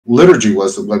liturgy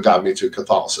was what got me to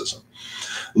Catholicism.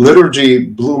 Liturgy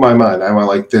blew my mind. I went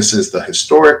like, this is the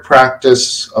historic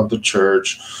practice of the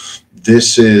church.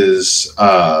 This is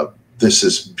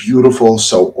beautiful,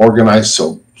 so organized,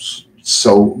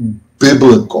 so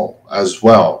biblical as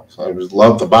well. So I just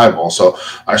love the Bible. So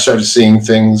I started seeing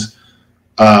things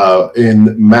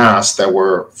in Mass that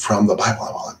were from the Bible.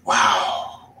 I was like,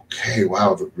 wow, okay,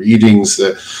 wow, the readings,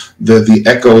 the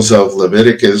echoes of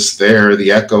Leviticus there,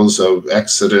 the echoes of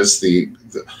Exodus, the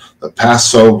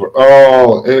Passover.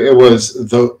 Oh, it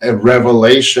was a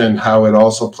revelation how it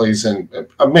also plays in.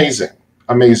 Amazing.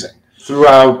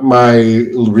 Throughout my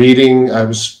reading, I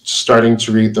was starting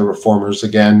to read the Reformers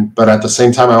again, but at the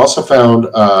same time, I also found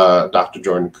Dr.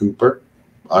 Jordan Cooper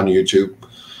on YouTube,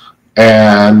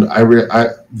 and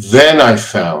then I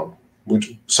found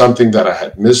something that I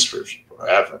had missed for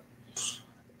forever,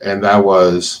 and that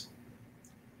was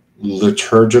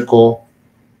liturgical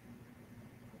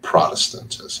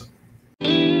Protestantism.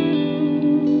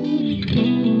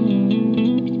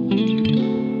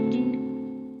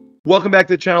 Welcome back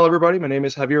to the channel, everybody. My name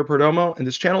is Javier Perdomo, and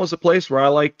this channel is a place where I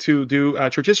like to do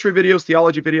church history videos,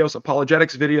 theology videos,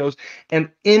 apologetics videos, and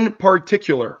in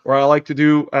particular, where I like to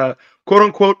do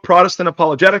quote-unquote Protestant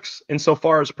apologetics,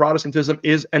 insofar as Protestantism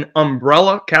is an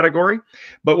umbrella category.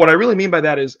 But what I really mean by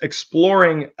that is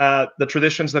exploring the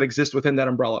traditions that exist within that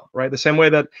umbrella, right? The same way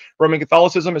that Roman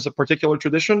Catholicism is a particular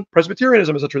tradition,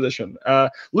 Presbyterianism is a tradition,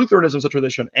 Lutheranism is a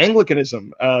tradition,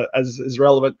 Anglicanism, as is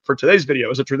relevant for today's video,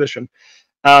 is a tradition.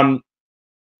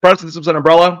 Protestantism is an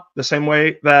umbrella, the same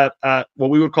way that what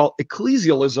we would call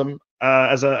ecclesialism,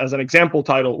 as an example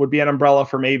title, would be an umbrella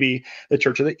for maybe the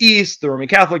Church of the East, the Roman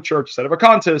Catholic Church, the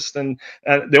Sedevacantist, and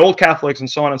the Old Catholics, and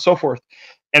so on and so forth.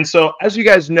 And so, as you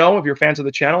guys know, if you're fans of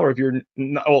the channel, or if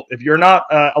you're not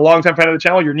a longtime fan of the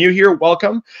channel, you're new here,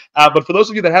 welcome. But for those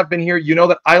of you that have been here, you know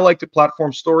that I like to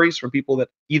platform stories from people that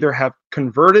either have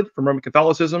converted from Roman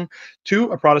Catholicism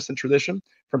to a Protestant tradition,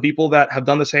 from people that have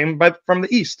done the same from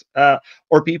the East,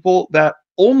 or people that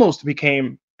almost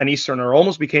became an Easterner,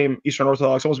 almost became Eastern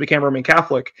Orthodox, almost became Roman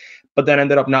Catholic, but then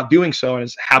ended up not doing so and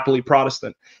is happily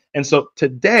Protestant. And so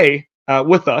today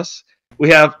with us, we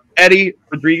have Eddie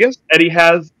Rodriguez. Eddie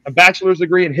has a bachelor's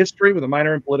degree in history with a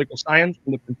minor in political science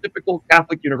from the Pontifical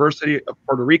Catholic University of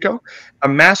Puerto Rico, a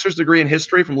master's degree in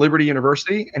history from Liberty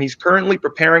University, and he's currently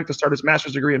preparing to start his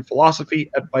master's degree in philosophy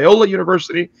at Biola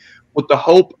University with the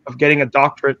hope of getting a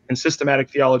doctorate in systematic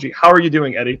theology. How are you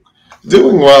doing, Eddie?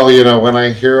 Doing well. You know, when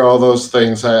I hear all those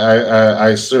things,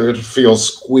 I sort of feel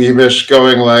squeamish,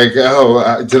 going like,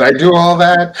 oh, did I do all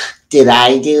that? Did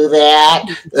I do that?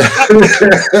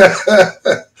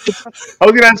 I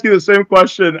was going to ask you the same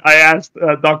question I asked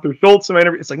Dr. Schultz in my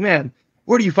interview. It's like, man,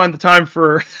 where do you find the time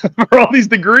for all these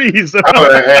degrees? and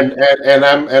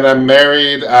I'm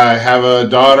married. I have a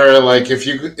daughter. Like,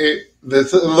 it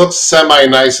looks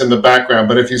semi-nice in the background,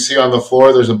 but if you see on the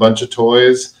floor, there's a bunch of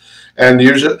toys. And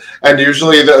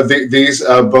usually these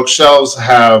bookshelves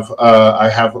have I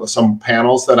have some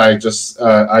panels that I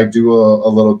do a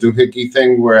little doohickey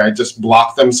thing where I just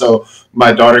block them so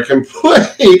my daughter can play.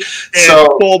 And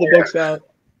pull the books out.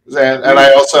 And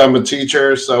I also am a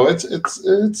teacher, so it's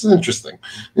interesting.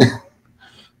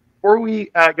 Before we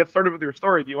get started with your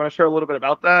story, do you want to share a little bit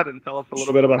about that and tell us a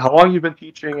little bit about how long you've been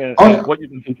teaching and what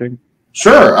you've been teaching?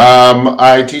 Sure.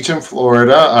 I teach in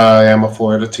Florida. I am a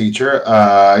Florida teacher.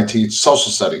 I teach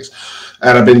social studies,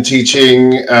 and I've been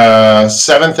teaching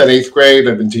 7th and 8th grade.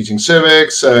 I've been teaching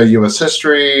civics, U.S.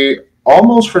 history,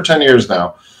 almost for 10 years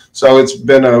now. So it's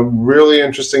been a really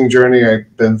interesting journey.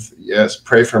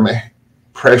 Pray for me.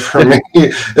 Pray for me.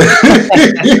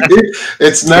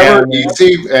 It's never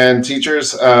easy, and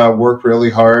teachers work really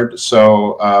hard.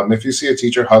 So if you see a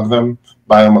teacher, hug them,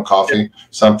 buy them a coffee,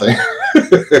 something.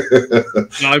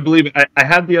 No, I believe it. I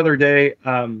had the other day,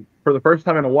 for the first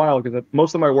time in a while, because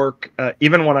most of my work,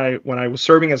 even when I was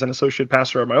serving as an associate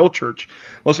pastor at my old church,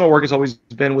 most of my work has always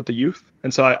been with the youth.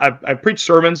 And so I preached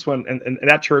sermons in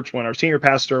that church when our senior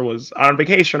pastor was on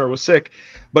vacation or was sick,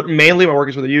 but mainly my work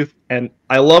is with the youth, and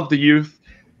I love the youth.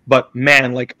 But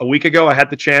man, like a week ago, I had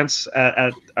the chance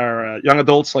at our young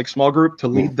adults small group to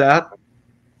lead that.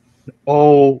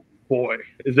 Oh boy,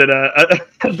 is it a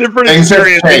different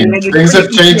experience? Things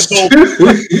have changed. I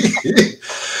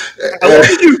love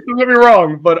the youth, don't get me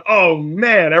wrong, but oh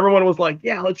man, everyone was like,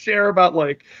 yeah, let's share about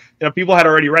people had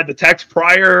already read the text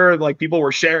prior, people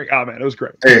were sharing. Oh man, it was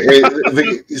great.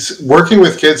 Working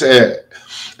with kids,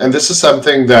 and this is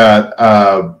something that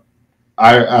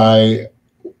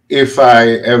if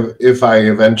I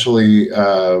eventually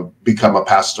become a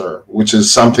pastor, which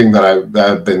is something that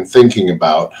I've been thinking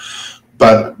about,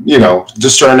 but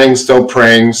discerning, still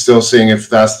praying, still seeing if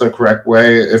that's the correct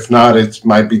way. If not, it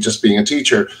might be just being a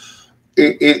teacher.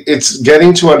 It's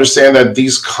getting to understand that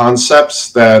these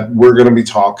concepts that we're going to be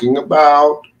talking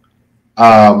about,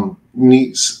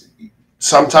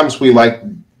 sometimes we like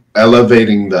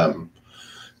elevating them,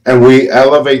 and we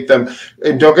elevate them.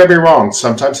 And don't get me wrong,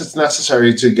 sometimes it's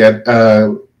necessary to get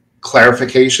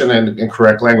clarification and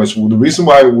correct language. The reason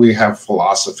why we have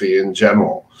philosophy in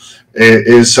general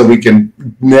is so we can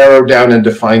narrow down and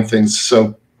define things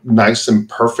so nice and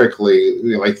perfectly,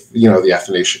 like the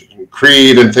Athanasian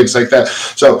Creed and things like that.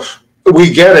 So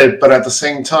we get it, but at the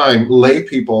same time, lay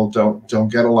people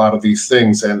don't get a lot of these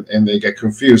things, and they get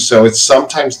confused. So it's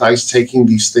sometimes nice taking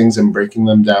these things and breaking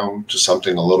them down to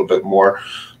something a little bit more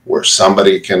where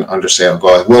somebody can understand.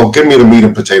 Go, well, give me the meat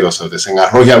and potatoes of this thing.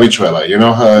 Arroz y habichuela,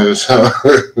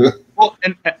 Well,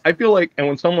 and I feel like, and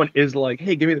when someone is like,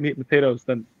 hey, give me the meat and potatoes,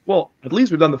 then, well, at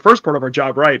least we've done the first part of our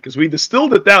job right, because we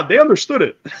distilled it down. They understood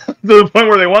it to the point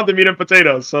where they want the meat and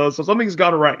potatoes. So something's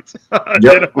gone right.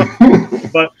 Yep.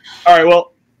 But, all right,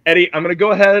 well, Eddie, I'm going to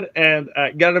go ahead and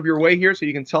get out of your way here so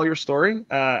you can tell your story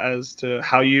as to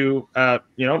how you,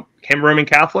 became a Roman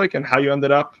Catholic and how you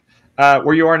ended up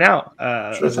where you are now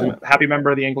as a happy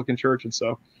member of the Anglican Church. And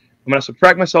so I'm going to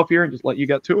subtract myself here and just let you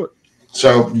get to it.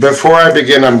 So before I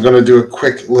begin, I'm going to do a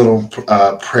quick little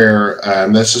prayer,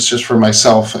 and this is just for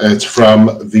myself. It's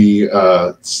from the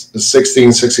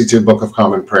 1662 Book of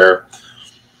Common Prayer.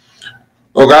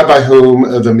 O God, by whom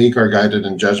the meek are guided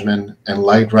in judgment, and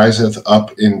light riseth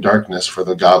up in darkness for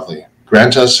the godly,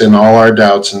 grant us in all our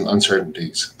doubts and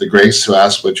uncertainties the grace to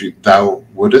ask what thou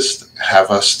wouldest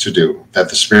have us to do, that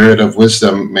the spirit of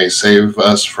wisdom may save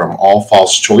us from all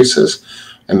false choices,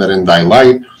 and that in thy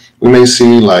light we may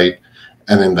see light,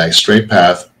 and in thy straight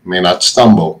path may not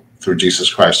stumble, through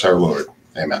Jesus Christ our Lord.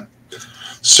 Amen.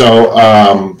 So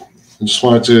I just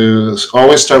wanted to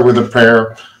always start with a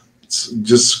prayer. It's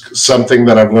just something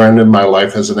that I've learned in my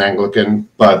life as an Anglican.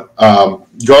 But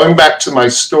going back to my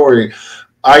story,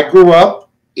 I grew up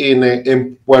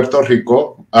in Puerto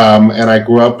Rico, and I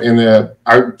grew up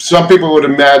some people would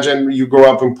imagine you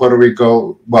grow up in Puerto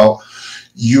Rico, well,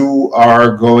 you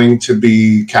are going to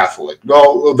be Catholic.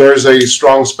 No, there's a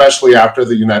strong, especially after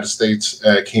the United States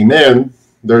came in,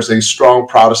 there's a strong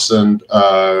Protestant,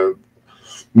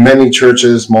 many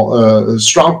churches,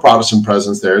 strong Protestant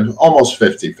presence there, almost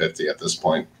 50-50 at this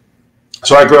point.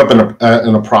 So I grew up in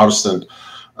a Protestant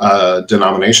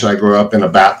denomination. I grew up in a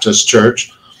Baptist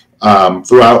church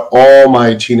throughout all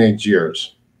my teenage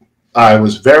years. I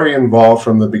was very involved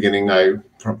from the beginning.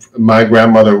 My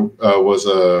grandmother was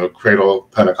a cradle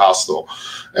Pentecostal,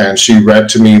 and she read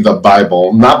to me the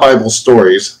Bible, not Bible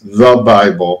stories, the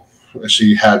Bible.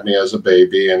 She had me as a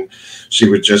baby, and she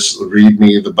would just read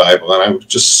me the Bible, and I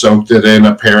just soaked it in,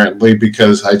 apparently,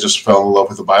 because I just fell in love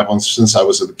with the Bible. And since I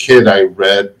was a kid, I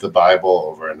read the Bible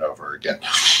over and over again.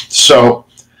 So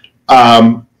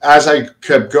as I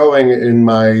kept going in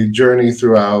my journey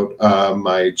throughout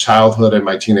my childhood and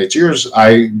my teenage years,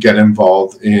 I get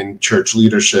involved in church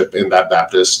leadership in that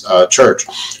Baptist church.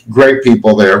 Great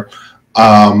people there.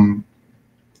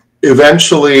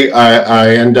 Eventually,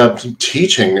 I end up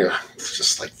teaching,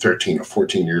 just like 13 or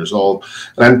 14 years old,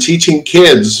 and I'm teaching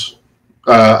kids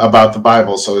about the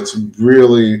Bible. So it's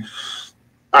really,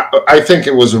 I think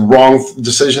it was a wrong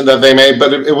decision that they made,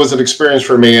 but it was an experience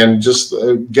for me, and just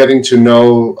getting to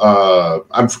know,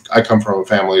 I come from a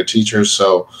family of teachers,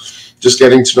 so just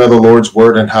getting to know the Lord's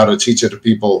Word and how to teach it to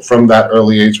people from that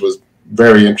early age was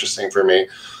very interesting for me.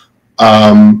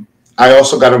 I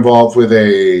also got involved with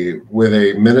a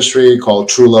ministry called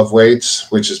True Love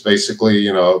Waits, which is basically,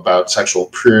 about sexual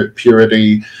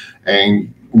purity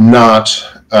and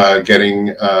not getting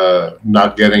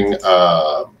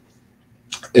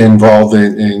involved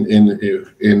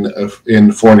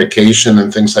in fornication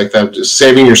and things like that, just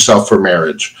saving yourself for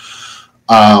marriage.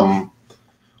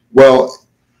 Well,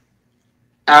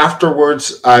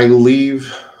 afterwards, I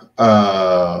leave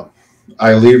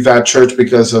that church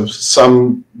because of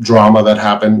some drama that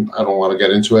happened. I don't want to get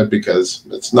into it because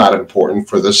it's not important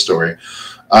for this story.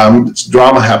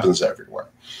 Drama happens everywhere.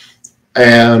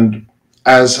 And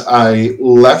as I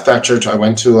left that church, I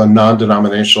went to a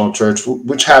non-denominational church,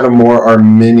 which had a more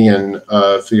Arminian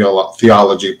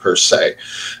theology per se.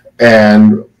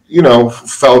 And,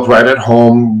 felt right at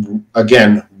home.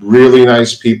 Again, really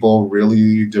nice people,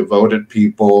 really devoted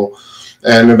people.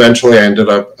 And eventually I ended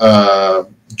up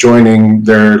joining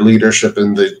their leadership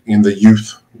in the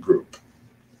youth group.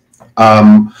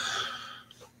 As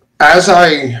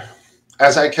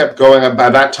I kept going, by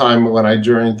that time when I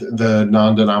joined the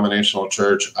non-denominational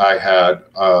church, I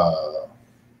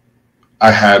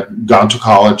I had gone to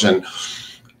college and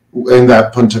in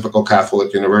that Pontifical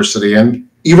Catholic University. And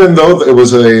even though it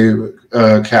was a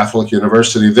Catholic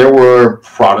university, there were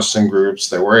Protestant groups,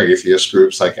 there were atheist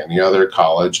groups like any other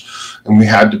college. And we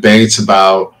had debates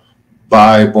about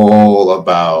Bible,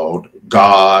 about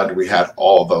God. We had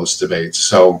all those debates.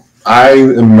 So I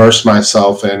immersed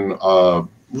myself in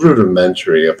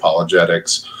rudimentary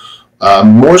apologetics,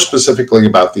 more specifically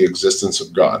about the existence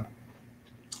of God.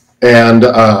 And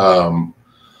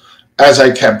as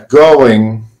I kept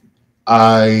going,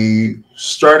 I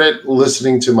started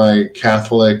listening to my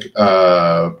Catholic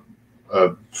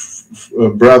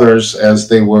brothers as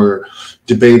they were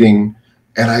debating,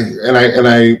 and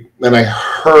I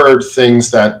heard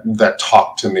things that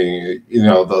talked to me. You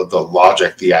know, the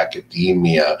logic, the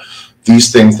academia,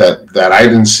 these things that I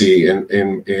didn't see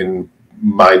in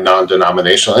my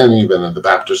non-denominational and even in the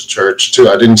Baptist church too.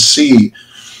 I didn't see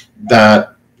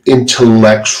that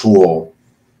intellectual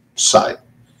side.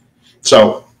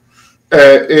 So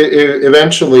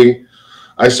eventually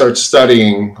I started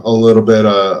studying a little bit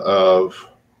of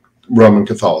Roman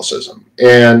Catholicism.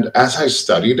 And as I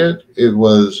studied it, it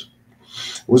was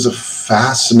a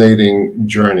fascinating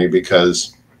journey,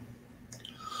 because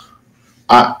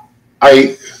I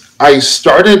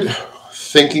started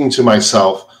thinking to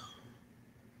myself,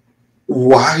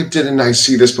 why didn't I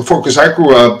see this before? Because I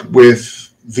grew up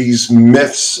with these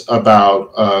myths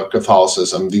about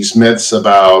Catholicism, these myths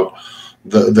about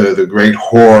the great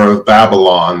whore of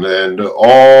Babylon, and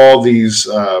all these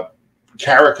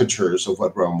caricatures of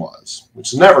what Rome was,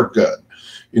 which is never good.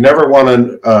 You never want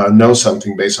to know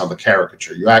something based on the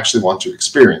caricature. You actually want to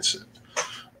experience it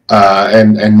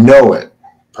and know it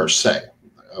per se.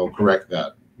 I'll correct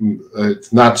that.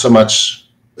 It's not so much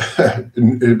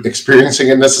experiencing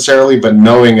it necessarily, but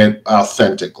knowing it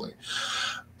authentically.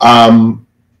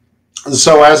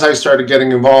 So as I started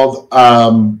getting involved,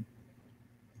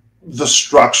 the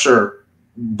structure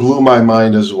blew my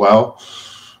mind as well.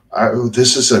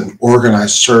 This is an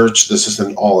organized church. This is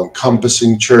an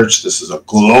all-encompassing church. This is a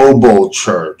global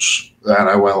church. And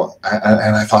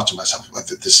I thought to myself,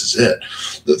 this is it.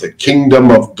 The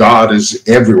kingdom of God is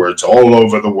everywhere. It's all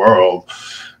over the world.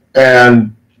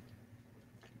 And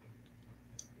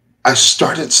I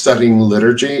started studying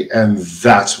liturgy, and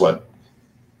that's what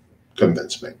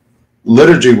convinced me.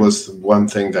 Liturgy was the one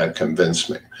thing that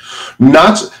convinced me.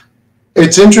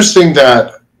 It's interesting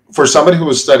that for somebody who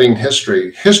was studying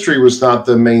history, history was not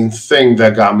the main thing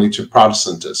that got me to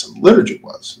Protestantism. Liturgy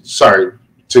was.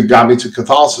 Got me to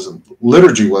Catholicism.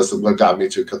 Liturgy was what got me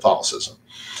to Catholicism.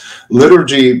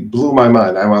 Liturgy blew my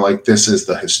mind. I went like, this is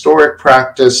the historic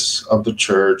practice of the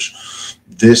church.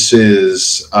 This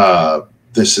is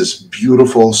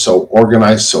beautiful, so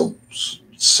organized,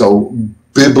 so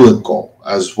biblical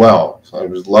as well. So I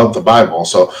love the Bible.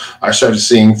 So I started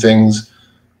seeing things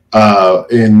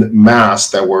in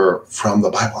Mass that were from the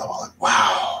Bible. I was like,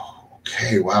 wow,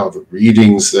 okay, wow, the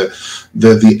readings,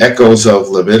 the echoes of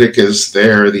Leviticus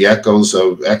there, the echoes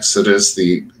of Exodus,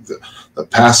 the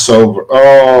Passover.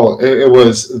 Oh, it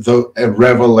was a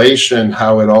revelation,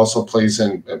 how it also plays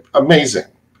in. Amazing.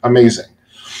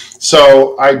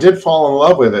 So I did fall in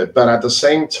love with it, but at the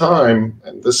same time,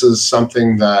 and this is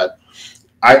something that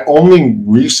I only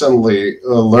recently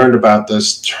learned about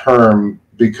this term,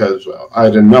 because I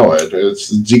didn't know it.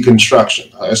 It's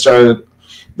deconstruction. I started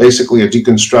basically a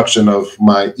deconstruction of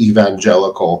my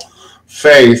evangelical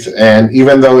faith. And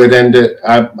even though it ended,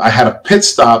 I had a pit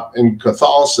stop in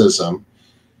Catholicism,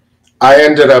 I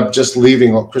ended up just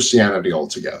leaving Christianity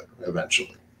altogether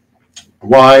eventually.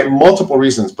 Why? Multiple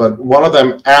reasons, but one of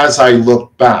them, as I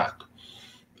look back,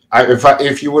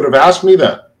 if you would have asked me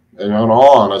then, in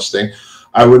all honesty,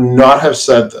 I would not have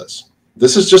said this.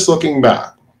 This is just looking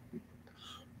back.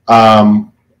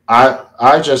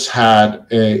 I just had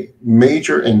a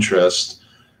major interest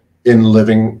in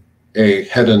living a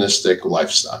hedonistic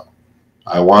lifestyle.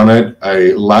 I wanted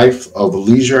a life of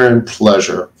leisure and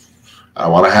pleasure. I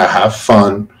want to have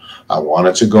fun. I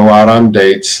wanted to go out on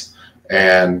dates,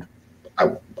 and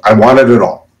I wanted it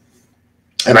all.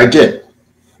 And I did.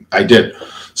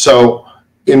 So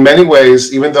in many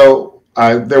ways, even though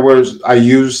I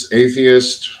used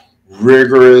atheist,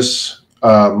 rigorous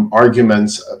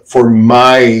arguments for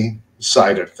my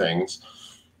side of things,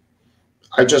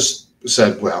 I just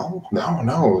said, well,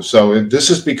 no. So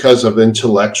this is because of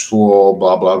intellectual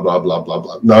blah, blah, blah, blah, blah,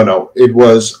 blah. No, it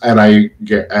was, and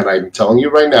I'm telling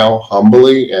you right now,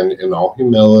 humbly and in all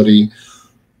humility,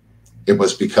 it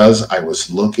was because I was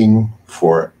looking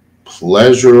for a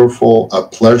pleasurable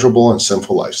and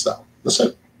sinful lifestyle. That's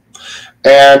it.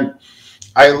 And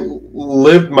I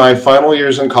lived my final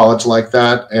years in college like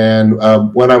that, and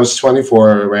when I was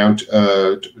 24, around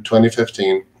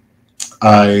 2015,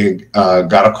 I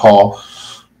got a call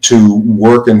to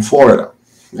work in Florida,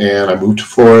 and I moved to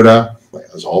Florida,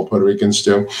 as all Puerto Ricans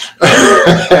do,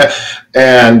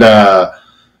 and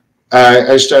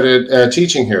I started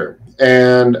teaching here.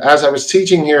 And as I was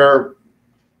teaching here,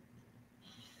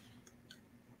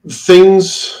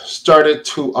 things started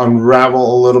to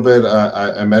unravel a little bit.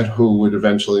 I met who would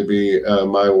eventually be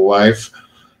my wife,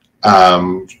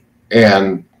 and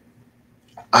the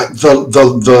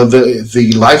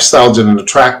lifestyle didn't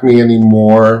attract me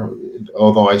anymore.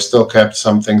 Although I still kept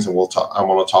some things, and I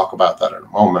want to talk about that in a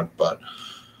moment. But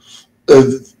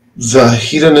the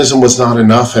hedonism was not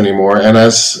enough anymore. And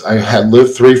as I had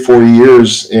lived 3-4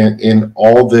 years in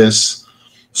all this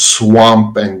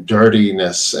swamp and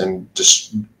dirtiness and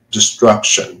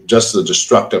destruction, just the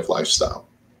destructive lifestyle.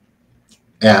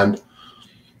 And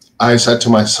I said to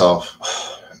myself,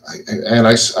 I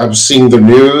was seeing the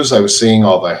news, I was seeing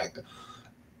all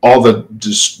the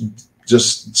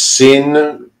just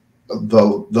sin,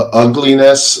 the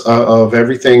ugliness of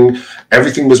everything.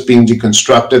 Everything was being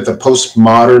deconstructed. The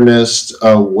postmodernist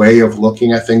way of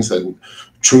looking at things, that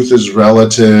truth is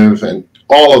relative, and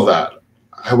all of that.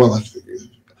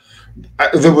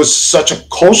 There was such a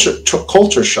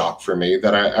culture shock for me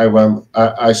that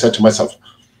I said to myself,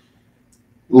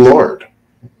 Lord,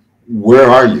 where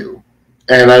are you?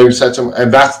 And I said to him, and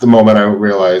that's the moment I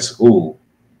realized, ooh,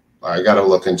 I got to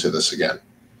look into this again.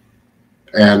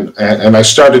 And I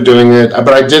started doing it,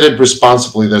 but I did it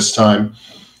responsibly this time.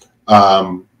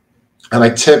 And I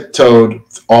tiptoed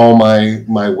all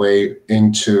my way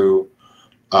into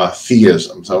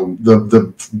theism. So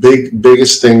the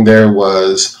biggest thing there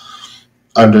was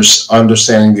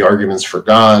understanding the arguments for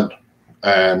God,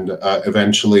 and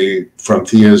eventually from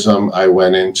theism I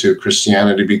went into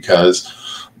Christianity,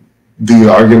 because the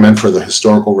argument for the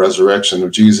historical resurrection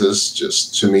of Jesus,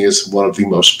 just to me, is one of the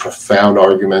most profound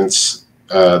arguments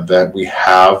that we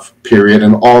have, period,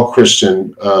 in all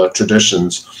Christian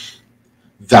traditions.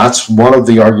 That's one of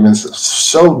the arguments that's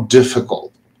so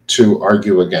difficult to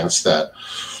argue against, that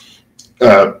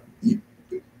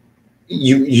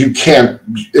you can't,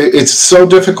 it's so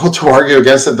difficult to argue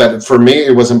against it that for me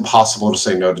it was impossible to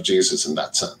say no to Jesus in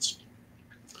that sense.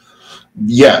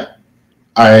 Yet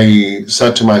I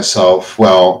said to myself,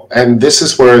 well, and this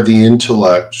is where the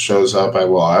intellect shows up.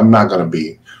 I'm not going to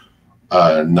be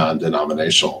a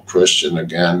non-denominational Christian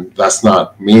again. That's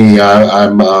not me.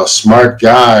 I'm a smart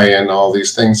guy and all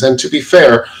these things. And to be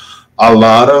fair, a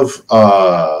lot of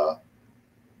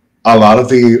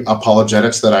the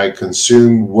apologetics that I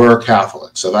consumed were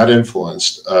Catholic, so that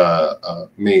influenced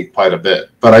me quite a bit.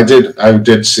 But I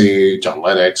did see John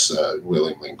Lennox,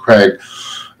 William Lane Craig,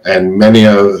 and many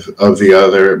of the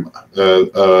other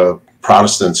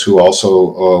Protestants who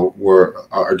also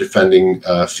are defending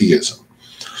theism.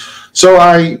 So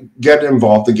I get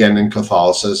involved again in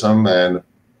Catholicism,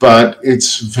 but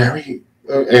it's very,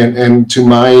 and to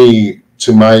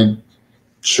my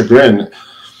chagrin,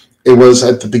 it was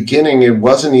at the beginning, it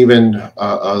wasn't even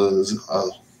a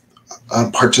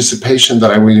participation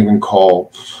that I would even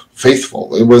call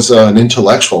faithful. It was an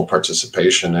intellectual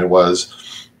participation. It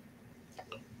was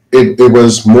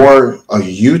more a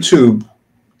YouTube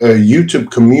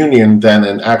communion than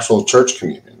an actual church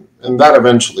communion, and that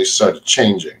eventually started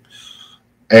changing.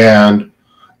 And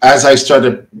as I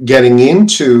started getting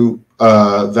into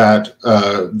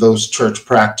those church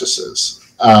practices,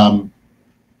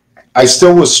 I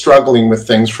still was struggling with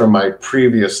things from my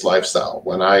previous lifestyle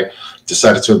when I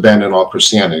decided to abandon all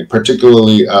Christianity,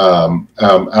 particularly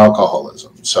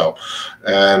alcoholism. So,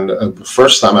 and the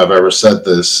first time I've ever said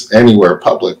this anywhere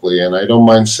publicly, and I don't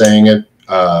mind saying it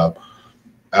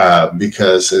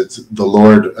because the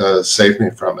Lord saved me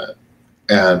from it.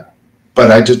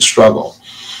 But I did struggle.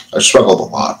 I struggled a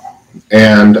lot,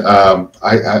 and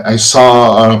I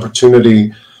saw an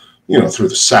opportunity, through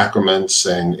the sacraments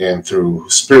and through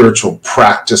spiritual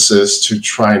practices, to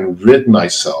try and rid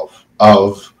myself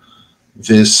of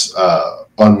this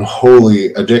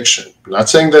unholy addiction. I'm not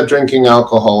saying that drinking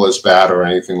alcohol is bad or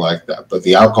anything like that, but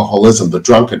the alcoholism, the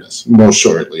drunkenness, most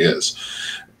surely is.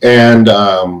 And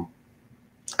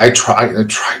I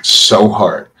tried so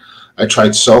hard.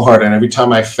 And every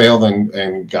time I failed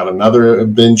and got another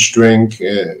binge drink,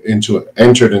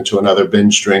 entered into another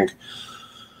binge drink,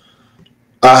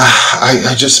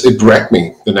 it wrecked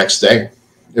me the next day.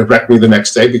 It wrecked me the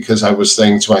next day because I was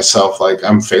saying to myself, like,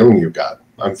 I'm failing you, God.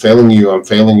 I'm failing you. I'm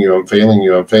failing you. I'm failing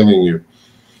you. I'm failing you.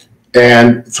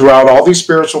 And throughout all these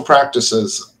spiritual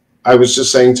practices, I was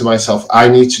just saying to myself, I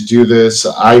need to do this.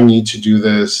 I need to do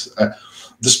this.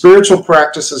 the spiritual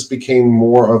practices became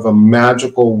more of a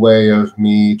magical way of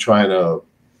me trying to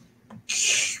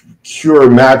cure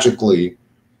magically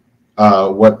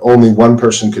what only one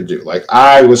person could do. Like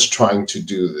I was trying to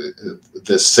do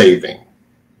this saving,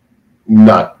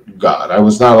 not God. I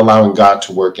was not allowing God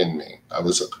to work in me. I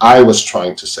was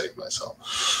trying to save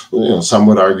myself. You know, some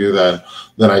would argue that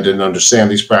I didn't understand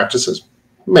these practices.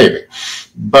 Maybe.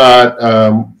 But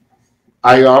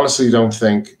I honestly don't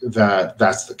think that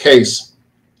that's the case,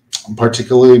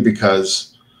 particularly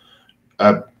because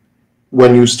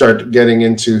when you start getting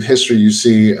into history, you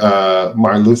see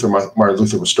Martin Luther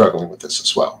was struggling with this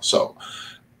as well. So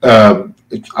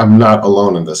I'm not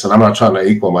alone in this, and I'm not trying to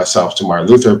equal myself to Martin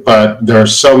Luther, but there are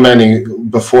so many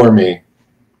before me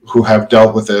who have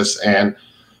dealt with this and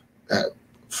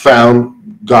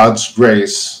found God's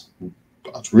grace,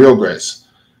 God's real grace.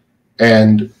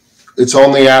 And it's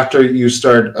only after you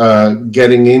start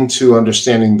getting into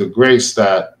understanding the grace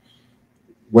that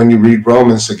when you read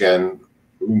Romans again,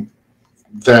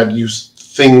 that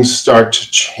things start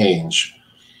to change.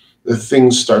 The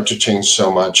things start to change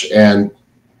so much. And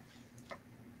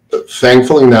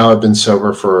thankfully now I've been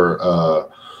sober for a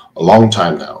long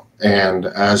time now. And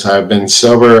as I've been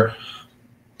sober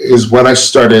is when I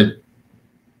started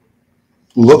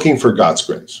looking for God's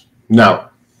grace.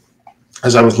 Now,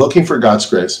 as I was looking for God's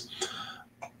grace,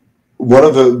 one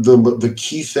of the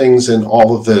key things in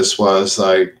all of this was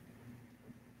like,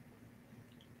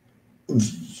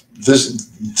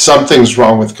 something's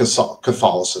wrong with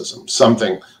Catholicism.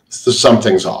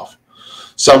 Something's off.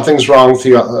 Something's wrong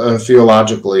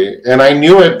theologically, and I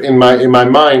knew it in my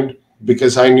mind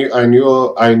because I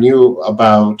knew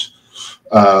about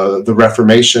the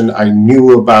Reformation. I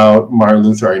knew about Martin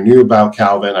Luther. I knew about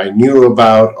Calvin. I knew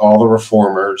about all the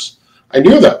reformers. I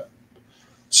knew them.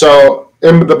 So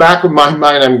in the back of my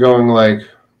mind, I'm going like,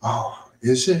 oh,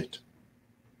 is it?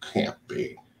 Can't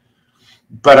be.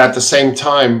 But at the same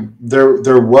time,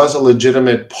 there was a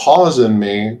legitimate pause in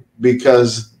me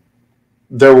because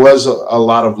there was a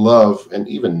lot of love, and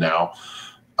even now,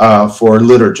 for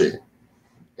liturgy.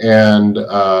 And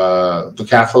the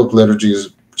Catholic liturgy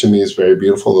to me is very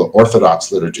beautiful. The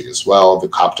Orthodox liturgy as well. The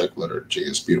Coptic liturgy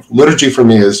is beautiful. Liturgy for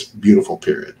me is beautiful,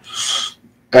 period.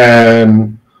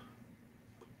 And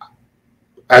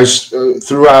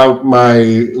throughout my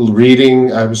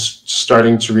reading, I was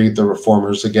starting to read the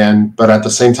Reformers again, but at the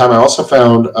same time, I also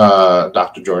found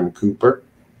Dr. Jordan Cooper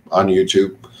on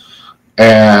YouTube,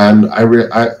 and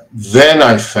then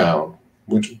I found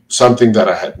something that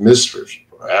I had missed for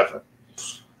forever,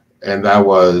 and that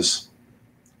was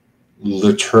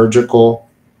liturgical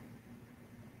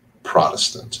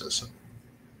Protestantism,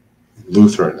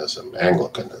 Lutheranism,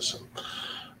 Anglicanism,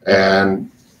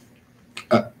 and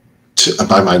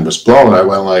my mind was blown. I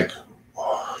went like,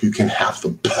 oh, you can have the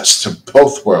best of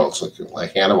both worlds,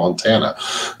 like Hannah Montana.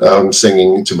 I'm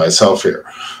singing to myself here.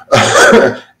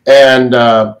 And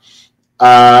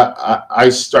I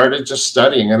started just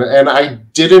studying, and I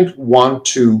didn't want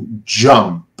to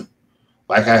jump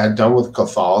like I had done with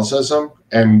Catholicism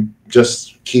and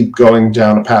just keep going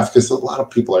down a path, because a lot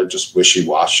of people are just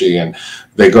wishy-washy and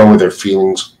they go where their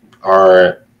feelings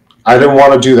are. I didn't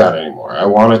want to do that anymore. I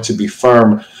wanted to be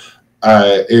firm.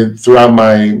 Throughout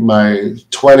my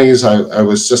 20s, I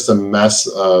was just a mess,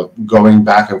 going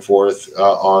back and forth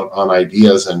on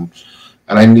ideas, and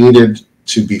I needed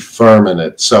to be firm in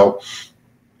it. So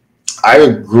I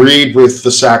agreed with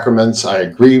the sacraments. I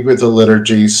agreed with the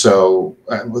liturgy. So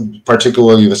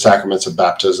particularly the sacraments of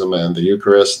baptism and the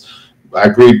Eucharist, I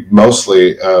agreed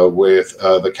mostly with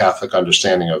the Catholic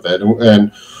understanding of it.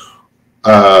 And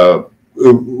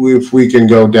if we can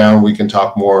go down, we can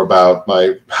talk more about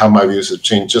how my views have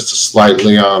changed just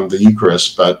slightly on the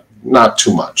Eucharist, but not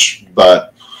too much.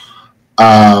 But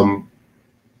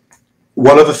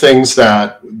one of the things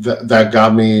that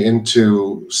got me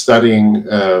into studying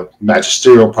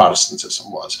magisterial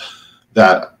Protestantism was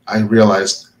that I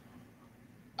realized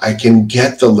I can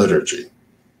get the liturgy,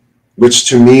 which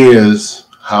to me is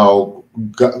how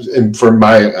God, and for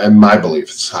my belief,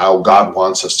 it's how God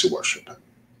wants us to worship Him.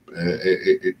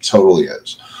 It totally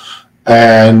is.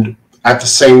 And at the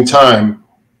same time,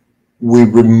 we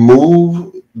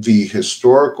remove the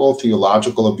historical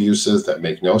theological abuses that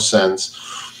make no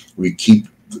sense. We keep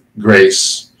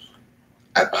grace.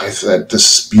 I said,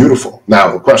 this is beautiful.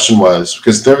 Now the question was,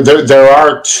 because there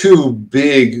are two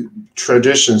big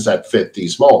traditions that fit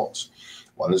these molds.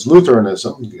 One is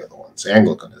Lutheranism, the other one's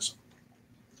Anglicanism.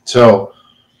 So,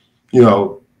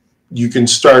 you can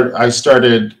start. I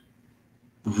started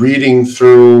reading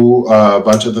through a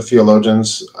bunch of the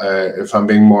theologians. If I'm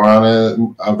being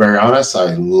very honest,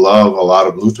 I love a lot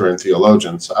of Lutheran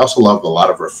theologians. I also love a lot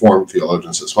of Reformed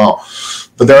theologians as well.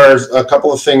 But there are a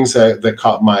couple of things that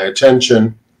caught my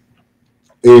attention,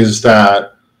 is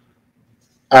that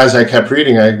as I kept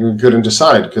reading, I couldn't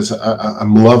decide, because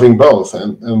I'm loving both.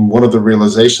 And one of the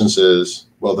realizations is,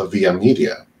 well, the via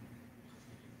media.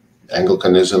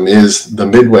 Anglicanism is the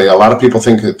midway. A lot of people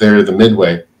think that they're the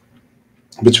midway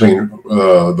between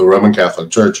the Roman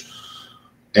Catholic Church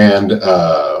and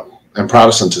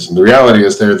Protestantism. The reality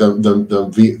is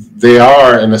they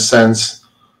are, in a sense,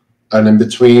 an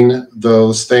in-between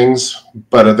those things,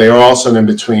 but they are also an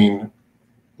in-between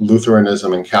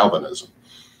Lutheranism and Calvinism.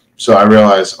 So I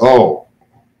realized, oh,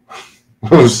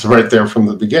 it was right there from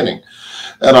the beginning.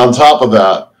 And on top of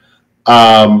that,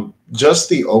 just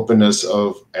the openness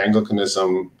of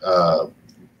Anglicanism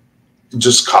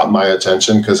just caught my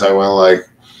attention, because I went like,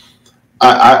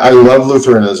 I love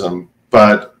Lutheranism,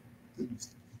 but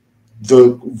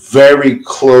the very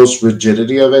close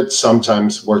rigidity of it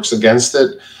sometimes works against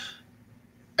it.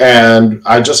 And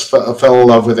I just fell in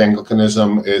love with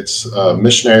Anglicanism. It's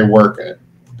missionary work.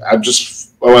 I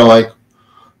went like,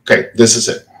 okay, this is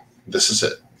it. This is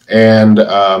it. And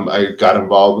I got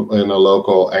involved in a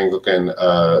local Anglican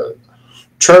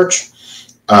church.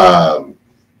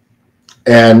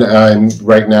 And I'm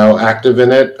right now active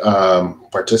in it,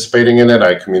 participating in it.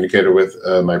 I communicated with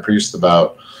my priest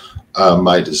about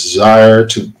my desire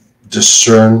to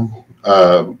discern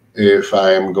if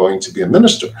I am going to be a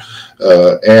minister.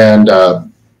 And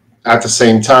at the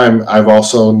same time, I've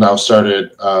also now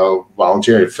started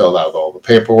volunteering, filled out all the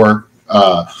paperwork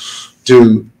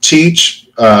to teach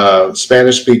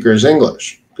Spanish speakers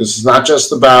English. Because it's not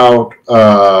just about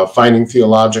finding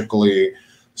theologically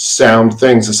sound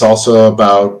things. It's also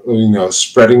about,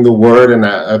 spreading the word, and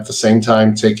at the same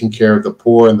time taking care of the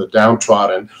poor and the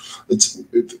downtrodden.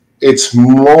 It's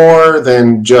more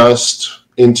than just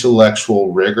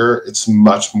intellectual rigor. It's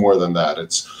much more than that.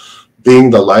 It's being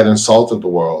the light and salt of the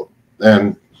world.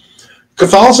 And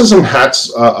Catholicism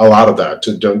has a lot of that.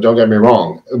 Don't get me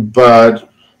wrong, but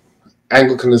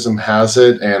Anglicanism has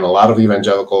it, and a lot of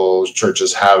evangelical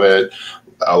churches have it.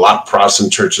 A lot of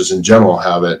Protestant churches in general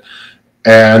have it.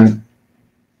 And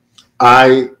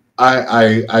I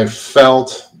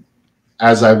felt,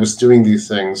 as I was doing these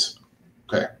things,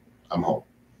 okay, I'm home.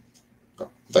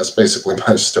 That's basically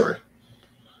my story.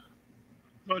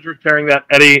 So much for sharing that,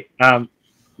 Eddie.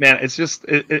 Man, it's just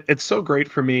it's so great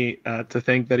for me to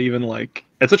think that even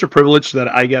it's such a privilege that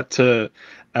I get to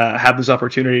have this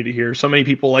opportunity to hear so many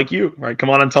people like you, right,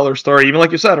 come on and tell their story. Even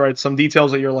like you said, right, some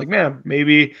details that you're like, man,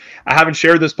 maybe I haven't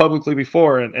shared this publicly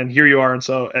before, and here you are. And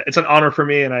so it's an honor for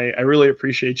me, and I really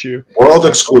appreciate you. World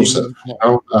exclusive.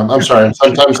 I'm sorry.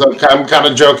 Sometimes I'm kind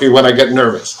of jokey when I get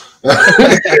nervous.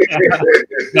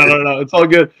 No, it's all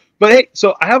good. But hey,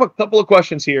 so I have a couple of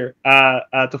questions here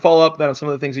to follow up on some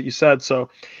of the things that you said. So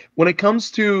when it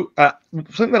comes to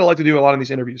something that I like to do a lot in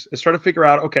these interviews is try to figure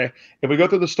out, okay, if we go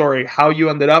through the story, how you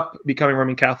ended up becoming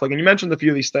Roman Catholic. And you mentioned a few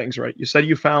of these things, right? You said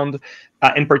you found,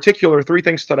 in particular, three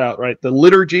things stood out, right? The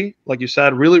liturgy, like you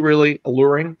said, really, really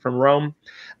alluring from Rome.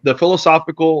 The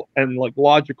philosophical and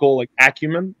logical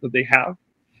acumen that they have.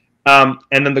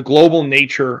 And then the global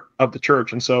nature of the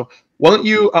church. And so why don't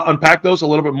you unpack those a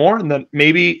little bit more, and then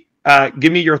maybe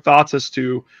give me your thoughts as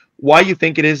to why you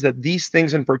think it is that these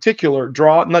things in particular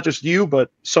draw not just you,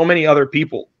 but so many other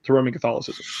people to Roman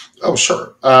Catholicism. Oh,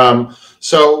 sure.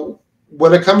 So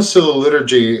when it comes to the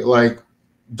liturgy,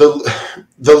 the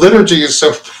liturgy is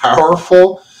so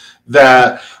powerful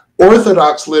that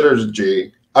Orthodox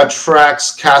liturgy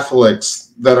attracts Catholics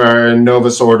that are in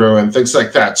Novus Ordo and things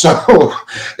like that. So,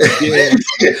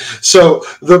 so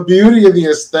the beauty and the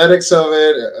aesthetics of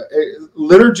it,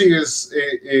 liturgy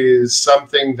is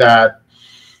something that,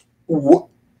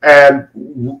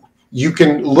 you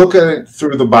can look at it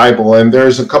through the Bible. And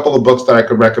there's a couple of books that I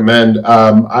could recommend.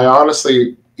 I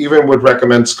honestly even would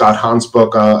recommend Scott Hahn's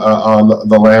book on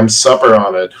the Lamb's Supper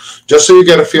on it, just so you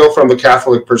get a feel from the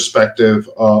Catholic perspective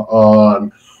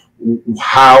on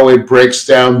how it breaks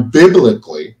down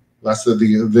biblically. That's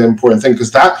the important thing,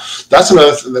 because that's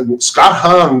another thing. Scott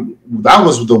Hahn, that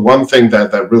was the one thing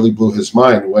that really blew his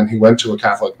mind when he went to a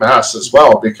Catholic Mass as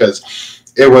well, because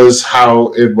it was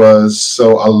how it was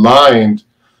so aligned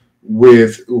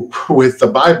with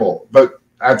the Bible. But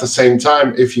at the same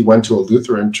time, if you went to a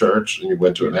Lutheran church and you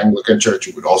went to an Anglican church,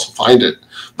 you would also find it.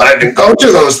 But I didn't go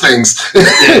to those things.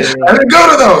 I didn't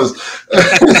go to those.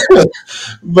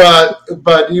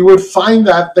 but you would find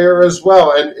that there as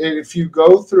well. And if you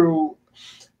go through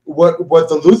what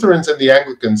the Lutherans and the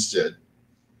Anglicans did,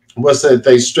 was that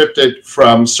they stripped it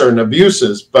from certain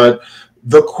abuses, but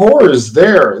the core is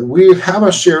there. We have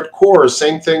a shared core.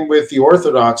 Same thing with the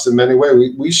Orthodox in many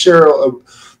ways. We share,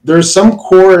 there's some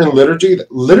core in liturgy.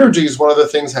 Liturgy is one of the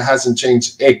things that hasn't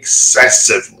changed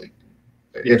excessively.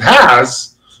 It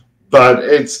has, but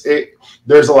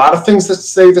there's a lot of things that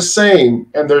stay the same,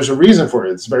 and there's a reason for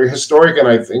it. It's very historic, and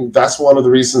I think that's one of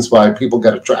the reasons why people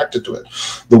get attracted to it.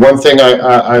 The one thing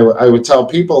I would tell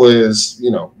people is,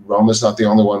 Rome is not the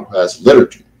only one who has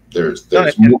liturgy. There's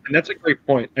and that's a great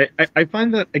point. I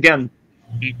find that, again,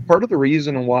 part of the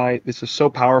reason why this is so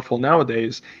powerful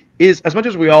nowadays is, as much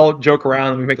as we all joke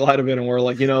around and we make light of it, and we're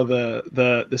like,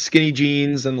 the skinny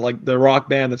jeans and like the rock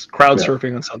band that's crowd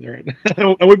surfing on Sunday,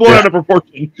 and we blow it out of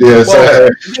proportion. Yes,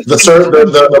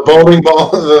 the bowling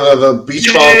ball, the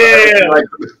beach ball.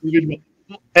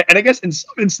 And I guess in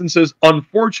some instances,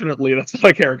 unfortunately, that's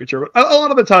not a caricature, but a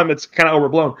lot of the time it's kind of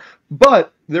overblown.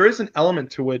 But there is an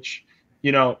element to which,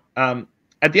 at the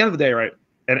end of the day, right?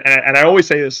 And I always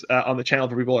say this on the channel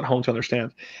for people at home to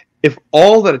understand: if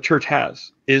all that a church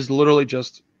has is literally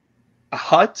just a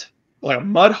hut, like a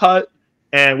mud hut,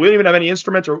 and we don't even have any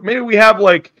instruments, or maybe we have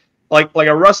like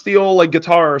a rusty old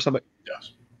guitar or something,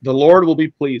 yes, the Lord will be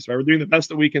pleased. Right? We're doing the best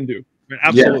that we can do. I mean,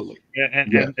 absolutely.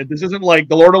 Yeah. And this isn't like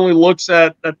the Lord only looks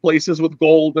at places with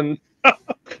gold and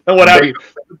and what have you.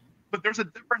 But there's a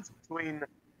difference between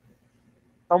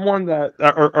someone that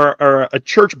or a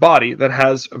church body that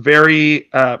has very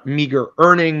meager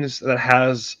earnings, that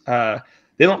has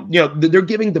they don't, they're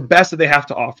giving the best that they have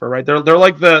to offer, right? They're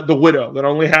like the widow that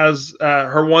only has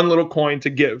her one little coin to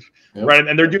give, right?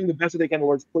 And they're doing the best that they can, the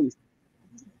Lord's pleased.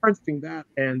 There's a difference between that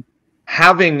and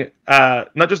having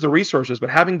not just the resources, but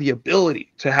having the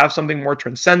ability to have something more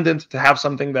transcendent, to have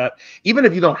something that, even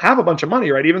if you don't have a bunch of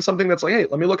money, right? Even something that's like, hey,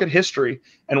 let me look at history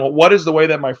and what is the way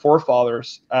that my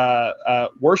forefathers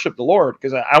worship the Lord,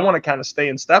 because I want to kind of stay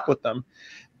in step with them.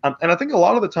 And I think a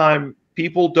lot of the time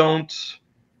people don't,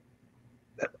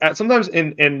 sometimes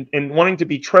in wanting to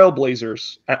be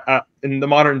trailblazers in the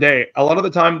modern day, a lot of the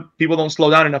time people don't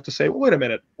slow down enough to say, well, wait a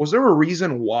minute, was there a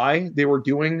reason why they were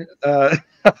doing the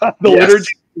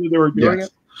liturgy they were doing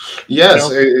it? Yes,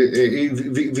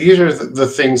 these are the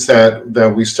things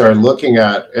that we started looking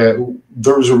at.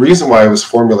 There was a reason why it was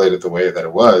formulated the way that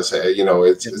it was.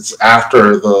 It's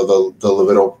after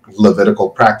the Levitical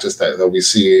practice that we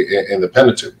see in the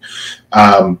Pentateuch.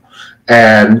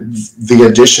 And the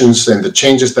additions and the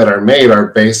changes that are made are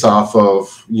based off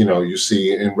of, you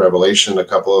see in Revelation a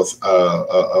couple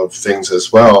of things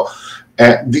as well.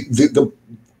 And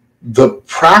the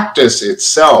practice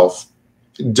itself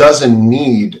doesn't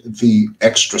need the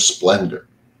extra splendor.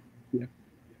 Yeah.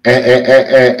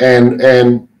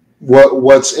 And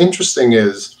what's interesting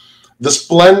is the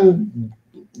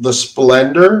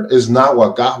splendor is not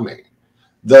what got me.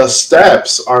 The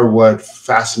steps are what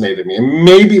fascinated me. And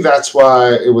maybe that's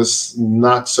why it was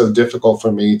not so difficult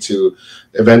for me to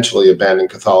eventually abandon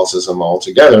Catholicism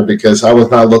altogether, because I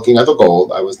was not looking at the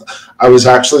gold. I was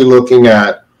actually looking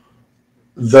at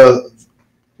the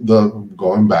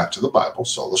going back to the Bible,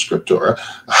 sola scriptura,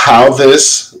 how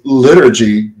this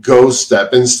liturgy goes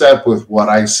step in step with what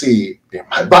I see in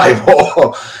my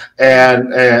Bible,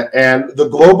 and the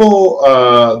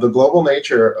global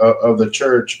nature of the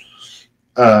church.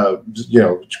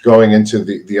 Going into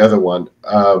the other one,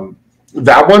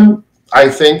 that one, I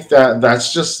think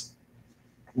that's just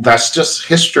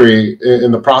history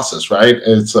in the process, right?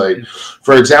 It's like,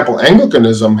 for example,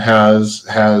 Anglicanism has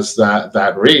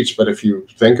that reach, but if you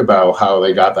think about how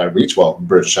they got that reach, well,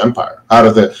 British Empire. How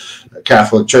did the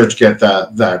Catholic Church get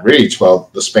that reach? Well,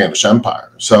 the Spanish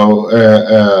Empire. So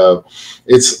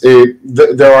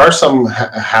there are some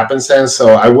happenstance.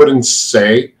 So I wouldn't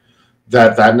say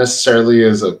that necessarily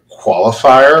is a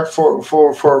qualifier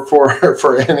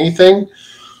for anything,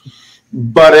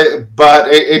 but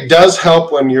it does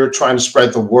help when you're trying to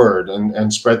spread the word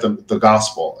and spread the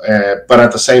gospel. But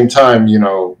at the same time,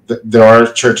 there are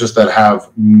churches that have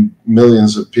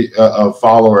millions of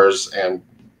followers, and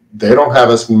they don't have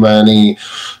as many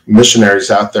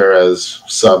missionaries out there as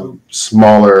some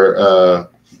smaller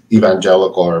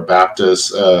evangelical or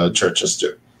Baptist churches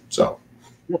do. So.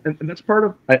 And that's part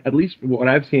of, at least what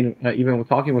I've seen, even with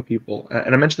talking with people,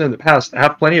 and I mentioned in the past, I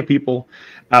have plenty of people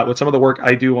with some of the work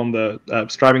I do on the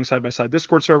Striving Side-by-Side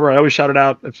Discord server. I always shout it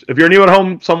out. If you're new at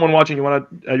home, someone watching,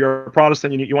 you're a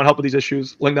Protestant, you want help with these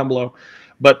issues, link down below.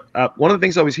 But one of the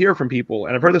things I always hear from people,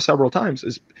 and I've heard this several times,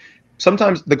 is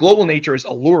sometimes the global nature is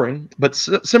alluring, but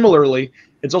similarly,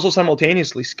 it's also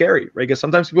simultaneously scary, right? Because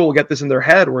sometimes people will get this in their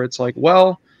head where it's like,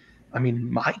 well, I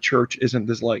mean, my church isn't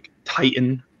this like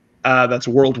titan that's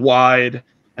worldwide,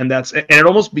 and it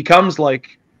almost becomes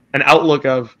like an outlook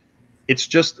of it's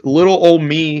just little old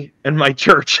me and my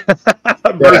church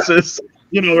versus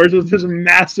there's this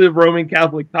massive Roman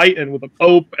Catholic titan with a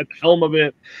pope at the helm of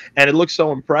it, and it looks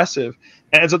so impressive.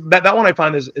 And so that one I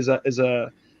find is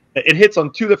it hits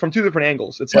on from two different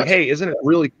angles. It's like, hey, isn't it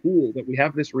really cool that we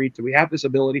have this reach, that we have this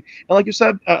ability? And like you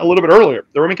said a little bit earlier,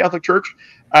 the Roman Catholic Church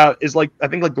is I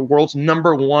think the world's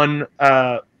number one,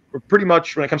 pretty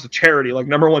much when it comes to charity, like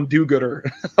number one do-gooder,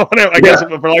 I guess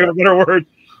for lack of a better word,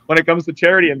 when it comes to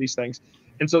charity and these things.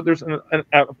 And so there's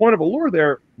a point of allure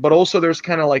there, but also there's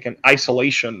kind of like an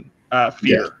isolation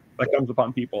fear that comes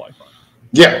upon people, I find.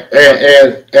 Yeah,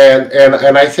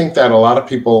 and I think that a lot of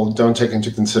people don't take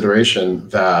into consideration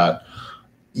that,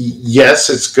 yes,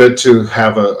 it's good to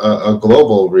have a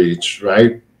global reach,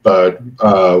 right? But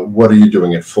what are you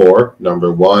doing it for,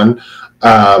 number one?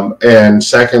 And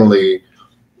secondly,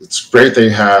 it's great they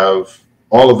have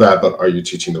all of that, but are you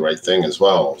teaching the right thing as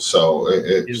well? So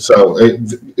it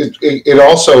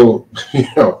also,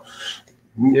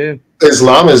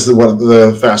 Islam is one of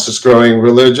the fastest growing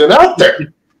religion out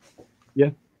there.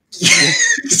 Yeah.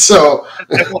 So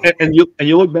and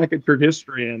you look back at church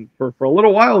history, and for a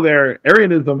little while there,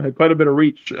 Arianism had quite a bit of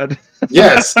reach.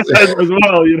 Yes, as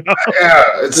well. Yeah,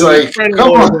 it's like,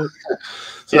 come on.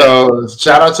 So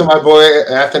shout out to my boy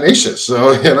Athanasius.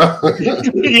 So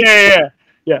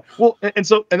Yeah. Well, and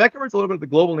that covers a little bit of the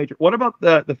global nature. What about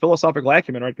the philosophical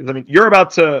acumen, right? Because I mean, you're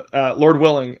about to, Lord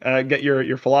willing, get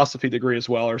your philosophy degree as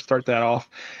well, or start that off.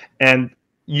 And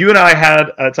you and I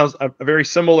had it sounds a very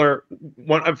similar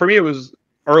one. For me, it was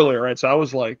earlier, right? So I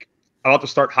was like about to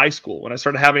start high school when I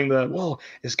started having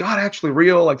is God actually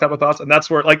real? Like type of thoughts, and that's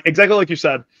where, like exactly like you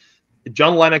said,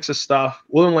 John Lennox's stuff,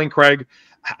 William Lane Craig.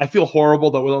 I feel horrible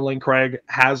that William Lane Craig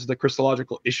has the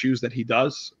Christological issues that he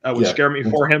does, which scare me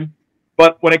for him.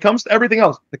 But when it comes to everything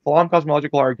else, the Kalam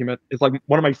cosmological argument is like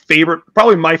one of my favorite,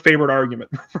 probably my favorite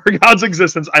argument for God's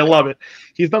existence. I love it.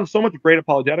 He's done so much great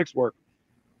apologetics work.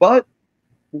 But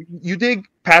you dig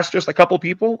past just a couple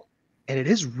people, and it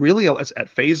is really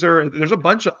at Phaser. There's a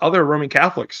bunch of other Roman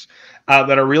Catholics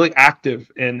that are really active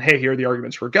in, hey, here are the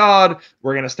arguments for God.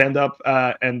 We're going to stand up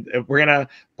and we're going to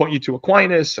point you to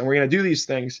Aquinas, and we're going to do these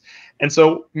things. And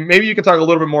so maybe you can talk a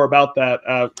little bit more about that.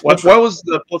 What was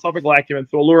the philosophical acumen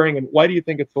so alluring, and why do you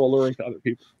think it's so alluring to other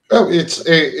people? Oh, it's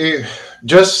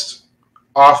just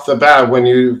off the bat,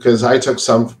 because I took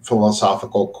some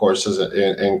philosophical courses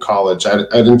in college. I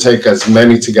didn't take as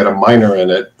many to get a minor in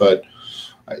it, but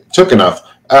I took enough.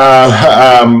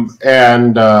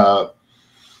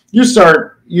 You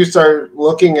start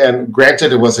looking, and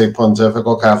granted, it was a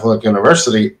pontifical Catholic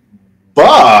university,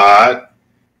 but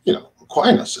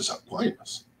Aquinas is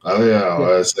Aquinas.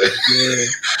 Aquinas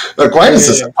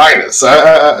is Aquinas.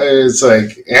 It's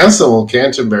like Anselm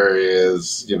Canterbury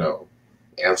is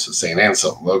Saint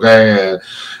Anselm. Okay,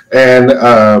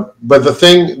 but the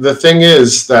thing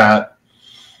is that,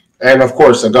 and of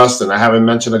course Augustine. I haven't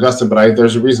mentioned Augustine, but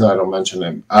there's a reason I don't mention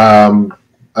him. And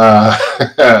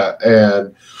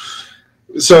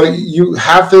so you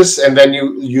have this, and then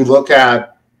you look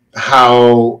at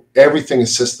how everything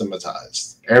is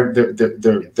systematized.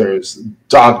 There's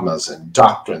dogmas and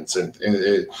doctrines, and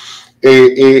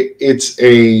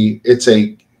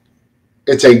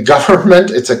it's a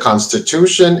government, it's a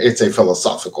constitution, it's a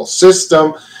philosophical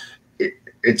system.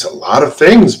 It's a lot of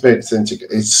things, but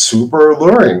it's super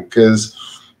alluring because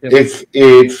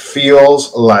it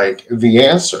feels like the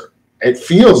answer. It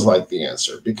feels like the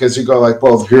answer because you go like,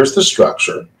 well, here's the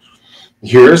structure,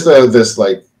 here's this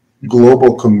like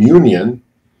global communion,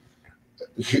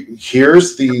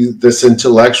 here's this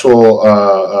intellectual,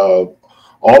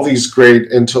 all these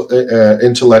great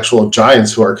intellectual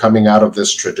giants who are coming out of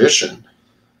this tradition.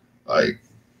 Like,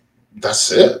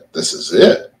 that's it. This is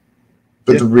it.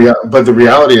 But the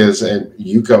reality is, and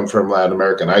you come from Latin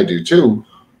America, and I do too.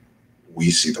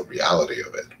 We see the reality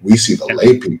of it. We see the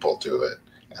lay people do it,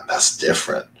 and that's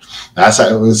different.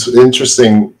 It was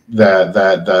interesting that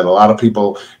a lot of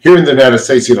people here in the United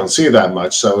States, you don't see that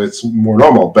much, so it's more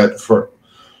normal. But for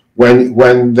when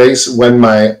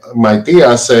my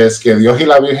tia says que Dios y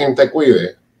la Virgen te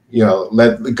cuide,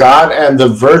 let God and the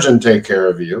Virgin take care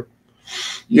of you.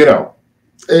 You're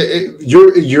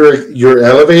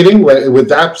elevating with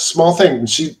that small thing.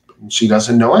 She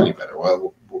doesn't know any better.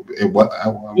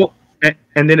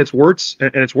 And then it's worse,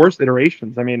 and it's worse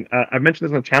iterations. I mean, I've mentioned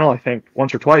this on the channel, I think,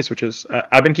 once or twice, which is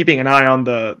I've been keeping an eye on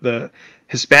the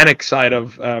Hispanic side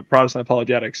of Protestant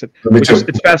apologetics,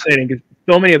 it's fascinating because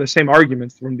so many of the same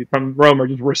arguments from Rome are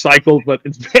just recycled, but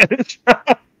in Spanish.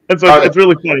 And so it's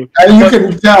really funny. And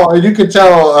you can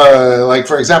tell, like,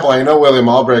 for example, I know William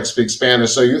Albrecht speaks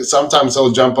Spanish, so sometimes he'll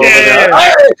jump over there.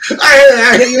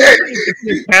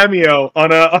 It's a cameo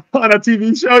on a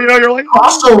TV show, you know, you're like,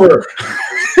 crossover.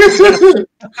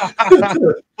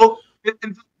 Well,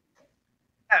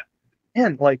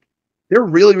 and like, they're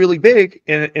really, really big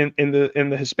in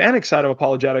the Hispanic side of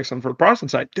apologetics, and for the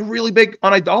Protestant side, they're really big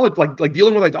on idolatry, like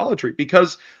dealing with idolatry.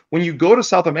 Because when you go to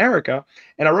South America,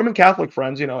 and our Roman Catholic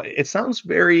friends, you know, it sounds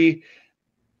very,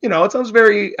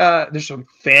 there's some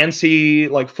fancy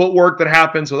like footwork that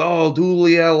happens with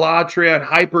dulia, latria, and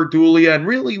hyperdulia, and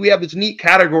really we have these neat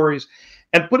categories.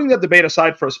 And putting that debate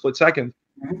aside for a split second,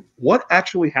 what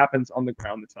actually happens on the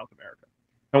ground in South America?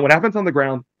 And what happens on the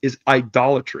ground is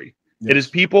idolatry. Yes. It is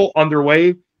people on their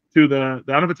way to I don't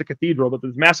know if it's a cathedral, but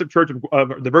this massive church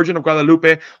of the Virgin of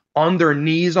Guadalupe, on their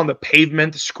knees on the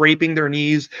pavement, scraping their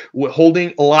knees,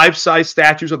 holding life-size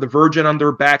statues of the Virgin on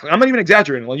their back. I'm not even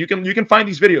exaggerating. Like, you can find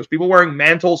these videos. People wearing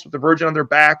mantles with the Virgin on their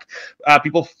back.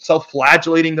 People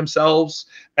self-flagellating themselves.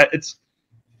 It's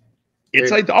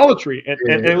idolatry,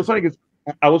 and it was funny because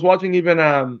I was watching even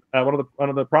one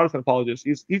of the Protestant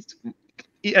apologists. He's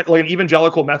like an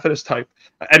evangelical Methodist type,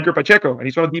 Edgar Pacheco, and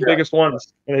he's one of the biggest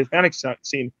ones in the Hispanic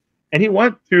scene. And he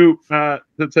went to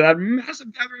that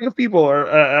massive gathering of people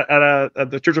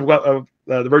at the Church of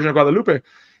the Virgin of Guadalupe,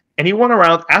 and he went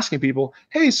around asking people,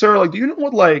 "Hey, sir, like, do you know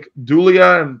what like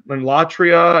dulia and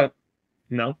latria?"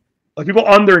 No, like people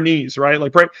on their knees, right?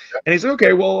 Like pray. And he said,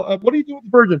 "Okay, well, what do you do with the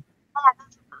Virgin?"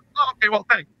 "Oh, okay, well,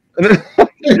 thanks." And then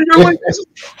you're like, "This is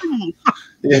cool."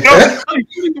 You know,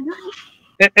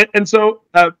 and so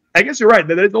I guess you're right.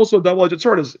 That it's also a double-edged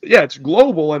sword. It's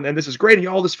global, and this is great. And you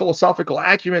have all this philosophical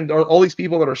acumen, all these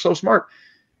people that are so smart.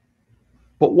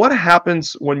 But what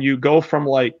happens when you go from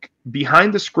like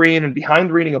behind the screen and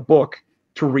behind reading a book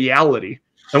to reality?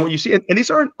 And when you see it, and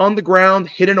these aren't on the ground,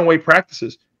 hidden away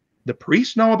practices. The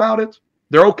priests know about it.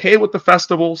 They're okay with the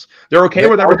festivals. They're okay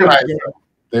with everything.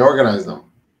 They organize them.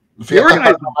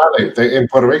 In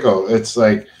Puerto Rico, it's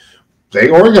like, they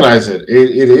organize it.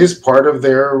 It is part of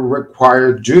their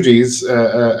required duties.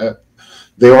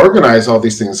 They organize all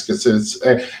these things because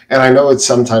and I know it's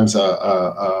sometimes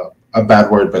a bad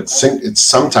word, but it's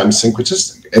sometimes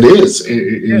syncretistic. It is.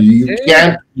 You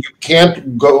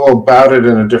can't go about it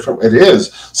in a different way. It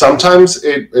is. Sometimes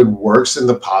it works in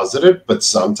the positive, but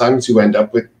sometimes you end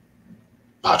up with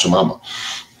Pachamama.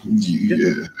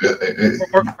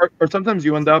 Or sometimes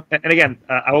you end up, and again,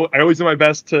 I always do my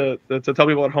best to tell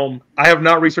people at home, I have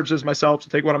not researched this myself, so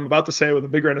take what I'm about to say with a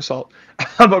big grain of salt.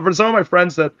 But for some of my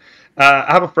friends that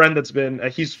I have a friend that's been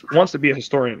he wants to be a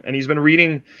historian, and he's been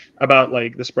reading about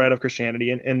like the spread of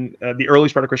Christianity and the early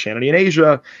spread of Christianity in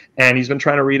Asia, and he's been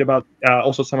trying to read about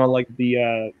also some of like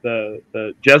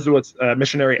the Jesuits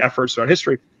missionary efforts throughout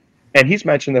history. And he's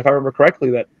mentioned, if I remember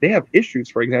correctly, that they have issues,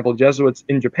 for example, Jesuits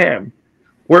in Japan,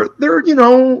 where they're a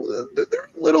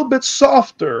little bit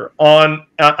softer on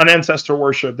ancestor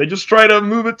worship. They just try to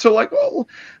move it to like, well,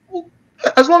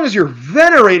 as long as you're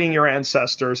venerating your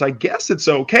ancestors, I guess it's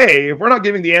okay. If we're not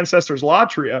giving the ancestors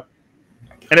latria,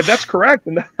 and if that's correct,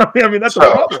 then I mean that's a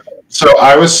problem. So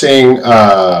I was seeing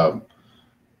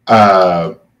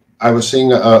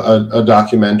a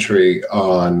documentary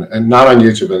and not on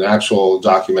YouTube, an actual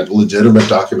legitimate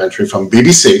documentary from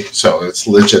BBC, so it's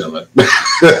legitimate.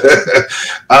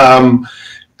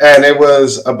 And it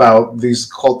was about these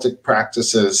cultic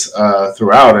practices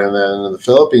throughout. And then in the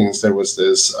Philippines, there was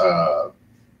this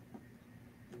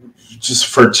just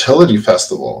fertility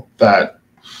festival that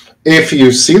if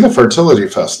you see the fertility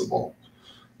festival,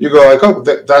 you go like, oh,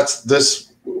 that's this.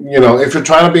 You know, if you're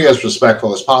trying to be as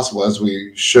respectful as possible, as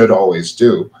we should always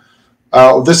do,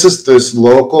 this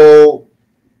local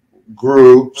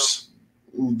groups,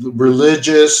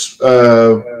 religious,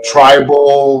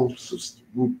 tribal,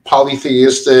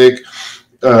 polytheistic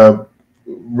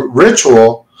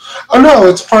ritual. Oh no,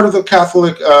 it's part of the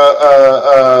Catholic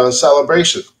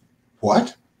celebration.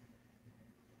 What?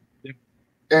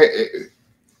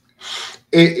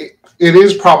 It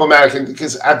is problematic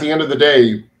because at the end of the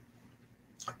day,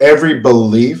 every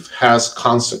belief has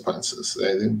consequences.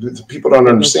 People don't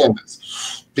understand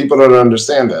this. People don't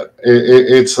understand that.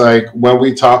 It's like when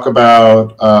we talk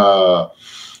about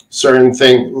certain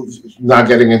things, not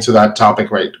getting into that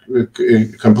topic right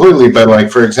completely, but like,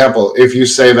 for example, if you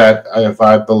say that if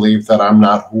I believe that I'm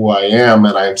not who I am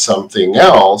and I'm something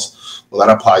else, well,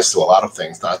 that applies to a lot of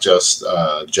things, not just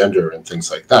gender and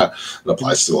things like that. It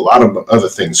applies to a lot of other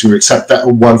things. You accept that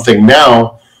one thing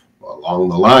now, along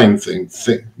the line thing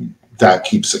that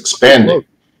keeps expanding.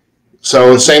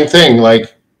 So same thing,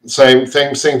 like same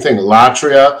thing.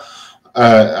 Latria,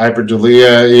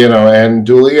 hyperdulia, you know, and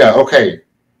dulia. Okay,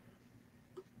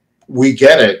 we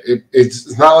get it.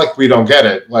 It's not like we don't get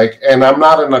it. Like, and I'm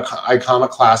not an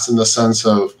iconoclast in the sense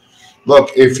of,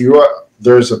 look, if you are,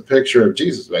 there's a picture of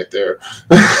Jesus right there.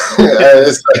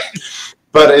 It's like,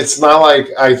 but it's not like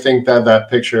I think that that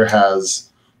picture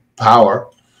has power.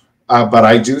 But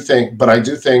I do think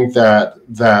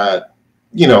that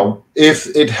you know, if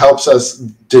it helps us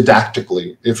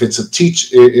didactically, if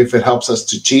it helps us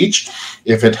to teach,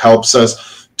 if it helps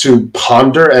us to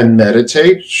ponder and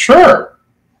meditate, sure,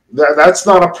 that's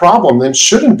not a problem. Then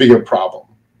shouldn't be a problem.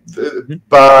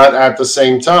 But at the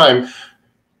same time,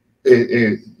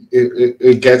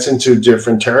 it gets into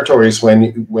different territories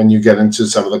when you get into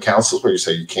some of the councils where you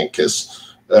say you can't kiss.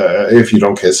 If you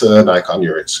don't kiss an icon,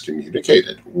 you're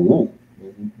excommunicated. Ooh,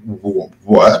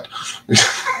 what?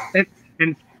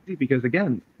 and because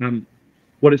again,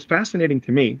 what is fascinating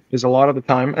to me is a lot of the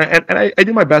time, and I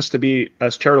do my best to be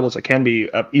as charitable as I can be,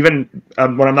 even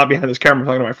when I'm not behind this camera, I'm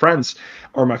talking to my friends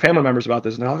or my family members about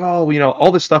this, and they're like, oh, you know,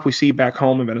 all this stuff we see back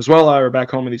home in Venezuela or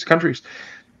back home in these countries.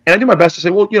 And I do my best to say,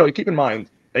 well, you know, keep in mind,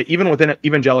 even within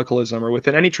evangelicalism or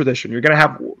within any tradition, you're going to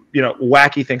have, you know,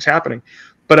 wacky things happening.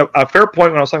 But a fair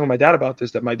point when I was talking with my dad about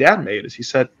this that my dad made is he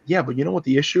said, yeah, but you know what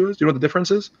the issue is? You know what the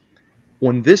difference is?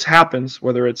 When this happens,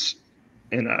 whether it's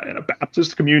in a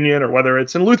Baptist communion or whether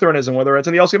it's in Lutheranism, whether it's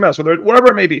in the LCMS, whatever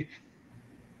it may be,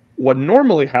 what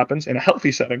normally happens in a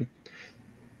healthy setting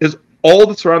is all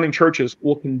the surrounding churches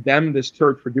will condemn this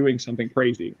church for doing something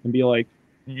crazy and be like,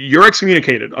 you're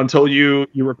excommunicated until you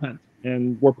repent,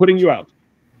 and we're putting you out.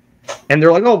 And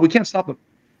they're like, oh, we can't stop them.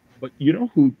 But you know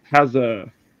who has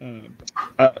a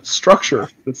structure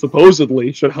that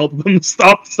supposedly should help them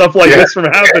stop stuff like this from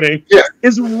happening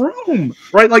is Rome,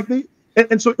 right? Like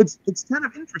and so it's kind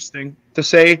of interesting to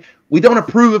say we don't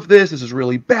approve of this. This is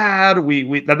really bad.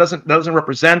 That doesn't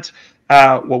represent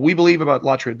what we believe about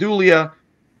latria dulia.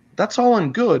 That's all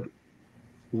in good.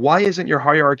 Why isn't your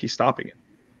hierarchy stopping it?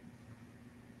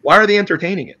 Why are they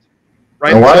entertaining it?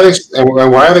 Right? And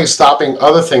why are they stopping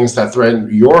other things that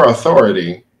threaten your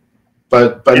authority,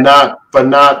 but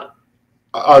not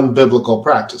unbiblical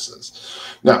practices?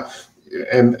 Now,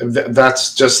 and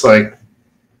that's just like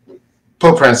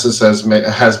Pope Francis has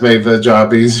made the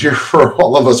job easier for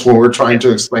all of us when we're trying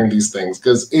to explain these things,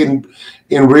 because in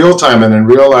real time and in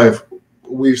real life,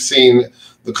 we've seen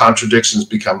the contradictions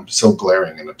become so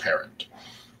glaring and apparent.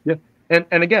 Yeah,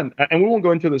 and again, and we won't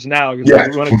go into this now because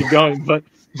we want to keep going, but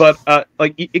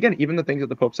like again, even the things that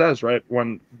the Pope says, right?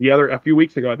 When a few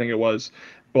weeks ago, I think it was.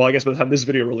 Well, I guess by the time this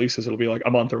video releases, it'll be like a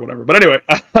month or whatever. But anyway,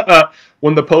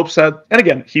 when the Pope said, and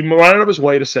again, he went out of his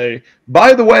way to say,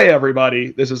 by the way,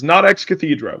 everybody, this is not ex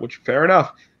cathedra, which fair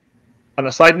enough. On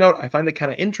a side note, I find it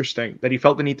kind of interesting that he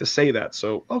felt the need to say that.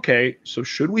 So, okay, so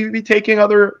should we be taking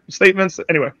other statements?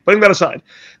 Anyway, putting that aside,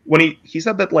 when he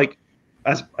said that, like,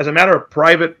 as a matter of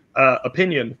private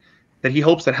opinion, that he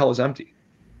hopes that hell is empty.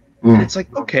 It's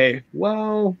like, okay,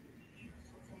 well,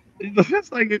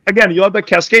 it's like, again, you let that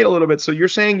cascade a little bit. So you're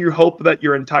saying you hope that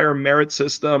your entire merit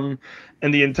system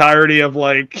and the entirety of,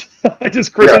 like,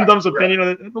 just Christendom's opinion,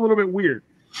 it's a little bit weird,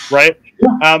 right?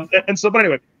 And so, but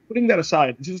anyway, putting that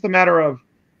aside, it's just a matter of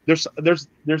there's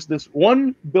this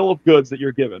one bill of goods that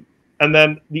you're given, and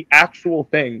then the actual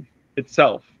thing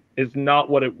itself is not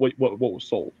what was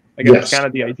sold. Again, that's kind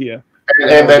of the idea.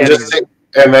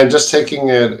 And then just taking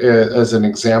it as an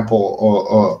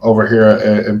example over here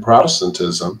in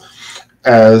Protestantism,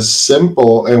 as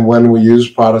simple, and when we use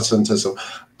Protestantism,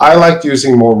 I like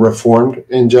using more Reformed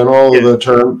in general, the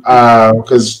term,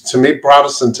 because to me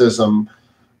Protestantism,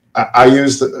 I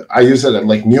use it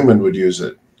like Newman would use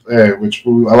it, which a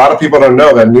lot of people don't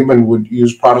know, that Newman would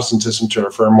use Protestantism to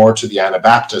refer more to the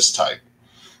Anabaptist type.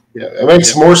 It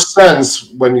makes more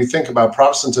sense when you think about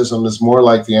Protestantism is more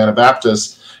like the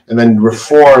Anabaptist, and then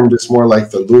Reformed is more like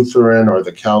the Lutheran or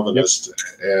the Calvinist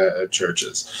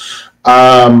churches.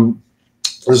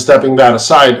 Stepping that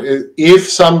aside, if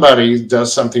somebody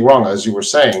does something wrong, as you were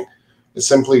saying, it's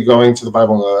simply going to the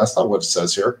Bible and go, that's not what it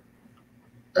says here.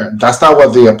 That's not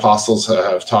what the apostles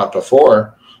have taught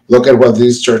before. Look at what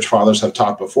these church fathers have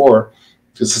taught before.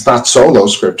 Because it's not solo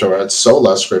scriptura, it's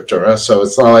sola scriptura. So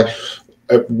it's not like,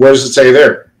 where does it say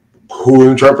there? Who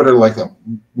interpreted it like them?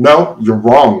 No, you're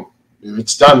wrong.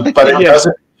 It's done. But it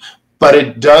doesn't. But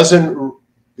it doesn't.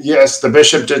 Yes, the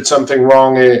bishop did something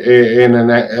wrong. In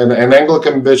an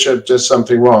Anglican bishop did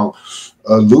something wrong.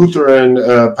 A Lutheran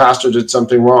pastor did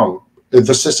something wrong.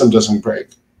 The system doesn't break.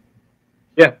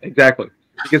 Yeah, exactly.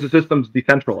 Because the system's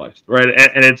decentralized, right?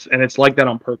 And it's like that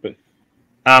on purpose.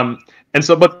 And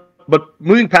so, but but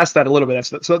moving past that a little bit,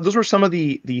 so those were some of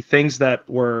the things that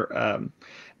were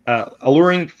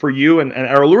alluring for you and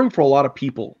are alluring for a lot of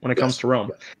people when it comes to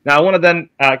Rome. Now, I want to then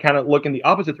kind of look in the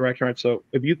opposite direction, right? So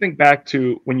if you think back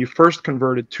to when you first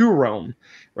converted to Rome,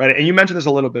 right? And you mentioned this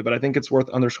a little bit, but I think it's worth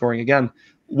underscoring again.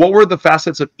 What were the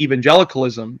facets of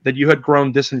evangelicalism that you had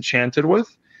grown disenchanted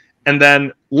with? And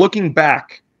then looking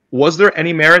back, was there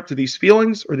any merit to these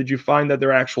feelings, or did you find that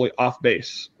they're actually off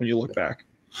base when you look back?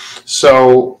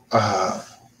 So,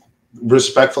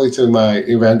 respectfully to my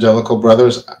evangelical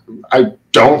brothers, I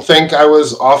don't think I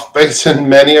was off base in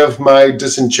many of my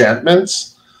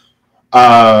disenchantments. We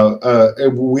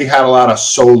had a lot of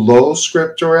solo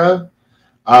scriptura,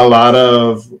 a lot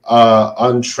of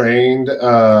untrained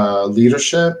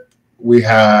leadership. We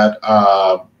had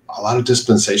a lot of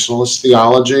dispensationalist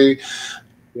theology.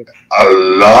 A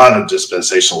lot of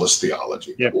dispensationalist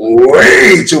theology,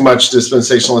 way too much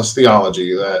dispensationalist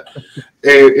theology that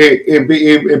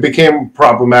it became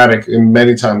problematic in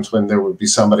many times when there would be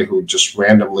somebody who would just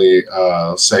randomly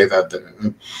say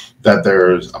that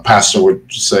there's a pastor would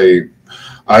say,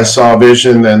 I saw a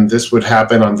vision and this would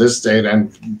happen on this date,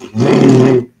 and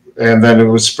then it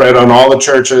was spread on all the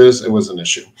churches. It was an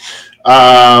issue.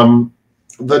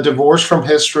 The divorce from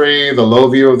history, the low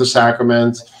view of the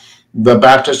sacraments. The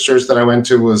Baptist church that I went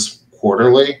to was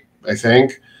quarterly, I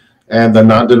think, and the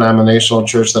non-denominational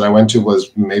church that I went to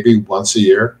was maybe once a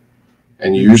year,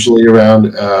 and usually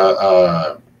around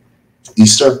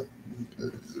Easter.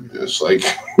 It's like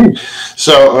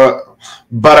so,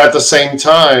 but at the same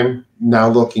time, now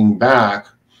looking back,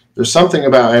 there's something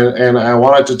about, and I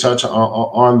wanted to touch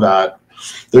on that.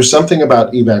 There's something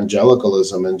about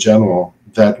evangelicalism in general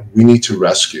that we need to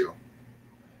rescue,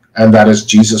 and that is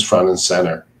Jesus front and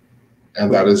center.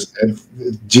 And that is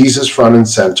Jesus front and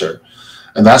center.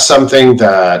 And that's something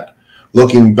that,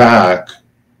 looking back,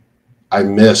 I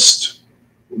missed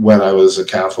when I was a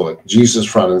Catholic. Jesus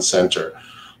front and center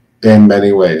in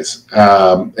many ways.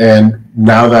 And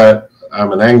now that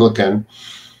I'm an Anglican,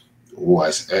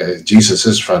 Jesus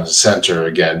is front and center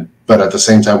again. But at the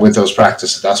same time, with those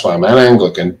practices, that's why I'm an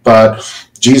Anglican. But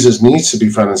Jesus needs to be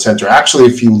front and center. Actually,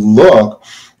 if you look,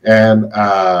 and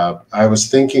I was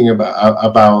thinking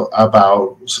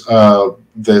about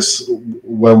this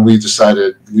when we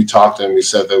decided, we talked and we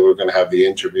said that we were going to have the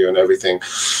interview and everything.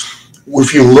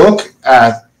 If you look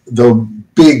at the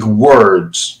big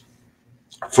words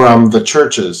from the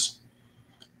churches,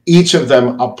 each of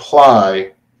them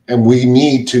apply, and we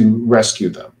need to rescue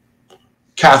them.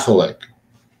 Catholic,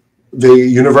 the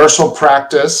universal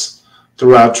practice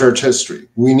throughout church history,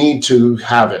 we need to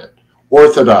have it.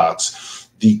 Orthodox,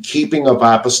 the keeping of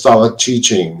apostolic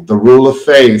teaching, the rule of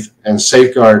faith, and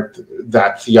safeguard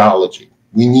that theology.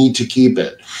 We need to keep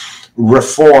it.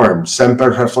 Reform, semper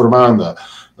reformanda,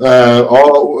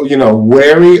 all,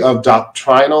 wary of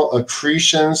doctrinal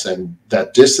accretions and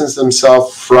that distance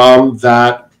themselves from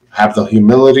that, have the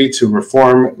humility to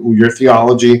reform your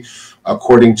theology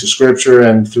according to Scripture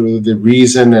and through the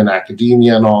reason and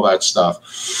academia and all that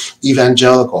stuff.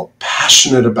 Evangelical,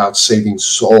 passionate about saving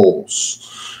souls.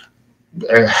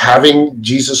 Having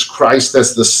Jesus Christ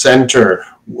as the center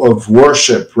of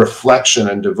worship, reflection,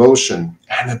 and devotion,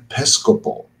 and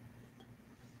Episcopal,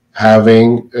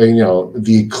 having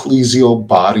the ecclesial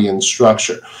body and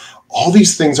structure. All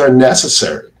these things are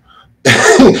necessary,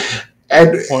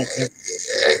 and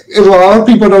a lot of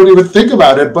people don't even think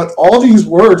about it. But all these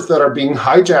words that are being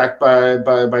hijacked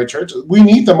by churches, we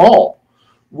need them all.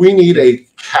 We need a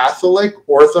Catholic,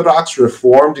 Orthodox,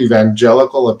 Reformed,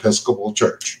 Evangelical, Episcopal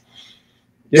Church.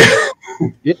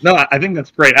 No, I think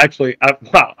that's great. Actually,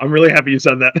 wow, I'm really happy you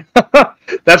said that.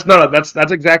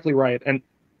 That's exactly right. And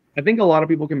I think a lot of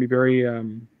people can be very,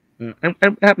 and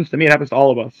it happens to me, it happens to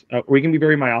all of us. We can be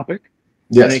very myopic.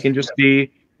 Yes. And it can just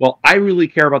be, well, I really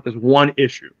care about this one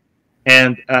issue.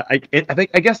 And I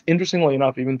guess, interestingly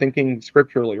enough, even thinking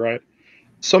scripturally, right?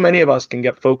 So many of us can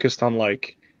get focused on,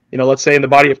 like, let's say in the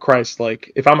body of Christ,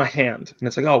 like if I'm a hand, and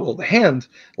it's like, oh, well, the hand,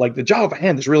 like the job of a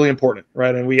hand is really important,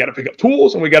 right? And we got to pick up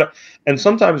tools, and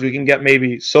sometimes we can get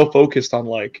maybe so focused on,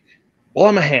 like, well,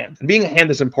 I'm a hand, and being a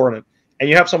hand is important. And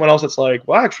you have someone else that's like,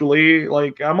 well, actually,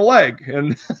 like, I'm a leg,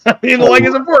 and the leg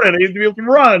is important. I need to be able to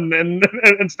run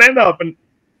and stand up,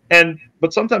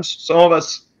 but sometimes some of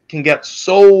us can get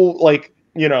so, like,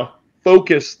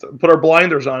 focused, put our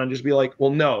blinders on and just be like,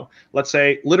 well, no, let's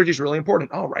say liturgy is really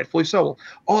important. Oh, rightfully so. Well,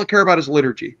 all I care about is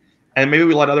liturgy. And maybe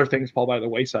we let other things fall by the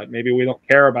wayside. Maybe we don't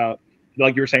care about,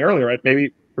 like you were saying earlier, right?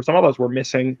 Maybe for some of us, we're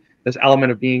missing this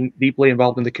element of being deeply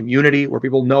involved in the community where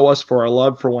people know us for our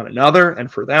love for one another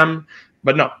and for them.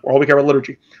 But no, all we care about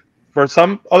liturgy. For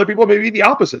some other people, maybe the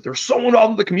opposite. They're so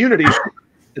involved in the community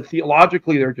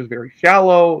theologically they're just very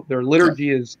shallow. Their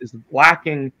liturgy is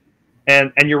lacking.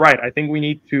 And you're right. I think we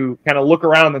need to kind of look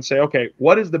around and say, okay,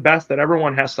 what is the best that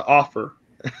everyone has to offer?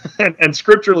 and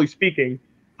scripturally speaking,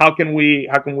 how can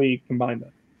we combine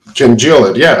that? Congeal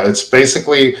it, yeah. It's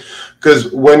basically,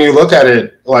 because when you look at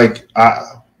it, like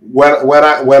when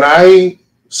I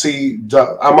see,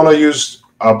 I'm going to use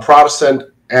a Protestant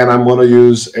and I'm going to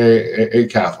use a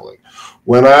Catholic.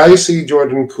 When I see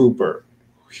Jordan Cooper,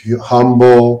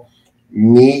 humble,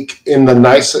 meek, in the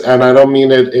nice, and I don't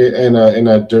mean it in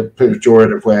a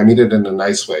pejorative way, I mean it in a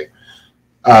nice way.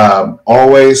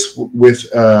 Always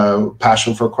with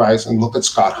passion for Christ. And look at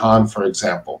Scott Hahn, for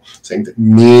example, saying that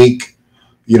meek,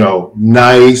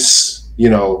 nice,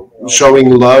 showing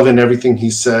love in everything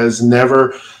he says,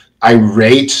 never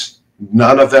irate.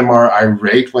 None of them are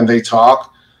irate when they talk.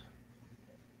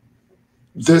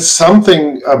 There's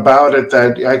something about it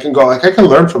that I can go, like, I can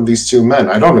learn from these two men.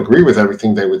 I don't agree with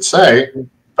everything they would say,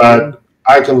 but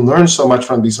I can learn so much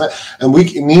from these men. And we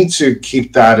need to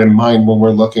keep that in mind when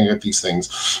we're looking at these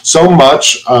things. So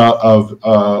much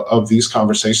of these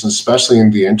conversations, especially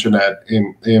in the internet,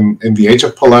 in the age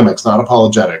of polemics, not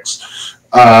apologetics,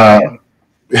 in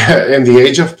the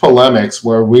age of polemics,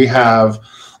 where we have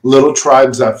little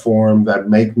tribes that form, that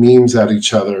make memes at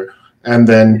each other, and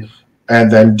then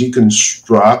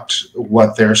deconstruct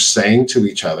what they're saying to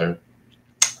each other.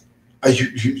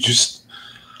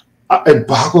 It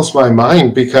boggles my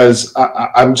mind, because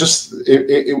I'm just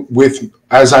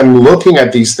as I'm looking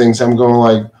at these things, I'm going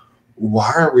like,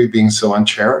 why are we being so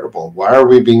uncharitable? Why are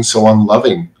we being so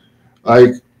unloving?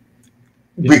 Like,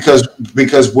 because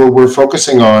what we're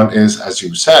focusing on is, as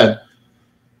you said,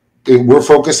 we're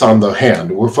focused on the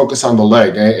hand, we're focused on the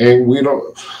leg, and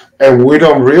we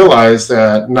don't realize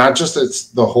that not just it's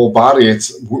the whole body,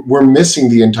 we're missing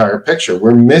the entire picture.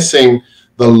 We're missing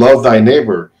the love thy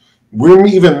neighbor. We're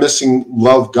even missing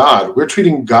love God. We're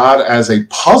treating God as a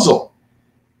puzzle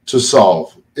to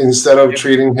solve instead of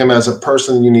treating him as a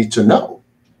person you need to know.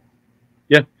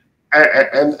 Yeah.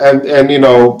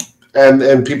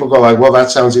 And people go like, well,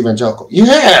 that sounds evangelical.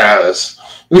 Yes.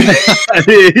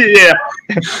 Yeah.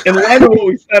 In line with what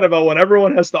we said about what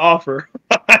everyone has to offer.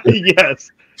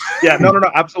 Yes. Yeah, no,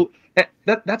 absolutely.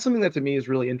 That's something that to me is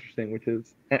really interesting, which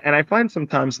is, and I find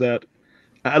sometimes that,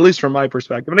 at least from my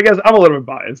perspective, and I guess I'm a little bit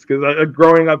biased because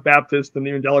growing up Baptist and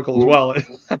evangelical as well, I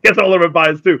guess I'm a little bit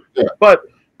biased too. Yeah. But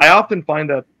I often find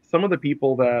that some of the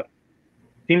people that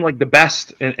seem like the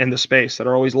best in the space, that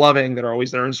are always loving, that are always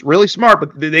there, and really smart,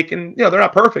 but they can, they're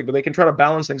not perfect, but they can try to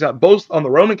balance things out, both on the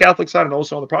Roman Catholic side and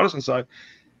also on the Protestant side.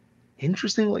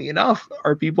 Interestingly enough,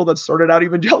 are people that started out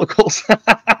evangelicals,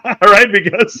 right?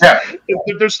 Because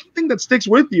there's something that sticks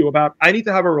with you about, I need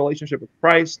to have a relationship with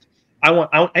Christ.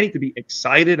 I need to be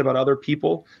excited about other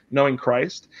people knowing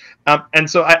Christ. And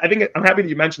so I think I'm happy that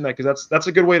you mentioned that, because that's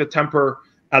a good way to temper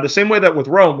the same way that with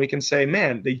Rome, we can say,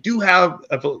 man, they do have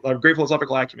a great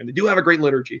philosophical acumen. They do have a great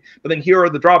liturgy, but then here are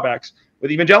the drawbacks.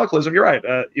 With evangelicalism, you're right.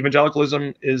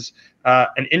 Evangelicalism is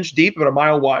an inch deep but a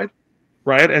mile wide.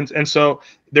 Right. And so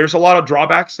there's a lot of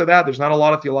drawbacks to that. There's not a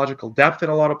lot of theological depth in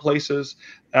a lot of places.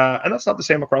 And that's not the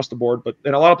same across the board, but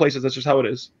in a lot of places, that's just how it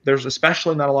is. There's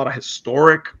especially not a lot of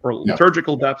historic or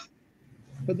liturgical depth.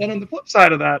 But then on the flip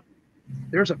side of that,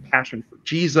 there's a passion for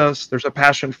Jesus. There's a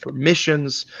passion for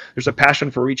missions. There's a passion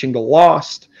for reaching the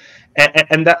lost.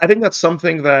 And I think that's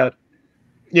something that,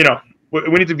 we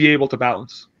need to be able to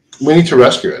balance. We need to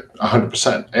rescue it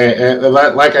 100%. And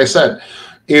like I said,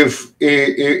 if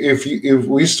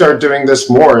we start doing this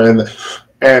more,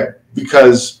 and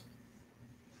because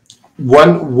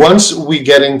once we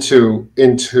get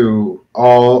into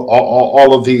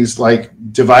all of these, like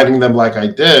dividing them like I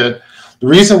did, the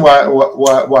reason why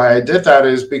I did that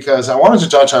is because I wanted to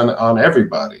touch on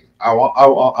everybody. I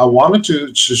wanted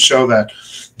to show that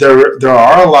there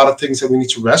are a lot of things that we need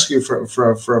to rescue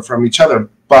from each other,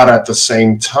 but at the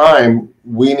same time,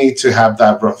 we need to have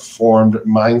that reformed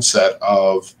mindset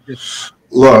of,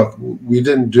 look, we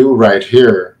didn't do right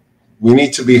here. We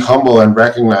need to be humble and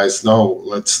recognize, no,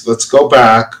 let's go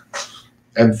back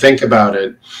and think about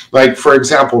it. Like, for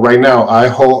example, right now, I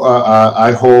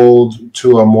hold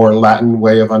to a more Latin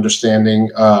way of understanding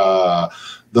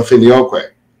the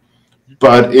filioque.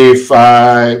 But if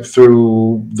I,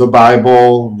 through the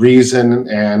Bible, reason,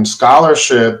 and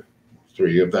scholarship,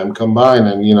 three of them combined,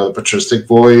 and the patristic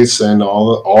voice and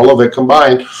all of it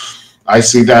combined, I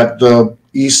see that the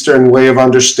Eastern way of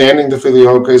understanding the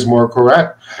filioque is more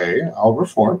correct. Hey, I'll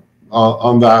reform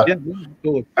on that,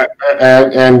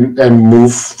 and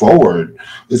move forward.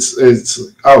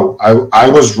 I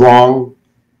was wrong.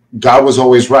 God was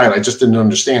always right. I just didn't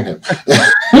understand him.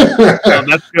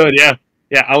 That's good. Yeah.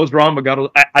 Yeah, I was wrong, but God was,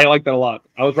 I like that a lot.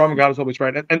 I was wrong, but God was always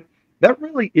right. And that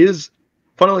really is,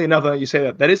 funnily enough, that you say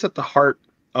that, that is at the heart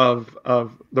of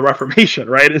the Reformation,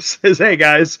 right? It says, hey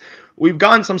guys, we've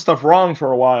gotten some stuff wrong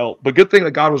for a while, but good thing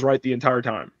that God was right the entire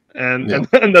time. And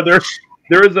and that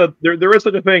there is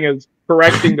such a thing as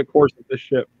correcting the course of the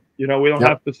ship. You know, we don't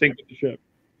have to sink with the ship.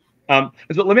 And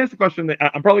so let me ask the question that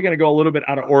I'm probably going to go a little bit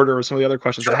out of order with some of the other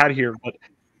questions I had here, but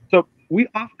so we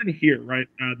often hear, right,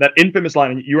 that infamous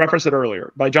line, and you referenced it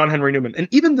earlier, by John Henry Newman. And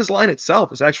even this line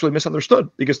itself is actually misunderstood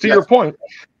because, to your point,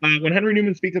 when Henry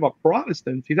Newman speaks about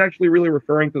Protestants, he's actually really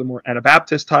referring to the more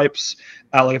Anabaptist types.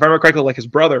 Like, if I remember correctly, like his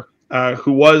brother,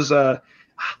 who was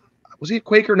he a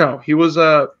Quaker? No, he was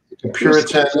a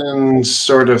Puritan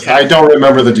sort of. I don't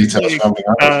remember the details.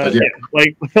 But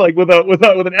like with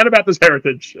an Anabaptist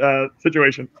heritage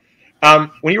situation.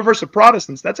 When he refers to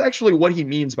Protestants, that's actually what he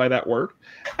means by that word.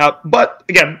 But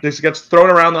again, this gets thrown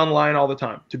around online all the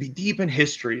time. To be deep in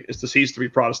history is to cease to be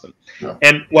Protestant. Yeah.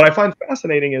 And what I find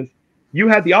fascinating is you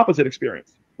had the opposite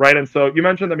experience, right? And so you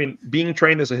mentioned, I mean, being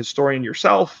trained as a historian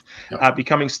yourself,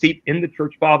 becoming steeped in the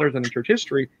church fathers and in church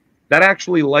history, that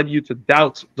actually led you to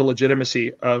doubt the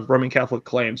legitimacy of Roman Catholic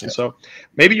claims. And so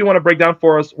maybe you want to break down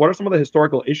for us, what are some of the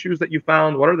historical issues that you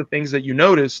found? What are the things that you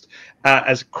noticed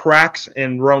as cracks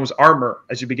in Rome's armor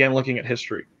as you began looking at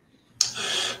history?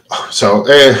 So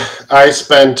I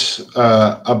spent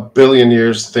a billion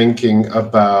years thinking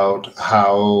about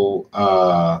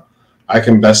how I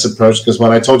can best approach, because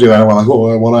when I told you that, I went like,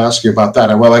 oh, I want to ask you about that.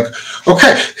 I went like,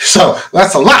 okay, so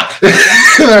that's a lot.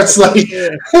 That's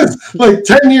like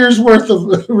 10 years worth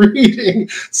of reading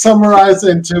summarized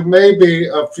into maybe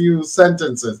a few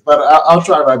sentences, but I'll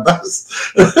try my best.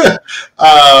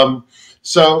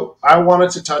 So I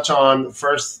wanted to touch on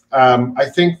first, I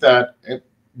think that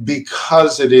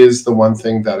because it is the one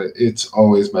thing that it's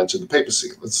always mentioned, the papacy.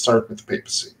 Let's start with the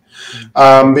papacy.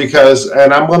 Because,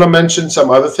 and I'm going to mention some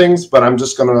other things, but I'm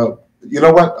just going to, you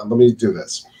know what? Let me do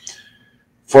this.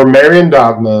 For Marian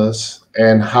dogmas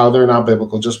and how they're not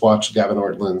biblical, just watch Gavin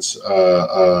Ortland's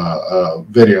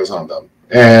videos on them.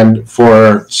 And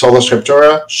for Sola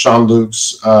Scriptura, Sean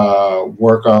Luke's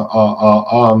work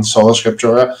on Sola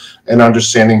Scriptura and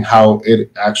understanding how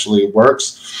it actually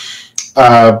works,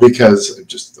 because I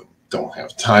just don't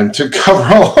have time to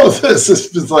cover all of this.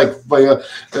 It's like,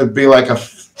 it'd be like a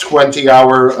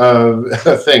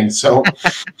 20-hour thing. So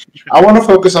I want to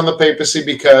focus on the papacy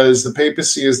because the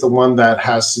papacy is the one that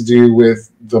has to do with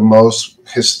the most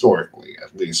historically,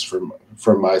 at least from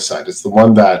my side. It's the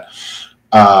one that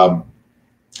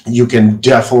you can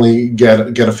definitely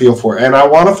get a feel for. And I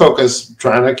want to focus,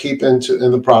 trying to keep in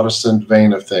the Protestant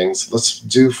vein of things. Let's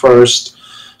do first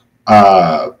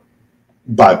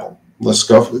Bible. Let's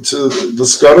go to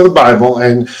the Bible.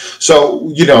 And so,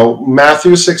 you know,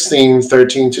 Matthew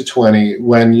 16:13-20,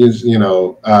 when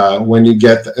when you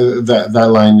get that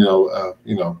line,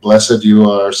 blessed you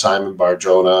are, Simon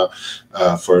Bar-Jonah,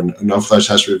 for no flesh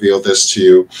has revealed this to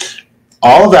you.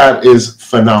 All of that is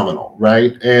phenomenal,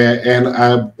 right? And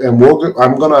I'm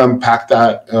going to unpack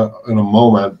that in a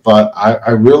moment, but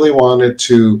I really wanted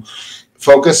to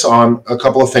focus on a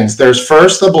couple of things. There's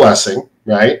first the blessing,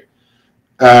 right?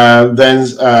 Then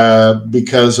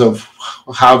because of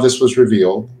how this was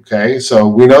revealed, okay? So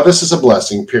we know this is a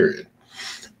blessing, period.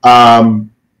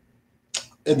 And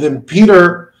then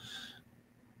Peter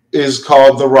is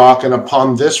called the rock, and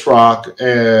upon this rock,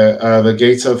 the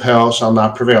gates of hell shall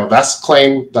not prevail. That's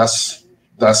claim. That's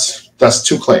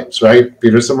two claims, right?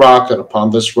 Peter's the rock, and upon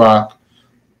this rock,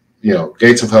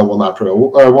 gates of hell will not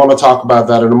prevail. I want to talk about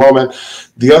that in a moment.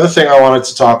 The other thing I wanted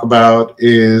to talk about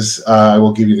is I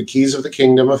will give you the keys of the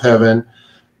kingdom of heaven.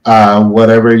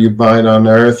 Whatever you bind on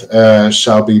earth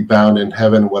shall be bound in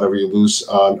heaven. Whatever you loose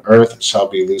on earth shall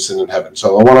be loosened in heaven.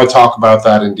 So I want to talk about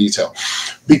that in detail,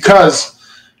 because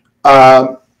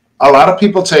a lot of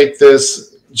people take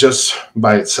this just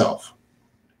by itself,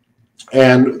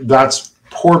 and that's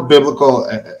poor biblical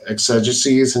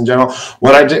exegesis in general.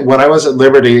 When I was at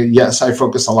Liberty, yes, I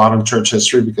focused a lot on church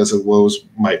history because it was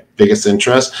my biggest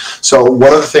interest. So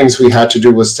one of the things we had to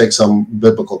do was take some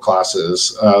biblical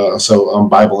classes, so on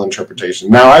Bible interpretation.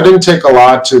 Now, I didn't take a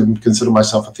lot to consider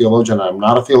myself a theologian. I'm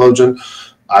not a theologian.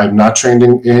 I'm not trained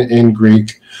in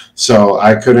Greek, so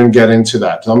I couldn't get into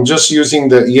that. So I'm just using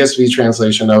the ESV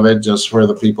translation of it just for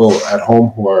the people at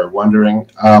home who are wondering.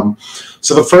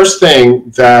 So the first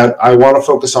thing that I want to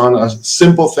focus on are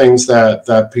simple things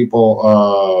that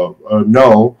people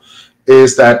know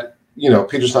is that,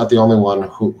 Peter's not the only one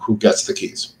who gets the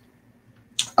keys.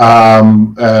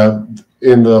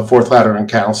 in the Fourth Lateran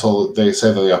Council, they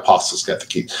say that the apostles get the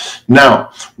keys.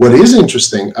 Now, what is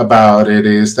interesting about it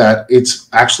is that it's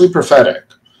actually prophetic,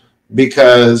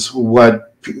 because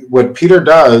what Peter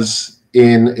does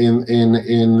in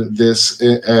this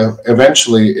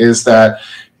eventually is that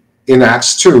in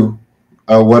Acts 2,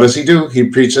 what does he do? He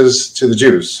preaches to the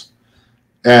Jews.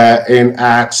 In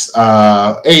Acts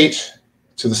 8,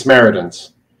 to the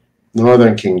Samaritans, the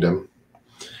northern kingdom.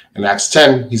 In Acts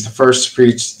 10, he's the first to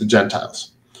preach to the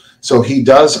Gentiles. So he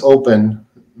does open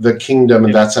the kingdom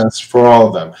in that sense for all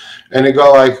of them. And you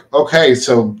go like, okay,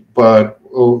 but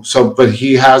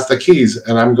he has the keys.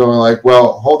 And I'm going like,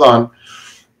 well, hold on.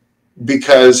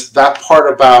 Because that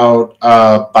part about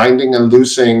binding and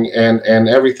loosing and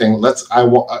everything,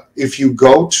 if you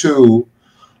go to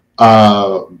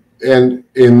and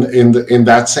in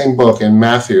that same book in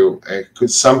Matthew,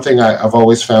 something I've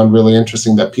always found really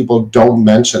interesting that people don't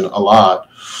mention a lot,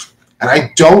 and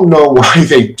I don't know why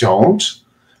they don't,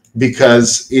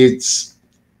 because it's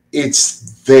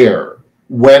there.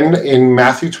 When in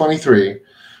Matthew 23,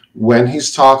 when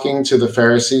he's talking to the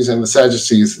Pharisees and the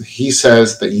Sadducees, he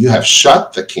says that you have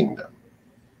shut the kingdom.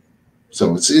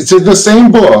 So it's in the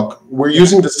same book. We're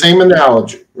using the same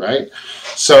analogy, right?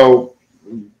 So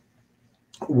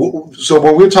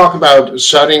when we talk about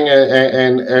shutting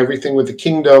and everything with the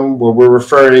kingdom, what we're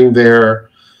referring there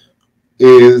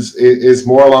is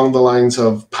more along the lines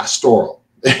of pastoral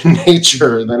in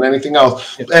nature than anything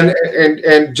else.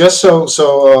 And just so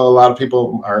a lot of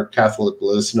people, our Catholic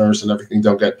listeners and everything,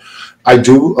 don't get, I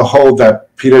do hold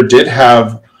that Peter did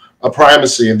have a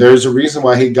primacy, and there's a reason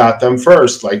why he got them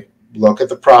first. Like, look at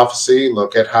the prophecy,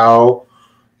 look at how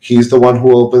he's the one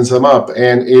who opens them up.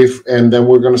 And then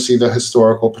we're going to see the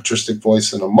historical patristic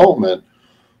voice in a moment.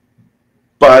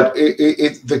 But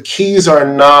the keys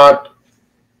are not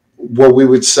what we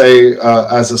would say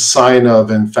as a sign of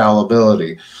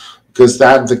infallibility, because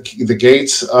the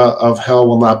gates of hell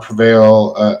will not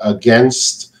prevail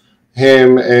against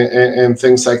him and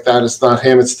things like that. It's not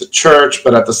him, it's the church.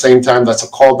 But at the same time, that's a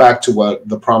callback to what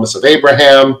the promise of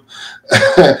Abraham,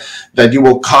 that you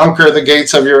will conquer the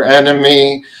gates of your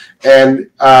enemy. And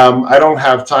I don't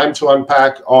have time to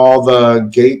unpack all the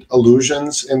gate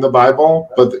allusions in the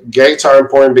Bible, but the gates are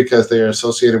important because they are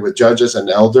associated with judges and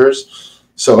elders.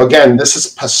 So again, this is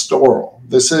pastoral.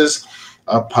 This is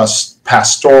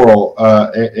pastoral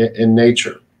in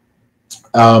nature.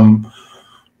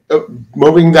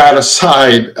 Moving that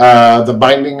aside, the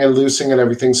binding and loosing and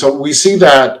everything. So we see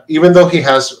that even though he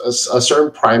has a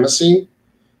certain primacy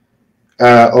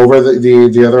over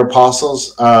the other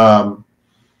apostles,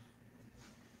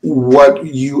 what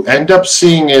you end up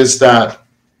seeing is that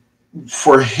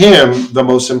for him, the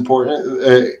most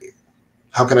important,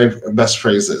 how can I best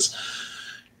phrase this?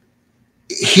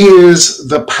 He is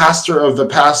the pastor of the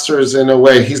pastors in a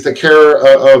way. He's the carer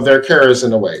of their carers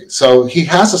in a way. So he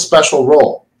has a special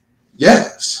role.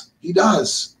 Yes, he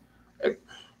does.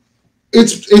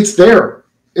 It's there.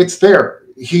 It's there.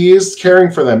 He is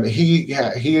caring for them. He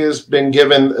has been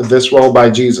given this role by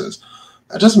Jesus.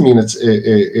 That doesn't mean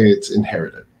it's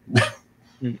inherited.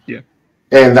 Yeah.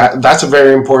 And that's a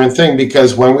very important thing,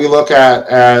 because when we look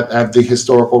at the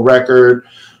historical record,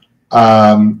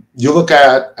 you look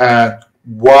at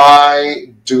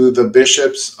why do the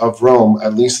bishops of Rome,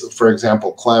 at least for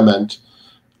example Clement,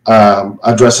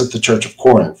 addresses the Church of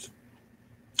Corinth.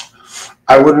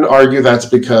 I wouldn't argue that's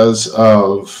because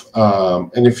of,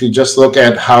 and if you just look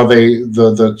at how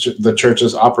the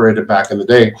churches operated back in the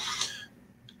day,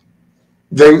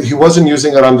 he wasn't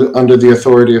using it under the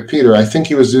authority of Peter. I think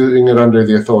he was using it under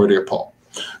the authority of Paul.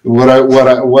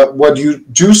 What you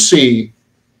do see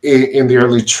in the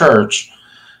early church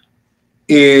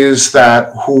is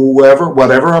that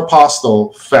whatever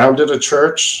apostle founded a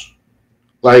church,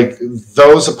 like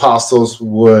those apostles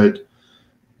would,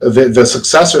 the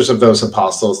successors of those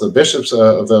apostles, the bishops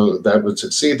that would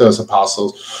succeed those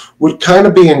apostles, would kind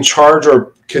of be in charge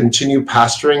or continue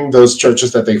pastoring those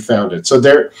churches that they founded. So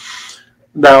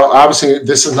now, obviously,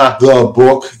 this is not the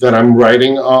book that I'm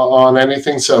writing on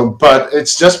anything. But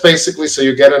it's just basically so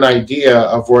you get an idea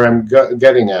of where I'm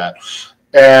getting at.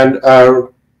 And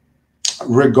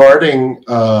regarding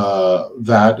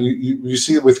that, you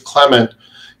see with Clement,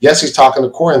 yes, he's talking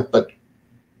to Corinth, but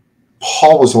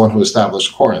Paul was the one who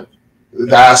established Corinth.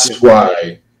 That's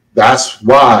why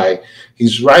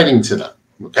he's writing to them.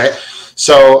 Okay,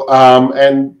 so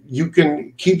and you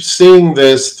can keep seeing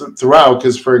this throughout,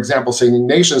 because, for example, St.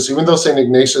 Ignatius, even though St.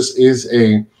 Ignatius is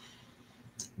a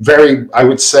very, I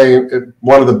would say,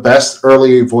 one of the best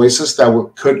early voices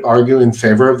that could argue in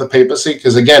favor of the papacy,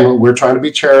 because again, we're trying to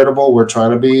be charitable, we're trying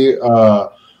to be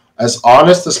as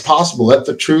honest as possible. Let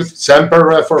the truth, semper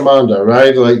reformanda,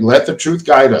 right? Like, let the truth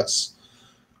guide us.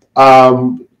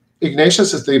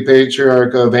 Ignatius is the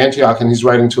patriarch of Antioch, and he's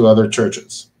writing to other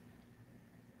churches.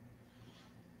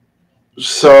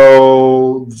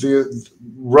 So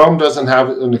Rome doesn't have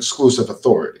an exclusive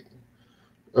authority,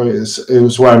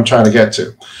 is what I'm trying to get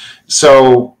to.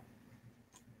 So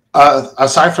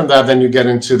aside from that, then you get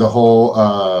into the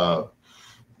whole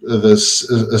this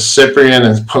Cyprian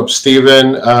and Pope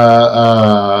Stephen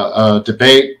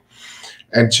debate.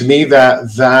 And to me,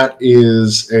 that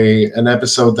is an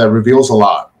episode that reveals a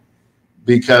lot,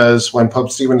 because when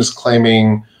Pope Stephen is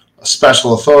claiming a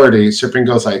special authority, Cyprian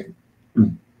goes like,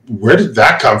 where did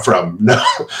that come from? No.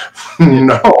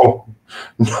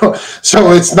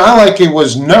 So it's not like it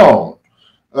was known.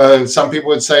 Some people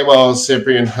would say, well,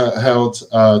 Cyprian held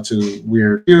to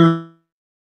weird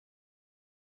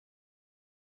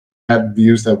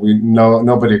views that we know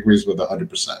nobody agrees with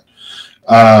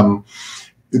 100%.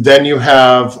 Then you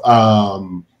have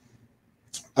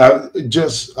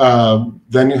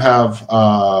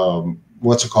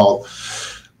what's it called?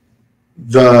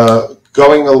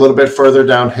 Going a little bit further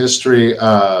down history,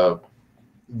 the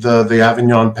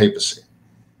Avignon Papacy.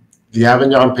 The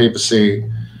Avignon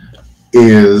Papacy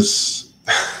is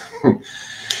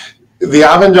the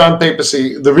Avignon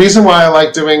Papacy. The reason why I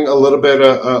like doing a little bit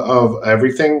of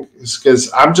everything is because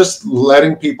I'm just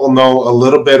letting people know a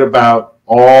little bit about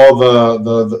all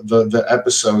the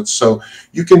episodes, so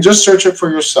you can just search it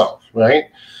for yourself, right?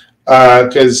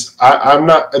 Because I'm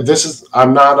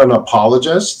not an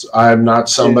apologist. I'm not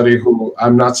somebody who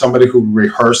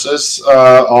rehearses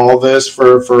all this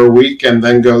for a week and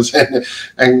then goes in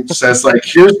and says like,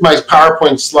 here's my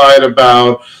PowerPoint slide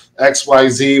about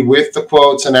XYZ with the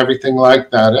quotes and everything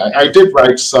like that. I did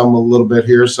write some a little bit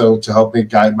here, so to help me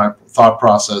guide my thought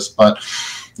process. But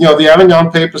the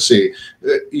Avignon Papacy,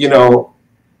 this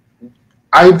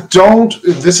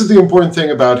is the important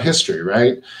thing about history,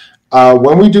 right?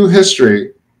 When we do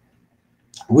history,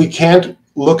 we can't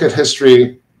look at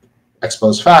history ex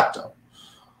post facto.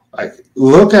 Like,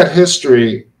 look at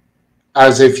history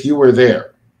as if you were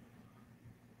there.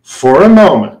 For a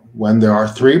moment, when there are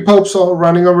 3 popes all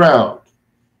running around,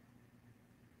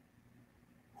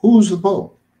 who's the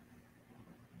pope?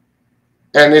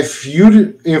 And if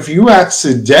you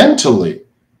accidentally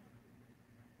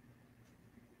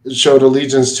showed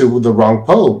allegiance to the wrong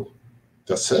pope,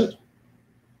 that's it.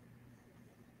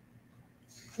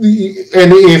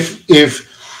 And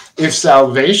if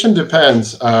salvation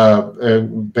depends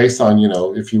based on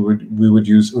we would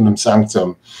use Unum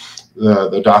Sanctum,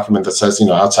 the document that says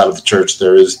outside of the church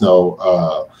there is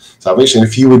no salvation.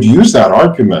 If you would use that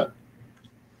argument,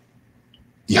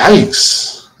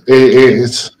 yikes!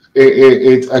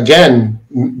 It again,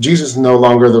 Jesus is no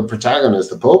longer the protagonist.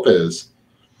 The Pope is.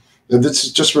 And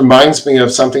this just reminds me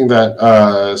of something that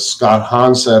Scott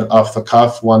Hahn said off the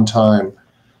cuff one time.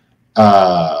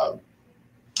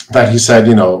 That he said,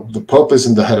 the Pope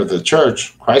isn't the head of the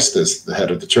church. Christ is the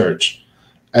head of the church.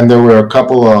 And there were a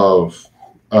couple of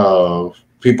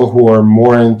people who are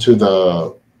more into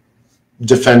the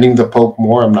defending the Pope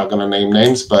more. I'm not going to name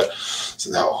names, but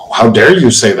how dare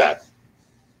you say that?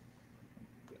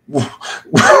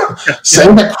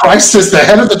 Saying that Christ is the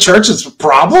head of the church is a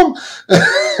problem?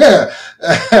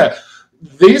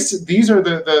 These are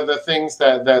the things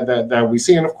that we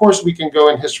see, and of course we can go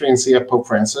in history and see at Pope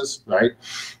Francis, right?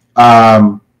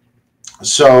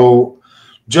 So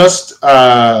just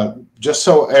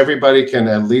so everybody can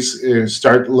at least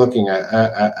start looking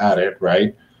at it,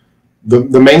 right?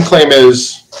 The main claim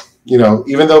is,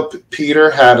 even though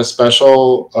Peter had a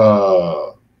special,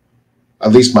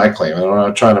 at least my claim, I'm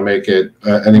not trying to make it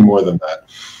any more than that.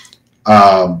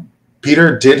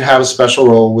 Peter did have a special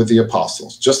role with the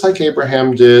apostles, just like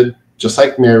Abraham did, just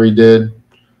like Mary did,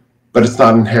 but it's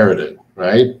not inherited,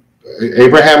 right?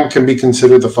 Abraham can be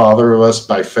considered the father of us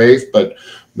by faith, but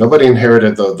nobody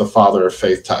inherited the father of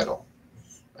faith title.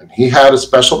 And he had a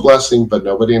special blessing, but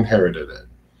nobody inherited it.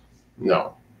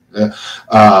 No.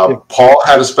 Paul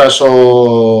had a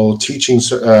special teaching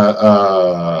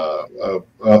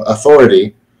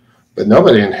authority, but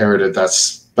nobody inherited that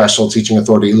special teaching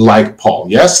authority like Paul.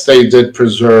 Yes, they did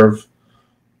preserve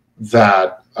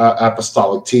that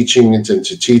apostolic teaching and to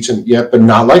teach, and yet, but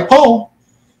not like Paul.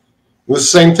 It was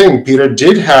the same thing. Peter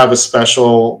did have a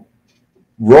special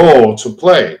role to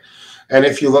play. And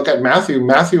if you look at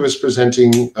Matthew is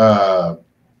presenting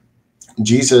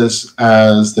Jesus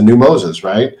as the new Moses,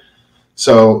 right?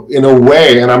 So in a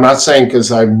way, and I'm not saying,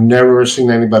 because I've never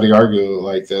seen anybody argue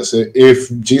like this,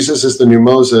 if Jesus is the new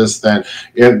Moses, then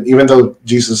even though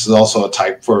Jesus is also a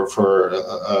type for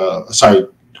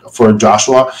for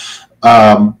Joshua.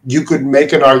 You could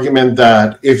make an argument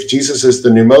that if Jesus is the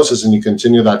new Moses, and you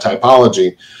continue that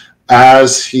typology,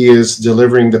 as he is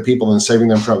delivering the people and saving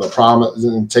them from the promise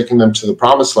and taking them to the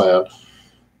promised land,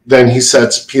 then he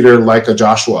sets Peter like a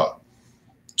Joshua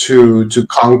to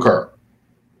conquer,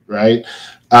 right?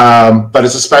 But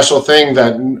it's a special thing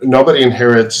that nobody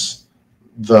inherits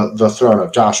the throne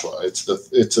of Joshua.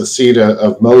 It's a seed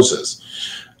of Moses.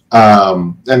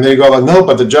 And they go like, no,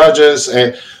 but the judges,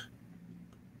 and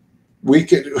we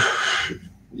could,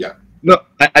 yeah. No,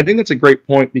 I think that's a great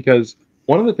point, because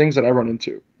one of the things that I run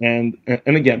into, and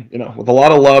again, with a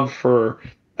lot of love for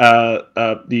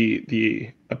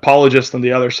the apologist on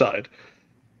the other side,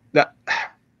 that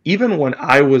even when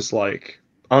I was like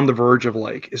on the verge of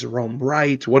like, is Rome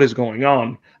right? What is going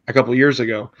on? A couple of years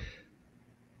ago,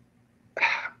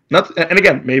 and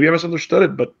again, maybe I misunderstood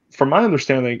it, but from my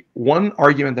understanding, one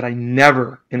argument that I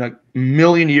never in a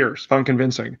million years found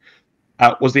convincing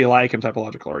was the Eliakim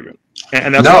typological argument.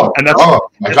 And that's oh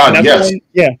my God, yes.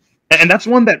 And that's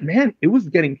one that, man, it was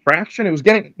getting traction. It was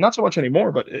getting, not so much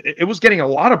anymore, but it was getting a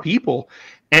lot of people.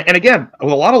 And again,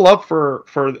 with a lot of love for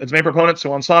its main proponent, so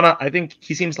Ansana, I think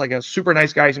he seems like a super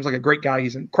nice guy. He seems like a great guy.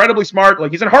 He's incredibly smart.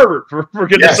 Like, he's in Harvard, for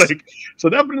goodness sake. So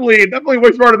definitely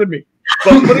way smarter than me.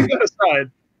 But putting that aside,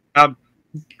 the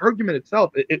argument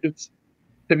itself, it's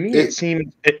to me, it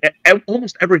seemed,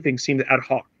 almost everything seemed ad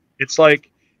hoc. It's like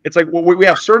we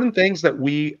have certain things that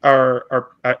we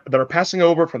are passing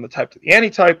over from the type to the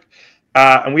anti-type,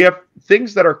 and we have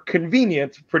things that are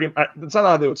convenient. That's not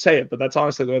how they would say it, but that's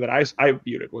honestly the way that I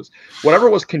viewed it. Was whatever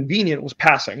was convenient was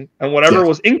passing, and whatever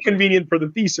was inconvenient for the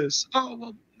thesis,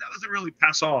 that doesn't really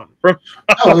pass on.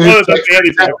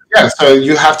 So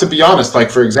you have to be honest.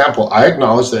 Like, for example, I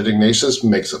acknowledge that Ignatius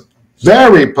makes a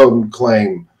very potent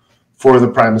claim for the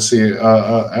primacy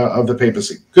of the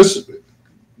papacy, because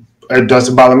it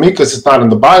doesn't bother me because it's not in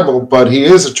the Bible, but he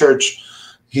is a church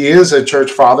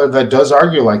father that does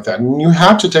argue like that. And you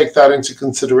have to take that into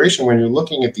consideration when you're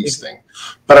looking at these things.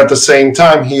 But at the same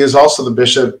time, he is also the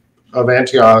bishop of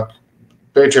Antioch,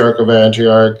 patriarch of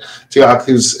Antioch,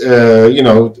 who's,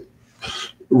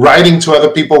 writing to other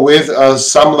people with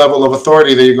some level of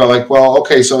authority that you go like, well,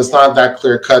 okay, so it's not that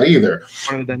clear cut either.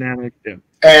 One of the dynamics, yeah.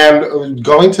 And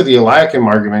going to the Eliakim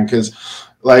argument, because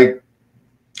like,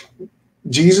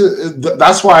 Jesus,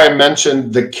 that's why I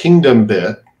mentioned the kingdom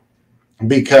bit,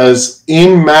 because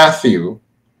in Matthew,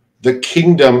 the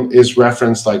kingdom is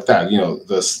referenced like that.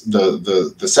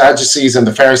 The Sadducees and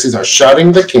the Pharisees are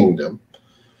shutting the kingdom,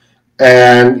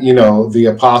 and the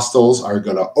apostles are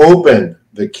going to open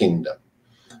the kingdom.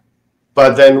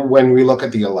 But then when we look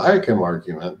at the Eliakim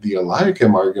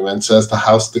argument says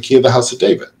the key of the house of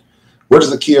David. Where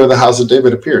does the key of the house of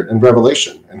David appear? In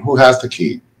Revelation. And who has the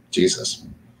key? Jesus.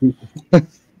 And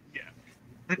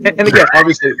again,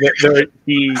 obviously,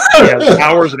 he has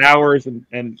hours and hours and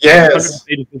yes,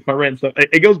 pages for rent, so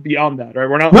it goes beyond that, right?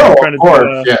 We're not trying to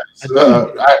do, yes.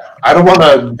 I don't want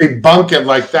to debunk it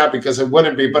like that, because it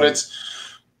wouldn't be, but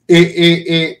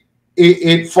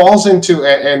it falls into,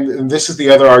 and this is the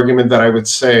other argument that I would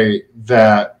say,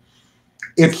 that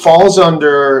it falls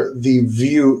under the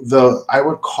view, I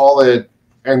would call it,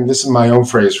 and this is my own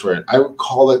phrase for it, I would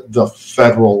call it the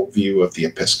federal view of the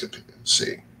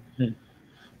episcopacy.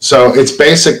 So it's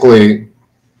basically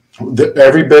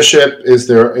every bishop is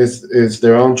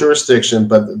their own jurisdiction,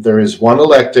 but there is one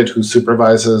elected who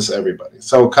supervises everybody.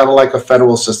 So kind of like a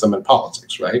federal system in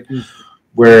politics, right?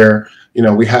 Where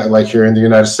we have, like here in the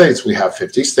United States, we have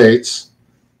 50 states,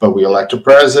 but we elect a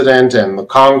president and the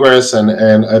Congress, and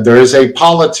there is a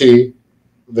polity,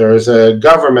 there is a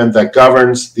government that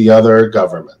governs the other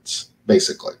governments,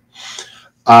 basically.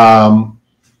 So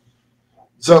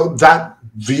that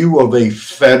view of a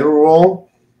federal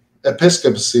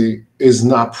episcopacy is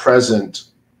not present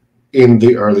in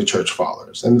the early church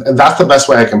fathers. And that's the best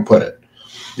way I can put it.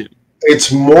 Yeah.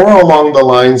 It's more along the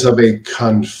lines of a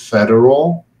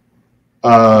confederal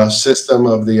system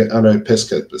of the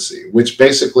episcopacy, which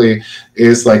basically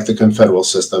is like the confederal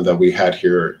system that we had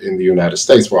here in the United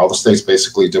States, where all the states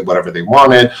basically did whatever they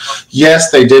wanted.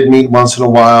 Yes, they did meet once in a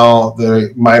while.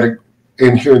 They might have,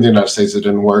 here in the United States, it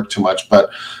didn't work too much, but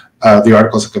the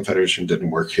Articles of Confederation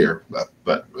didn't work here,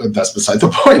 but that's beside the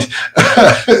point.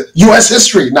 U.S.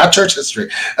 history, not church history.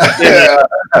 Yeah.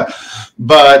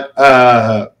 But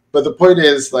the point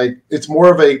is, like, it's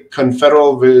more of a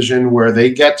confederal vision where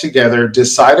they get together,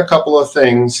 decide a couple of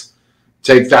things,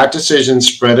 take that decision,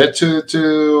 spread it to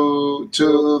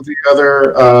the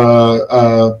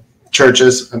other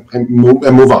churches, and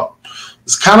move on.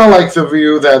 It's kind of like the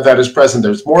view that is present.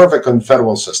 There's more of a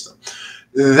confederal system.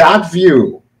 That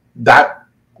view, that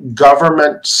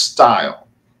government style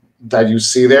that you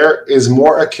see there is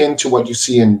more akin to what you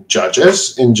see in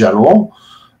judges in general.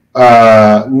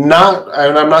 Not,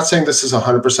 and I'm not saying this is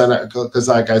 100%, because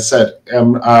like I said,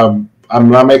 I'm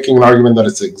not making an argument that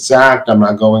it's exact. I'm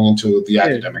not going into the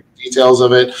academic details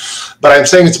of it, but I'm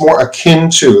saying it's more akin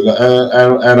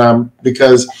to,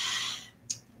 because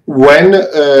when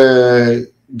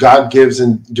God gives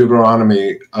in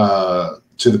Deuteronomy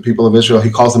to the people of Israel,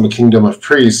 he calls them a kingdom of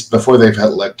priests before they've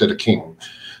elected a king.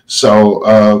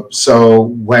 So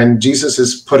when Jesus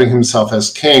is putting himself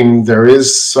as king, there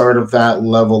is sort of that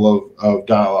level of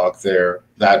dialogue there,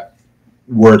 that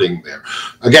wording there.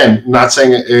 Again, not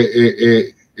saying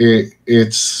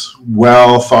it's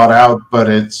well thought out, but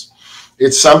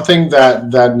it's something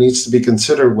that needs to be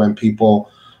considered when people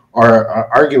are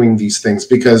arguing these things,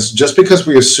 because just because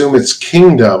we assume it's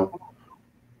kingdom,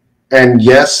 and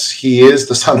yes, he is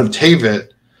the son of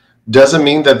David, doesn't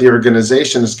mean that the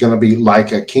organization is going to be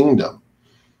like a kingdom.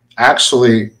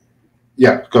 Actually,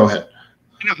 yeah, go ahead.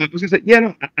 I was going to say, yeah,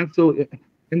 no, absolutely.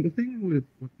 And the thing with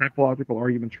typological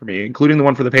arguments for me, including the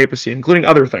one for the papacy, including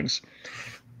other things,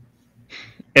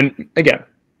 and again,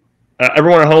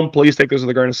 everyone at home, please take this with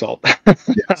a grain of salt.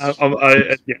 Yes.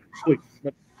 Yeah, please.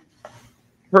 But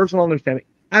personal understanding,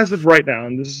 as of right now,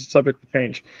 and this is subject to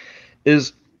change,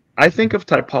 is I think of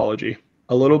typology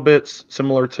a little bit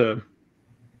similar to,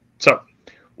 so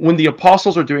when the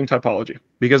apostles are doing typology,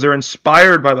 because they're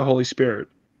inspired by the Holy Spirit,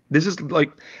 this is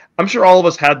like, I'm sure all of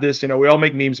us had this, we all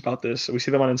make memes about this. We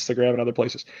see them on Instagram and other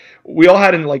places. We all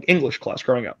had in like English class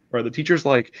growing up, where the teacher's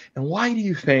like, and why do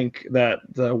you think that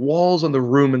the walls in the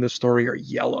room in the story are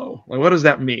yellow? Like, what does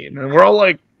that mean? And we're all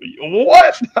like,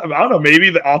 what? I don't know, maybe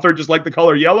the author just liked the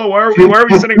color yellow. Why are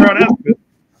we sitting around asking this?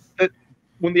 That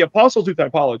when the apostles do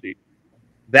typology,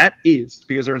 that is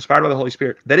because they're inspired by the Holy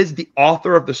Spirit. That is the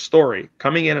author of the story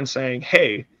coming in and saying,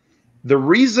 hey, the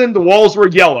reason the walls were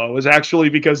yellow is actually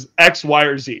because X, Y,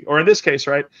 or Z. Or in this case,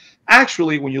 right?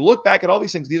 Actually, when you look back at all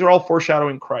these things, these are all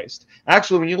foreshadowing Christ.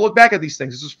 Actually, when you look back at these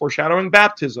things, this is foreshadowing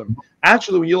baptism.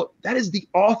 Actually, when you look, that is the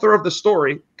author of the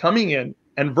story coming in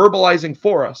and verbalizing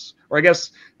for us. Or I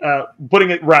guess putting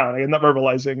it round. I'm not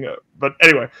verbalizing, but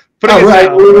anyway, putting it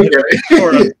down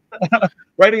for us,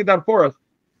 writing it down for us.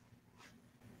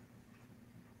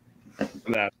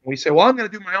 That we say, well, I'm going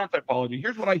to do my own typology.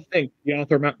 Here's what I think the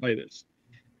author meant by this.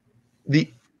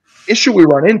 The issue we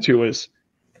run into is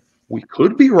we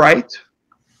could be right,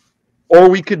 or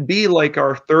we could be like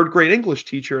our third grade English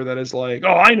teacher that is like,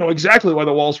 oh, I know exactly why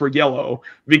the walls were yellow,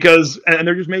 because, and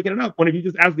they're just making it up. When if you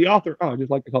just ask the author, oh, I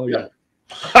just like the color yellow.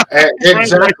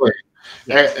 Exactly.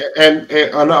 And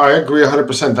no, I agree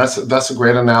 100%. That's a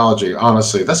great analogy.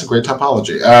 Honestly, that's a great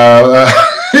typology.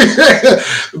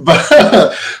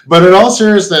 But in all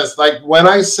seriousness, like when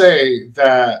I say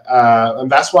that, and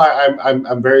that's why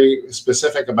I'm very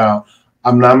specific about,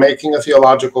 I'm not making a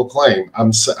theological claim.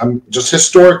 I'm just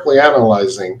historically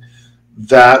analyzing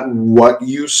that what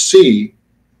you see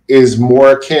is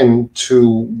more akin to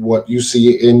what you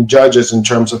see in Judges in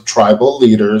terms of tribal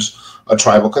leaders, a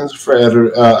tribal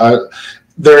confederate.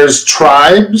 There's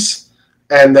tribes,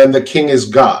 and then the king is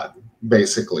God.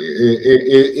 Basically,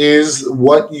 it is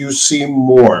what you see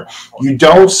more. You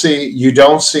don't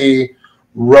see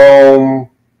Rome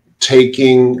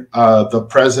taking the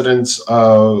presidency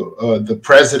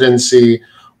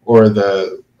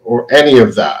or any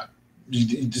of that.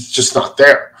 It's just not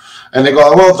there. And they go,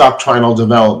 oh, well, doctrinal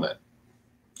development.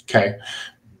 Okay,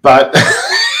 but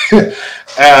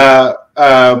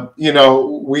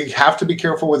we have to be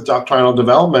careful with doctrinal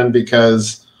development,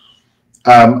 because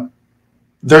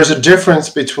there's a difference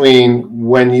between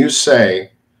when you say,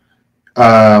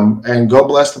 and go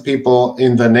bless the people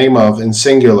in the name of, in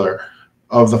singular,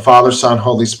 of the Father, Son,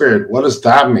 Holy Spirit. What does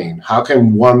that mean? How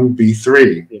can one be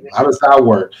three? How does that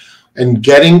work? And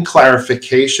getting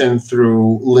clarification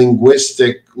through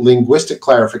linguistic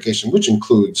clarification, which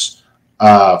includes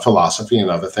philosophy and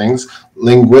other things,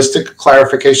 linguistic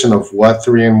clarification of what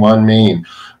 3 and 1 mean,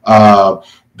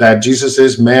 that Jesus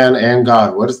is man and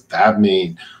God. What does that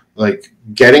mean? Like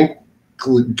getting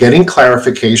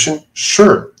clarification,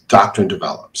 sure, doctrine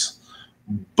develops,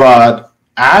 but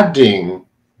adding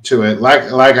to it,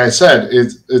 like I said,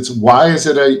 it's why is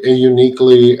it a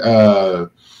uniquely a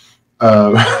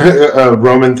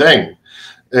Roman thing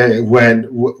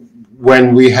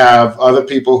when we have other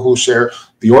people who share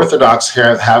the Orthodox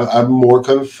have a more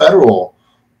confederal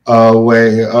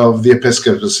way of the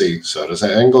episcopacy. So does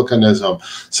Anglicanism.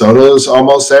 So does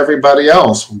almost everybody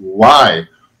else. Why?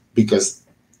 Because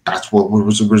that's what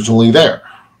was originally there.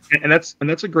 And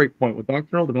that's a great point with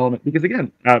doctrinal development, because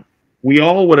again, we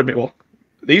all would admit, well,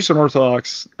 the Eastern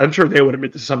Orthodox, I'm sure they would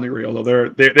admit this is something real, though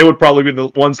they would probably be the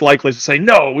ones likely to say,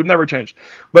 no, we've never changed.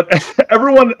 But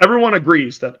everyone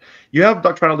agrees that you have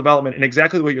doctrinal development in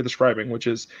exactly what you're describing, which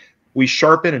is we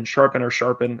sharpen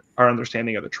our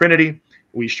understanding of the Trinity.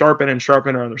 We sharpen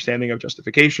our understanding of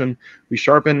justification. We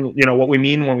sharpen, what we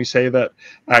mean when we say that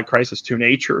Christ has two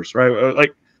natures, right?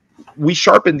 Like, we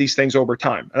sharpen these things over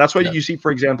time. And that's why you see, for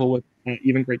example, with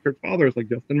even great church fathers like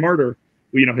Justin Martyr,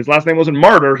 his last name wasn't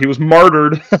Martyr, he was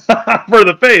martyred for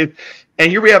the faith.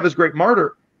 And here we have this great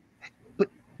martyr, but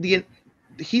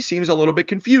he seems a little bit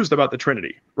confused about the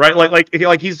Trinity, right? Like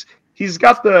he's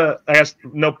got the, I guess,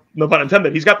 no pun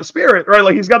intended, he's got the spirit, right?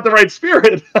 Like he's got the right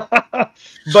spirit,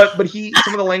 but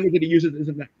some of the language that he uses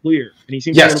isn't that clear, and he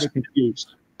seems a little bit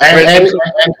confused. And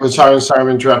sorry, I'm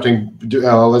interrupting.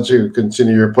 I'll let you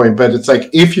continue your point, but it's like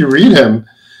if you read him,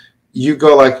 you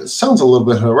go like, it sounds a little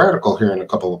bit heretical here in a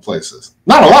couple of places.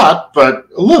 Not a lot, but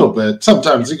a little bit.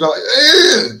 Sometimes you go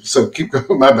like, so keep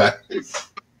going. My bad.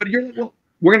 But you're like, well,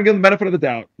 we're going to give him the benefit of the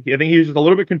doubt. I think he's just a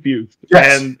little bit confused,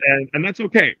 and that's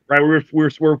okay, right? We're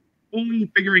starting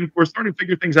to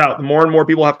figure things out. The more and more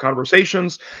people have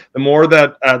conversations, the more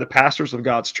that the pastors of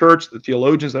God's church, the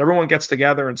theologians, that everyone gets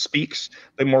together and speaks,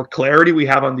 the more clarity we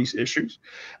have on these issues.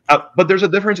 But there's a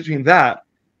difference between that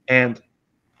and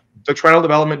doctrinal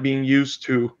development being used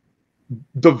to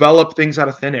develop things out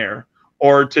of thin air,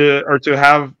 or to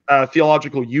have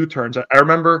theological U-turns. I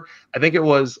remember,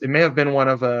 it may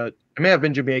have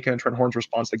been Jimmy Akin and Trent Horn's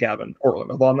response to Gavin Ortlund,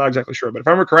 although I'm not exactly sure. But if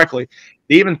I remember correctly,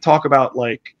 they even talk about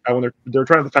like when they're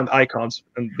trying to defend icons,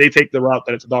 and they take the route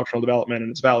that it's a doctrinal development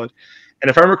and it's valid. And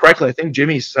if I remember correctly, I think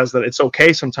Jimmy says that it's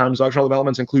okay sometimes doctrinal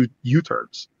developments include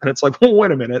U-turns, and it's like, well,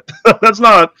 wait a minute, that doesn't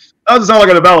sound like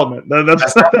a development. That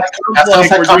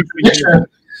sounds like a contradiction.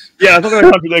 Yeah, it's like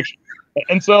a contradiction.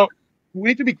 And so we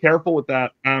need to be careful with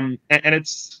that. And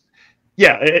it's,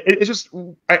 it's just,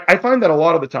 I find that a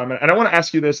lot of the time, and I want to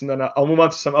ask you this, and then I'll move on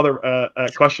to some other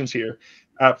questions here.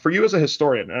 For you as a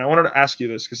historian, and I wanted to ask you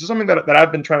this, because it's something that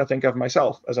I've been trying to think of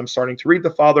myself as I'm starting to read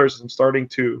the Fathers, as I'm starting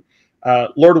to,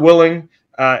 Lord willing,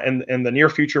 in the near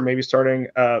future, maybe starting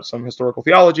some historical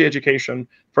theology education,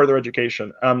 further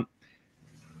education.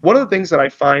 One of the things that I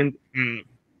find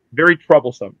very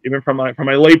troublesome, even from my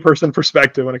layperson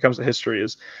perspective when it comes to history,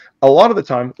 is a lot of the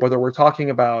time, whether we're talking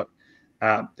about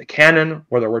the canon,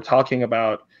 whether we're talking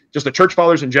about just the church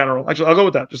fathers in general. Actually, I'll go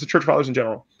with that, just the church fathers in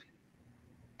general.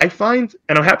 I find,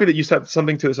 and I'm happy that you said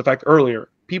something to this effect earlier,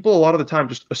 people a lot of the time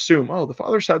just assume, oh, the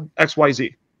father said X, Y,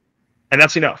 Z, and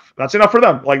that's enough. That's enough for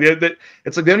them. Like it's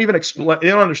like they don't even explain, they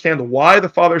don't understand why the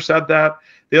father said that.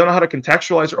 They don't know how to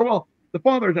contextualize it. Oh, well, the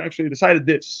fathers actually decided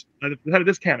this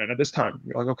canon at this time.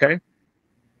 You're like, okay.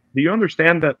 Do you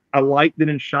understand that a light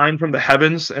didn't shine from the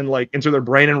heavens and like into their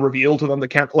brain and reveal to them the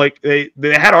canon? Like they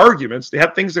had arguments, they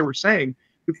had things they were saying.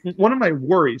 One of my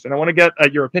worries, and I want to get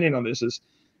your opinion on this, is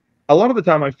a lot of the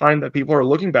time I find that people are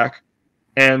looking back,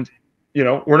 and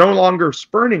we're no longer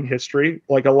spurning history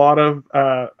like a lot of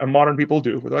modern people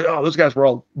do. We're like, oh, those guys were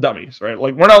all dummies, right?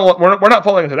 Like we're not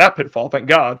falling into that pitfall, thank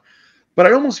God. But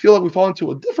I almost feel like we fall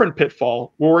into a different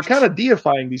pitfall where we're kind of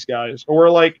deifying these guys, or we're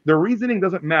like, their reasoning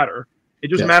doesn't matter. It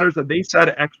just matters that they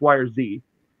said X, Y, or Z.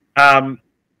 What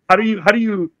do you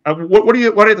have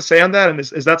to say on that? And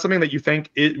is that something that you think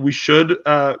we should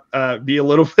be a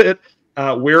little bit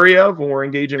wary of when we're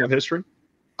engaging with history?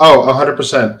 Oh,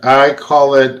 100%. I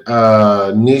call it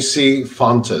nisi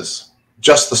fontes,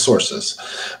 just the sources.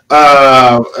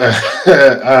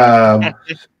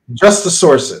 Just the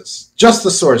sources. Just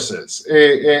the sources.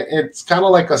 It's kind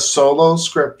of like a solo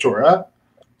scriptura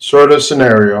sort of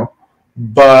scenario,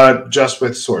 but just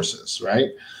with sources,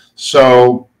 right?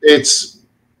 So it's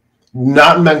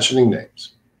not mentioning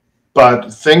names,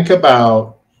 but think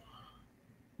about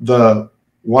the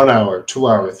 1 hour, 2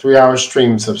 hour, 3 hour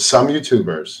streams of some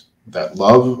YouTubers that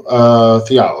love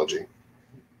theology.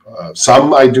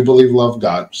 Some I do believe love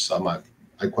God. Some I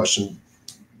question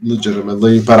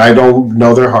legitimately, but I don't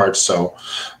know their hearts. So,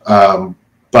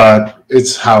 but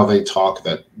it's how they talk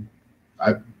that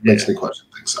makes me question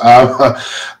things.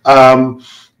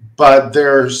 But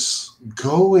there's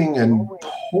going and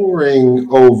poring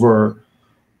over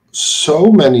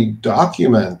so many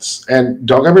documents, and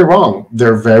don't get me wrong,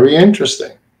 they're very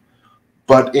interesting.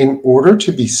 But in order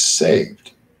to be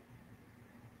saved,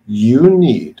 you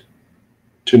need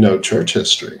to know church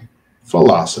history,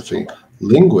 philosophy,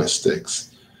 linguistics.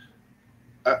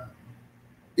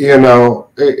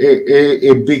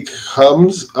 It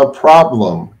becomes a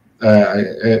problem.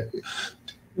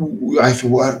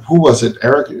 Who was it?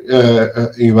 Eric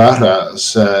Ibarra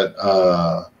said,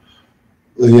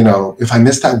 if I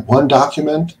miss that one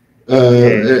document,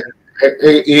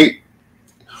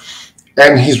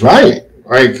 And he's right.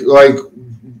 Like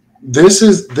this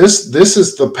is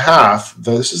the path.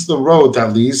 This is the road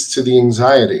that leads to the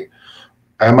anxiety.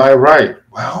 Am I right?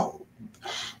 Well,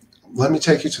 let me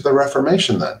take you to the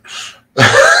Reformation then.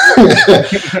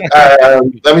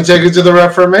 Let me take you to the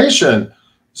Reformation.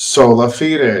 Sola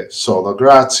fide, sola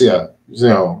gratia.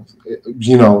 You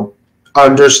know,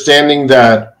 understanding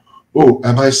that. Oh,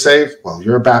 am I saved? Well,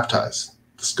 you're baptized.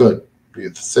 That's good.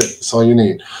 That's it. That's all you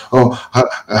need. Oh,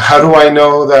 how do I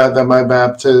know that my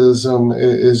baptism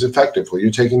is effective? Well,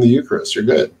 you're taking the Eucharist. You're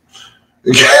good.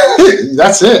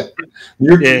 That's it.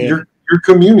 You're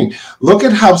communing. Look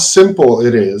at how simple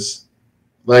it is.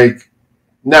 Like,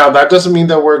 now that doesn't mean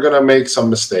that we're going to make some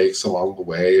mistakes along the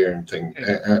way and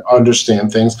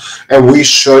understand things. And we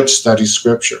should study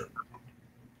Scripture.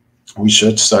 We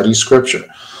should study Scripture,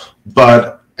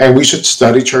 and we should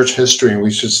study church history, and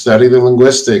we should study the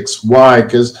linguistics. Why?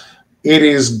 Because it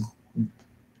is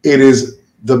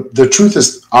the truth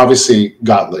is obviously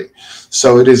godly.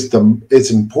 So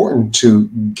it's important to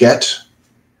get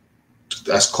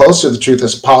as close to the truth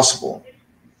as possible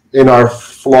in our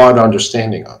flawed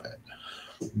understanding of it.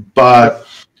 But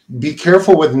be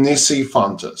careful with nisi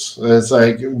fontes. It's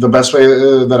like the best way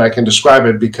that I can describe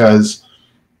it, because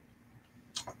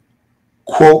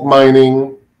quote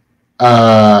mining,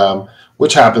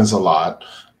 which happens a lot,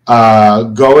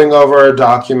 going over a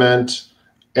document,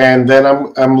 and then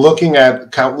I'm looking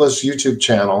at countless YouTube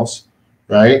channels,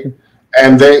 right?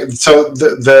 And here's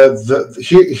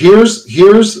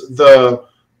the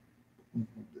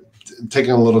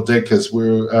taking a little dig, because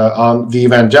we're on the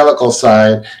evangelical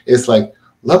side. It's like,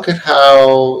 look at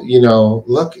how,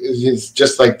 look, it's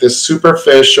just like this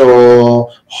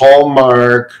superficial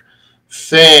hallmark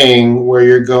thing where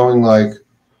you're going like,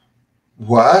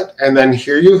 what? And then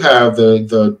here you have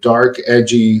the dark,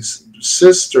 edgy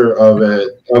sister of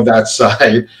that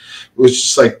side, which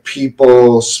is like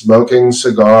people smoking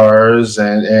cigars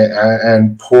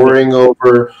and poring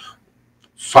over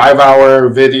 5-hour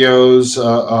videos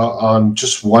on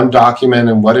just one document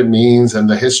and what it means and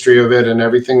the history of it and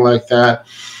everything like that.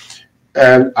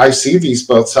 And I see these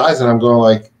both sides, and I'm going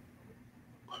like,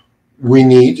 we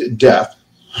need depth.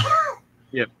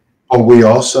 Yep. But we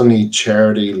also need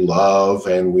charity, love,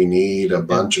 and we need a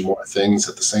bunch of more things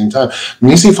at the same time.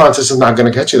 Nisi fontes is not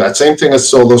going to get you that. Same thing as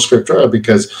sola scriptura,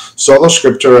 because sola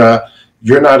scriptura,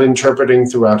 you're not interpreting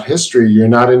throughout history. You're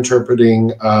not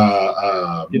interpreting,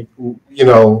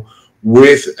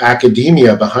 with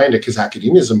academia behind it, because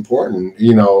academia is important.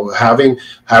 Having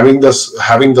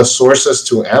the sources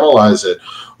to analyze it.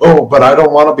 Oh, but I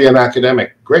don't want to be an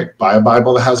academic. Great, buy a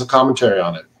Bible that has a commentary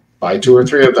on it. Buy 2 or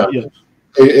 3 of them. Yeah.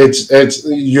 It's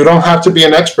you don't have to be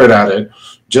an expert at it.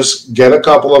 Just get a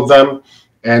couple of them.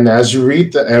 And as you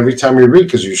read, every time you read,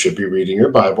 because you should be reading your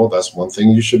Bible, that's one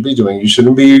thing you should be doing. You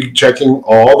shouldn't be checking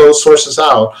all those sources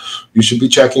out. You should be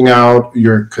checking out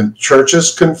your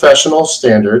church's confessional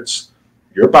standards,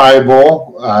 your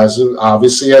Bible,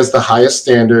 obviously as the highest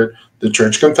standard, the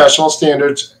church confessional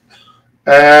standards,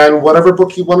 and whatever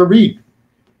book you want to read.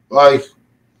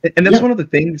 And that's one of the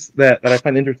things that I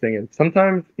find interesting is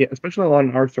sometimes, especially a lot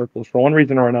in our circles, for one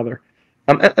reason or another,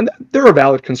 and there are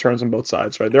valid concerns on both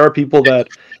sides, right? There are people that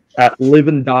live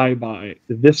and die by,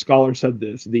 this scholar said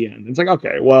this, the end. It's like,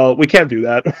 okay, well, we can't do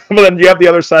that. But then you have the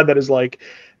other side that is like,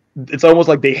 it's almost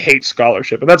like they hate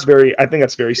scholarship. And I think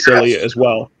that's very silly as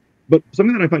well. But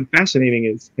something that I find fascinating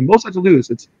is, and both sides will do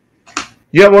this,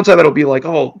 you have one side that'll be like,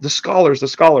 oh, the scholars,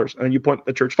 and then you point at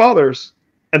the church fathers,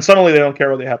 and suddenly they don't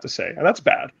care what they have to say. And that's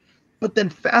bad. But then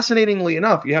fascinatingly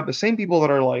enough, you have the same people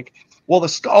that are like, well, the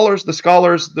scholars,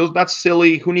 that's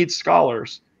silly. Who needs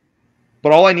scholars?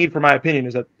 But all I need, for my opinion,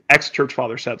 is that X church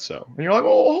father said so. And you're like,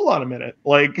 well, hold on a minute.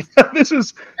 Like,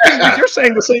 you're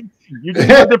saying the same thing. You just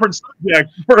have a different subject.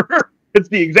 It's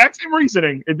the exact same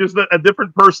reasoning. It's just a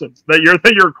different person that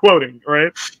you're quoting,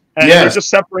 right? And they're just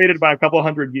separated by a couple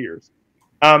hundred years.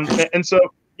 And so,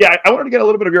 yeah, I wanted to get a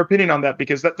little bit of your opinion on that,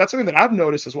 because that's something that I've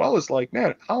noticed as well, is like,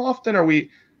 man, how often are we,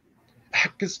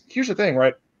 because here's the thing,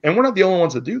 right? And we're not the only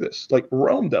ones that do this. Like,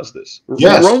 Rome does this.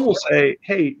 Yes. Rome will say,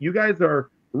 hey, you guys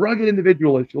are rugged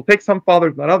individualists. You'll take some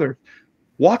fathers, not others.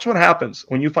 Watch what happens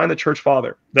when you find a church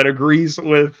father that agrees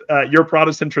with your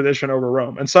Protestant tradition over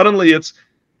Rome. And suddenly it's,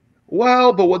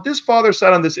 well, but what this father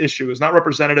said on this issue is not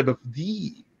representative of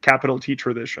the capital T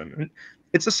tradition.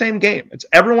 It's the same game.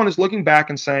 Everyone is looking back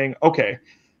and saying, okay,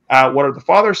 what are the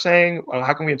fathers saying?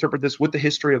 How can we interpret this with the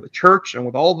history of the church and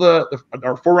with all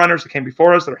our forerunners that came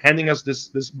before us that are handing us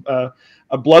this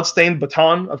a bloodstained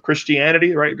baton of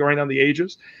Christianity, right, going down the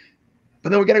ages? But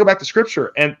then we got to go back to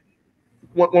Scripture. And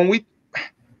when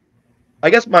I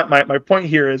guess my point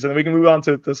here is, and then we can move on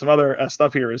to some other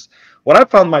stuff here, is what I've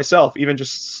found myself, even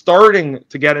just starting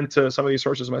to get into some of these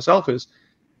sources myself, is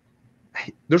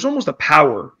there's almost a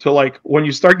power to, like, when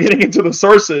you start getting into the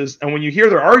sources and when you hear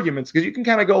their arguments, because you can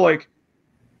kind of go like,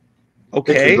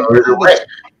 okay,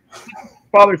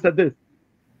 Father said this,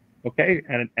 okay,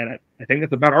 and I think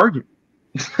that's a bad argument.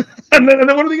 and then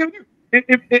what are they going to do?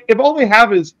 If all they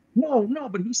have is no,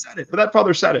 but he said it, but that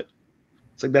Father said it.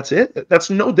 It's like, that's it. That's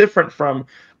no different from,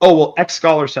 oh well, X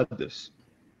scholar said this.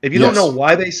 If you don't know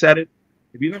why they said it,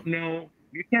 if you don't know,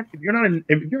 you can't. If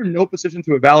you're in no position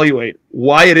to evaluate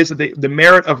why it is that the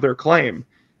merit of their claim,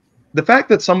 the fact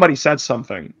that somebody said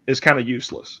something is kind of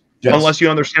useless unless you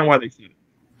understand why they said it.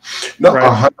 No,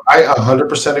 right? I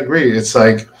 100% agree. It's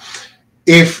like,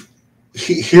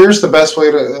 here's the best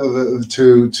way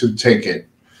to take it.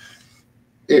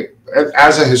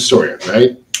 As a historian,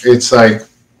 right? It's like,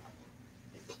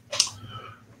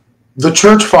 the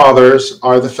Church Fathers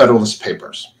are the Federalist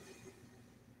Papers,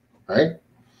 right?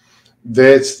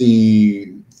 If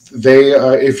you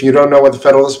don't know what the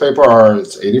Federalist Papers are,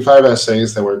 it's 85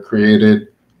 essays that were created.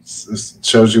 It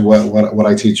shows you what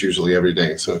I teach usually every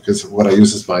day. So, because what I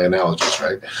use is my analogies,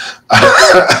 right?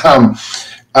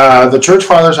 The Church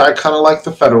Fathers, I kind of like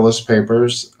the Federalist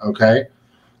Papers, okay?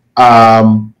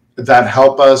 That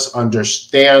help us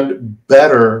understand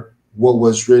better what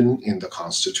was written in the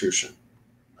Constitution,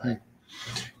 right?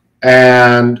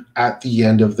 And at the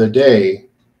end of the day,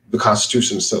 the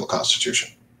Constitution is still a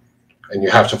Constitution, and you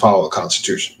have to follow the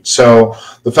Constitution. So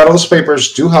the Federalist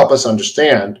Papers do help us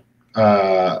understand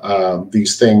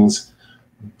these things,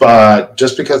 but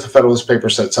just because the Federalist Paper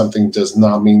said something does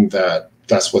not mean that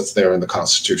that's what's there in the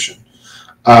Constitution.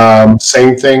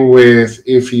 Same thing with,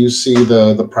 if you see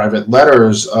the private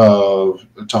letters of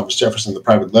Thomas Jefferson, the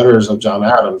private letters of John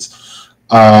Adams,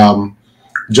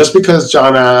 just because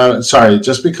Thomas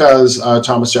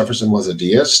Jefferson was a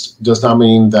deist does not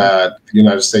mean that the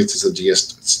United States is a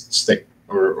deist state,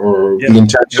 or the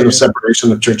intention of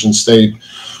separation of church and state.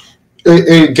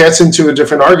 It gets into a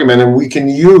different argument, and we can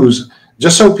use,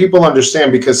 just so people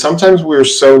understand, because sometimes we're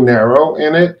so narrow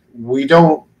in it, we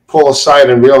don't pull aside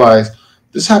and realize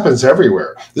this happens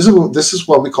everywhere. This is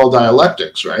what we call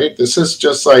dialectics, right? This is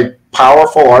just like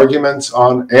powerful arguments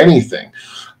on anything.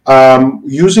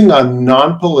 Using a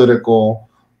non-political,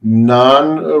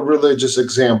 non-religious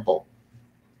example,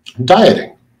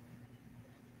 dieting.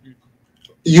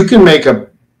 You can make a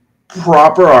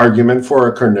proper argument for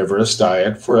a carnivorous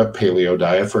diet, for a paleo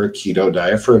diet, for a keto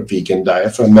diet, for a vegan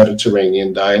diet, for a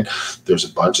Mediterranean diet. There's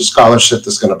a bunch of scholarship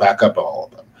that's going to back up all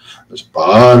of them. There's a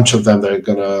bunch of them that are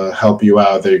going to help you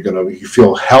out. They're going to make you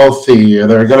feel healthy.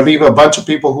 There are going to be a bunch of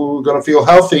people who are going to feel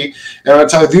healthy. And I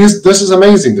tell you, this is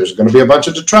amazing. There's going to be a bunch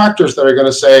of detractors that are going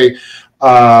to say,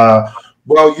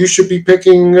 well, you should be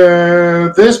picking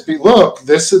this. Look,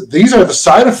 these are the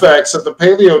side effects of the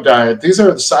paleo diet. These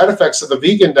are the side effects of the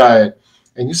vegan diet.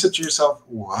 And you said to yourself,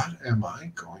 what am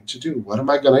I going to do? What am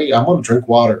I going to eat? I'm going to drink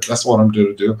water. That's what I'm going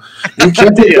to do. You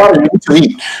can't drink water. You need to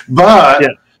eat. But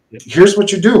here's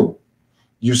what you do.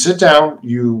 You sit down,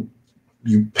 you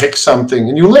pick something,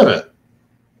 and you live it.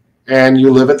 And you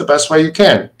live it the best way you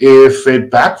can. If it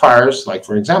backfires, like,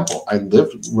 for example, I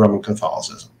lived Roman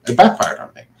Catholicism. It backfired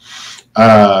on me.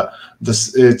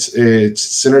 Its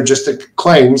synergistic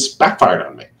claims backfired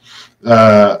on me.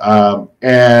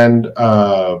 And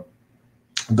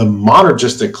the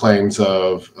monergistic claims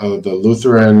of the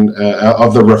Lutheran,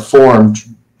 of the Reformed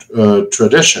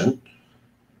tradition,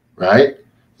 right?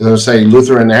 They'll say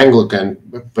Lutheran Anglican,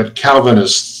 but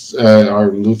Calvinists are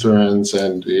Lutherans,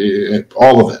 and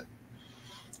all of it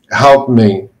helped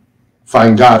me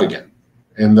find God again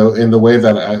in the way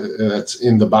that's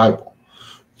in the Bible.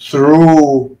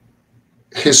 Through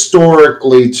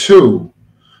historically too,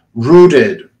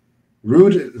 rootedness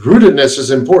is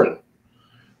important,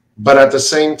 but at the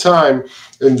same time,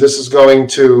 and this is going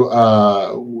to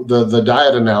the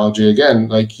diet analogy again,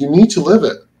 like, you need to live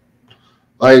it.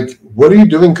 Like, what are you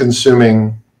doing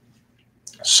consuming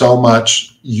so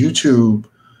much YouTube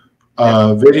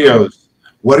videos?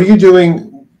 What are you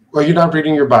doing? Are you not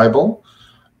reading your Bible?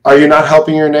 Are you not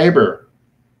helping your neighbor?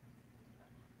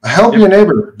 Help your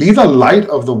neighbor. Be the light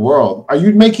of the world. Are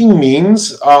you making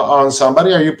memes on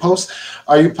somebody? Are you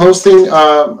posting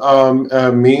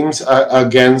memes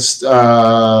against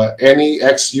any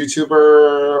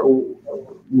ex-YouTuber?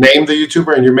 Name the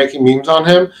YouTuber, and you're making memes on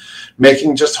him,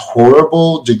 making just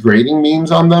horrible, degrading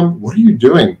memes on them. What are you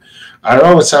doing? I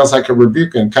know it sounds like a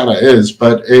rebuke, and kind of is,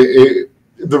 but the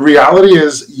reality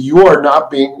is, you are not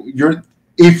being.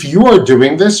 If you are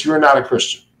doing this, you're not a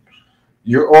Christian.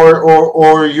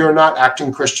 Or you're not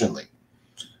acting Christianly.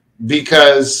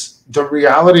 because the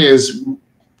reality is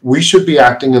we should be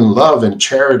acting in love and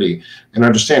charity and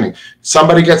understanding.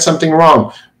 Somebody gets something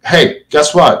wrong. Hey,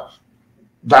 guess what?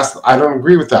 I don't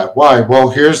agree with that. Why? Well,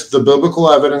 here's the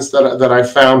biblical evidence that I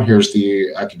found. Here's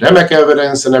the academic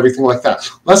evidence and everything like that.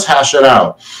 Let's hash it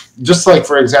out. Just like,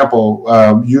 for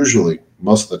example, usually,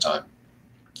 most of the time,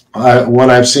 when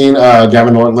I've seen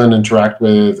Gavin Ortlund interact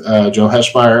with Joe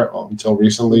Heschmeyer until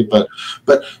recently, but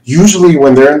usually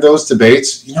when they're in those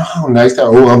debates, you know how nice that.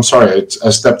 Oh, I'm sorry, I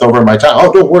stepped over my time.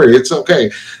 Oh, don't worry, it's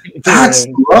okay. That's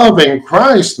love in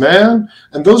Christ, man.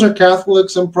 And those are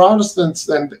Catholics and Protestants,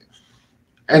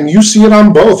 and you see it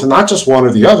on both, and not just one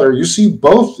or the other. You see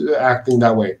both acting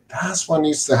that way. That's what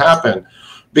needs to happen,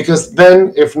 because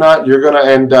then, if not, you're going to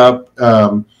end up.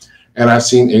 And I've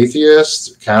seen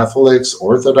atheists, Catholics,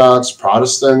 Orthodox,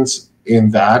 Protestants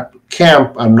in that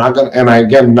camp. I'm not going to, and I,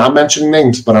 again, not mentioning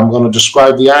names, but I'm going to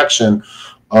describe the action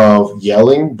of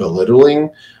yelling, belittling,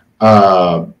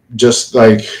 just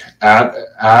like ad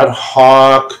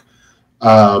hoc,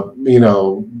 ad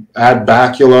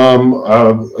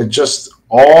baculum, just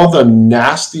all the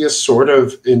nastiest sort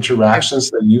of interactions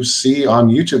that you see on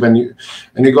YouTube, and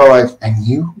you go like, and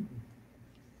you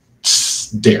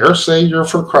dare say you're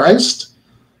for Christ?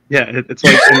 Yeah, it's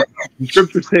like in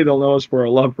scriptures say they'll know us for our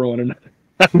love for one another.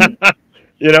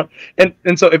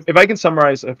 And so if I can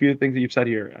summarize a few things that you've said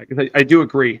here, because I do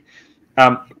agree.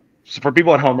 So for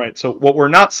people at home, right? So what we're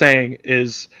not saying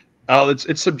is,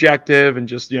 it's subjective and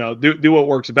just do what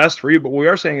works best for you. But what we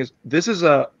are saying is this is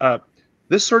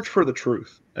this search for the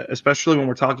truth, especially when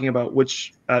we're talking about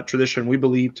which tradition we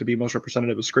believe to be most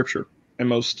representative of Scripture and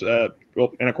most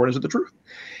in accordance with the truth,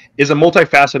 is a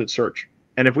multifaceted search.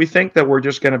 And if we think that we're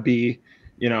just going to be,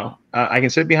 I can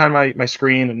sit behind my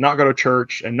screen and not go to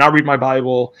church and not read my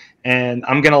Bible, and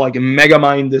I'm going to like mega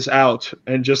mind this out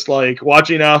and just like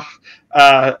watch enough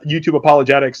YouTube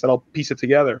apologetics that I'll piece it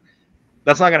together,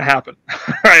 that's not going to happen,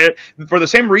 right? For the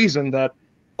same reason that,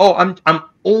 I'm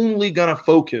only going to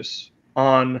focus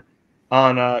on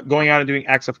going out and doing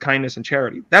acts of kindness and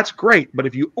charity. That's great. But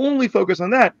if you only focus on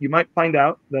that, you might find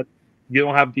out that you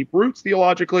don't have deep roots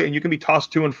theologically, and you can be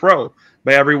tossed to and fro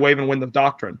by every wave and wind of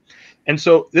doctrine. And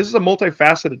so this is a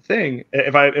multifaceted thing.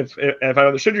 If I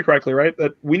understood you correctly, right,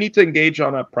 that we need to engage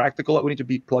on a practical. We need to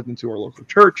be plugged into our local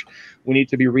church. We need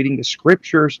to be reading the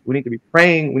scriptures. We need to be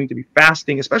praying. We need to be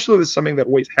fasting, especially if it's something that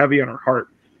weighs heavy on our heart.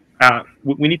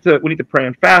 We need to pray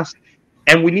and fast,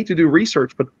 and we need to do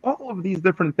research. But all of these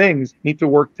different things need to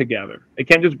work together. It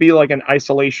can't just be like an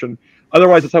isolation.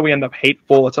 Otherwise, that's how we end up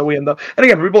hateful. That's how we end up. And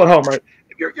again, people at home, right?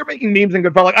 If you're making memes and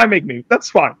good fun, like I make memes, that's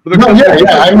fine. But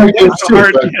I make memes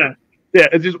too. Yeah,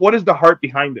 it's just, what is the heart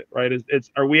behind it, right?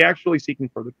 Are we actually seeking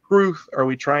for the truth? Are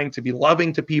we trying to be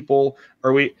loving to people?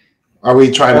 Are we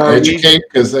trying to educate?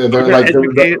 Because they're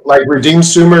like Redeemed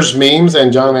Summers memes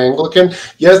and John Anglican.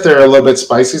 Yes, they're a little bit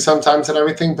spicy sometimes and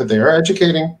everything, but they are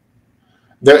educating.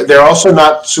 They're also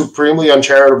not supremely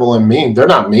uncharitable and mean. They're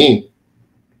not mean,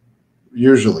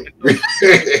 usually.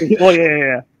 Well,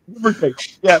 yeah.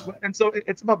 Yeah, and so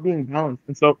it's about being balanced.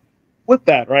 And so with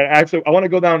that, right, I want to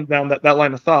go down that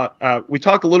line of thought. We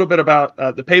talked a little bit about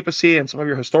the papacy and some of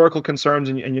your historical concerns,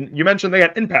 and you mentioned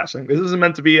that in passing. This isn't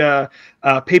meant to be a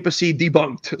papacy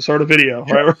debunked sort of video,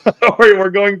 right? Where we're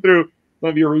going through some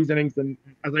of your reasonings. And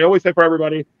as I always say for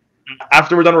everybody,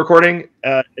 after we're done recording,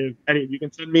 if any of you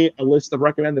can send me a list of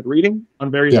recommended reading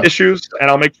on various issues, and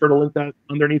I'll make sure to link that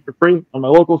underneath for free on my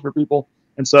locals for people.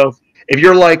 And so if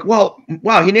you're like, well,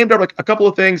 wow, he named out like a couple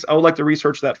of things, I would like to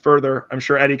research that further, I'm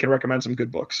sure Eddie can recommend some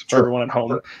good books for everyone at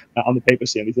home on the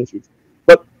papacy and these issues.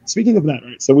 But speaking of that,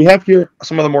 right, so we have here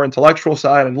some of the more intellectual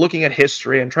side and looking at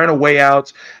history and trying to weigh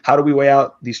out, how do we weigh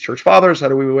out these church fathers? How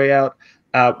do we weigh out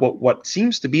what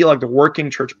seems to be like the working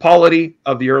church polity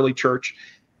of the early church?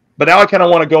 But now I kind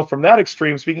of want to go from that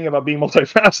extreme, speaking about being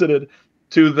multifaceted,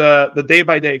 to the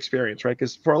day-by-day experience, right?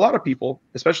 Because for a lot of people,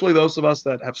 especially those of us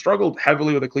that have struggled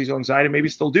heavily with ecclesial anxiety, maybe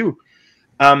still do,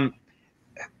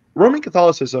 Roman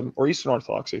Catholicism or Eastern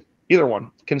Orthodoxy, either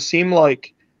one, can seem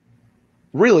like,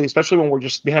 really, especially when we're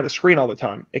just behind a screen all the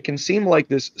time, it can seem like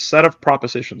this set of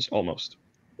propositions almost,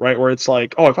 right? Where it's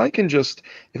like, if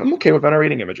I'm okay with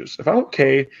venerating images, if I'm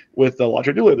okay with the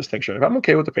Logio Dulia distinction, if I'm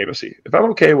okay with the papacy, if I'm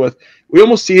okay with, we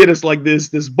almost see it as like this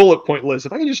bullet point list.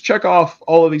 If I can just check off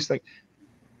all of these things.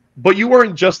 But you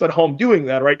weren't just at home doing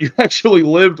that, right? You actually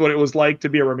lived what it was like to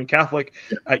be a Roman Catholic.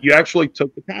 You actually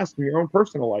took the task in your own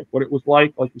personal life, what it was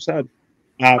like you said,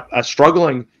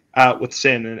 struggling with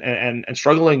sin and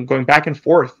struggling, going back and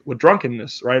forth with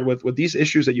drunkenness, right? With these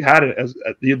issues that you had as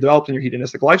you developed in your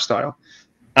hedonistic lifestyle.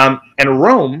 And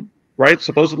Rome right?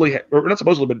 Supposedly, or not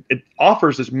supposedly, but it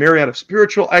offers this myriad of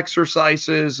spiritual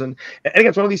exercises. And again,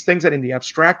 it's one of these things that in the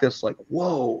abstract, it's like,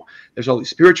 whoa, there's all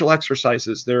these spiritual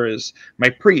exercises. There is my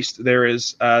priest. There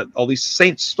is all these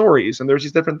saint stories, and there's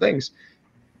these different things.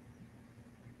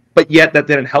 But yet that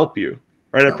didn't help you,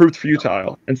 right? It proved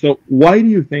futile. And so why do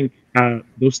you think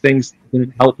those things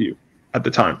didn't help you at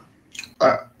the time?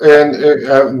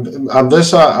 And on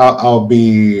this, I'll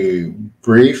be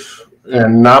brief.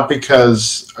 And not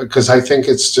because I think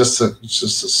it's just a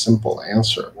simple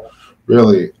answer.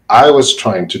 Really, I was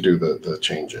trying to do the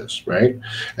changes, right?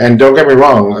 And don't get me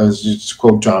wrong, as you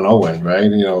quote John Owen, right?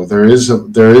 You know, there is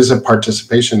a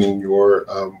participation in your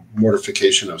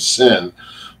mortification of sin,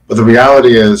 but the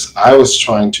reality is, I was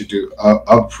trying to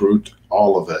uproot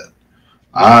all of it.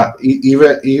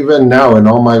 Even now, in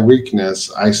all my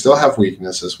weakness, I still have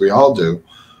weaknesses. We all do.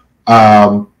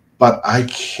 But I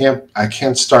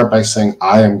can't start by saying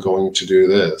I am going to do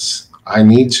this. I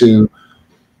need to,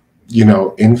 you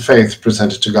know, in faith,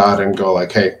 present it to God and go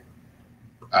like, hey,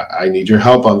 I need your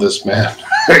help on this, man.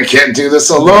 I can't do this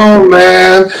alone,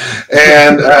 man.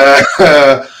 And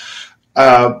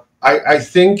I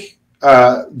think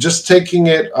just taking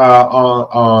it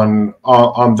on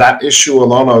that issue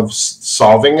alone of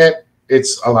solving it,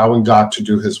 it's allowing God to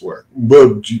do his work.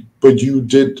 But you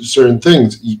did certain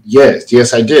things.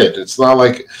 Yes, I did. It's not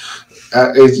like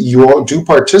you all do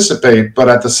participate, but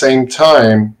at the same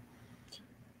time,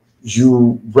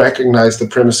 you recognize the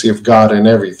primacy of God in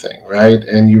everything, right?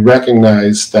 And you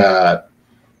recognize that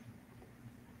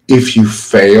if you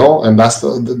fail, and that's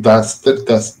the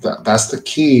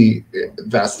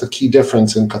key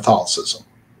difference in Catholicism.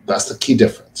 That's the key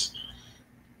difference.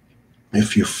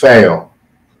 If you fail,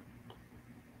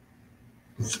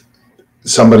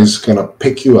 somebody's going to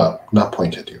pick you up, not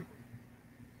point at you.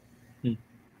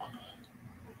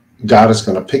 God is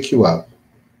going to pick you up,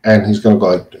 and he's going to go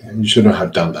like, you shouldn't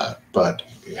have done that, but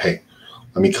hey,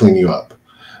 let me clean you up.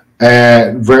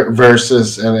 And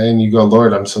versus, and you go,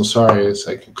 Lord, I'm so sorry. It's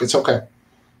like, it's okay.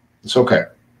 It's okay.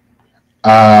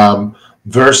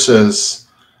 Versus,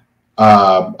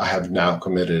 I have now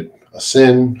committed a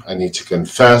sin. I need to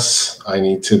confess. I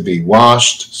need to be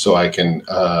washed so I can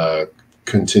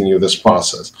continue this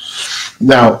process.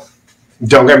 Now,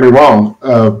 don't get me wrong.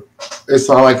 It's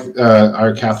not like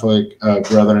our Catholic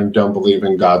brethren don't believe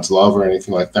in God's love or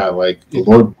anything like that. Like the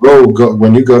Lord will go,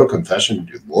 when you go to confession,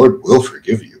 the Lord will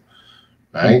forgive you,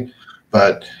 right?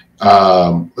 But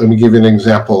let me give you an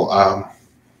example.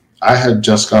 I had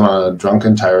just gone on a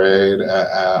drunken tirade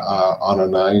on a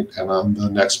night, and on the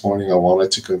next morning I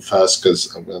wanted to confess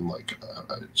because I'm like,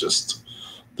 this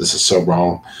is so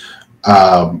wrong.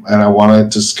 And I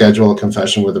wanted to schedule a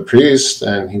confession with a priest,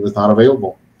 and he was not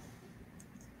available.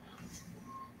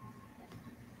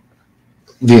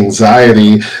 The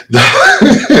anxiety,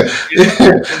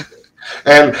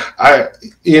 and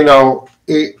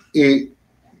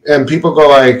and people go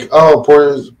like, "Oh,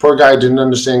 poor guy didn't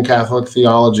understand Catholic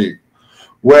theology."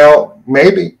 Well,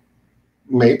 maybe,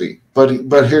 but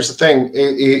here's the thing: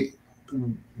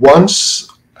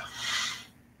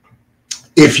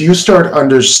 if you start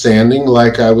understanding,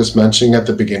 like I was mentioning at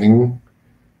the beginning,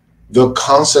 the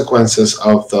consequences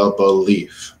of the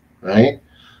belief, right?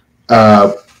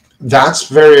 That's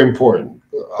very important.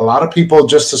 A lot of people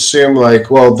just assume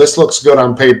like, well, this looks good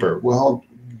on paper. Well,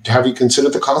 have you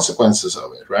considered the consequences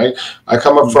of it, right? I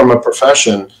come up from a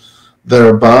profession. There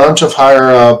are a bunch of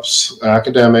higher ups,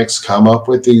 academics come up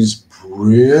with these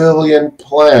brilliant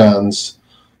plans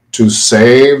to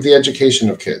save the education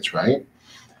of kids, right?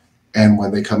 And when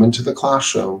they come into the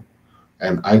classroom,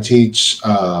 and I teach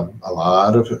a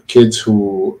lot of kids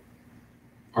who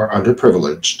are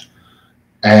underprivileged,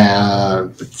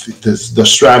 and the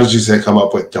strategies they come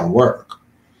up with don't work.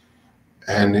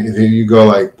 And then you go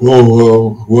like,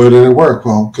 whoa, why didn't it work?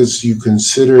 Well, because you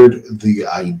considered the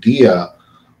idea,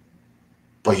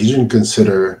 but you didn't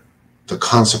consider the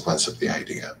consequence of the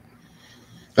idea.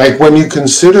 Like when you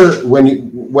consider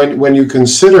when you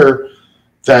consider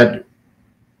that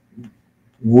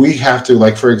we have to,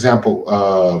 like, for example,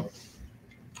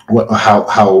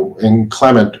 how in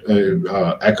Clement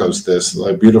echoes this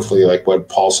like beautifully, like what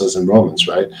Paul says in Romans,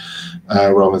 right?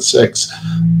 Romans 6.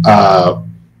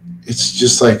 It's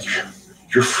just like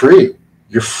you're free.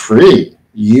 You're free.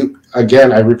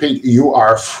 I repeat, you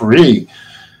are free.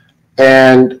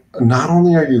 And not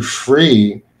only are you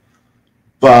free,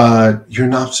 but you're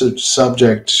not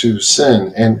subject to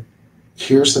sin. And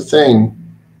here's the thing,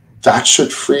 that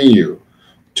should free you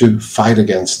to fight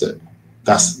against it.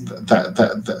 That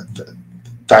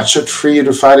should free you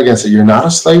to fight against it. You're not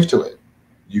a slave to it.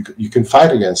 You can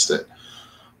fight against it.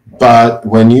 But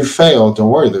when you fail, don't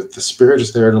worry, the Spirit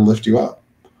is there to lift you up.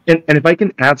 And if I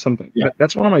can add something,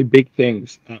 that's one of my big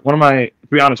things. One of my, to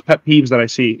be honest, pet peeves that I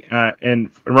see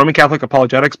in Roman Catholic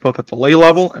apologetics, both at the lay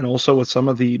level and also with some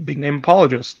of the big name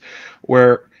apologists,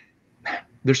 where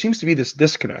there seems to be this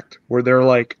disconnect where they're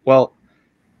like, well,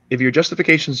 if your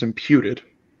justification is imputed,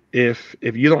 if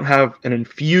you don't have an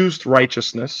infused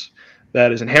righteousness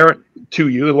that is inherent to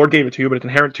you, the Lord gave it to you, but it's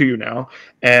inherent to you now,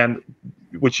 and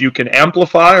which you can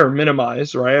amplify or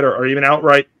minimize, right, or even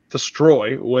outright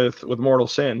destroy with mortal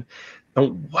sin,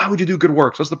 then why would you do good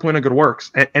works? What's the point of good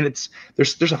works? And it's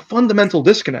there's a fundamental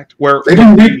disconnect where they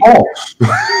didn't read Paul.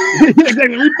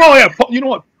 Exactly, read Paul. Yeah, Paul, you know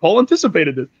what? Paul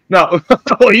anticipated this. No,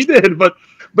 well, he did, but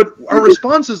our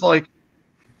response is like,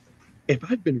 if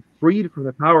I've been freed from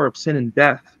the power of sin and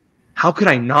death, how could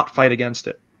I not fight against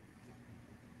it?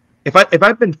 If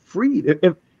I've been freed,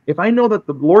 if I know that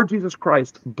the Lord Jesus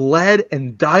Christ bled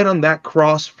and died on that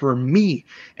cross for me,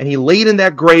 and he laid in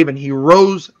that grave and he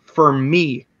rose for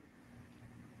me,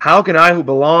 how can I, who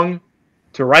belong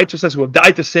to righteousness, who have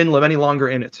died to sin, live any longer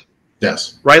in it?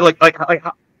 Yes. Right? Like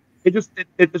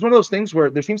it's one of those things where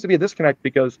there seems to be a disconnect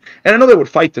because, and I know they would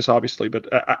fight this obviously, but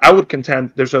I would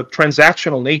contend there's a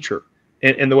transactional nature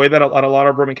in the way that a lot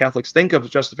of Roman Catholics think of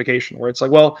justification, where it's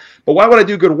like, well, but why would I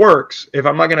do good works if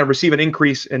I'm not going to receive an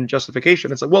increase in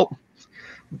justification? It's like, well,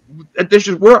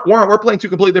 we're playing two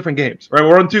completely different games, right?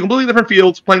 We're on two completely different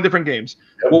fields, playing different games.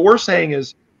 Yep. What we're saying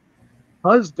is,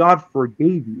 because God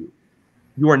forgave you,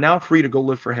 you are now free to go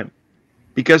live for him.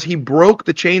 Because he broke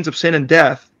the chains of sin and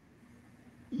death,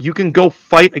 you can go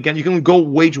fight again. You can go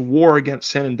wage war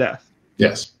against sin and death.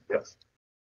 Yes. Yes.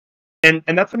 And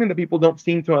that's something that people don't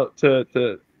seem to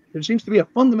there seems to be a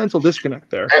fundamental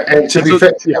disconnect there. And to be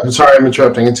fair, yeah, I'm sorry I'm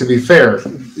interrupting. And to be fair,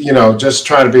 just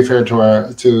try to be fair to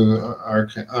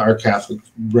our Catholic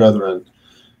brethren.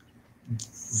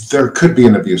 There could be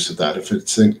an abuse of that if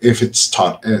it's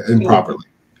taught improperly.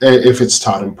 If it's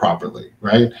taught improperly,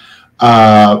 right?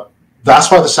 That's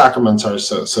why the sacraments are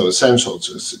so essential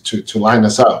to line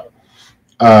us up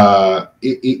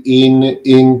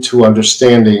into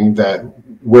understanding that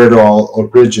where it all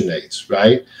originates,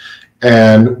 right?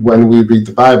 And when we read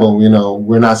the Bible,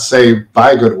 we're not saved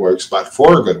by good works, but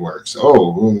for good works.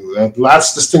 Oh, that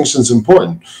last distinction is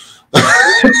important.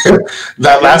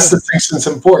 That last distinction is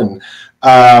important.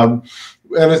 And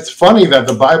it's funny that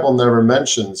the Bible never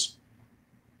mentions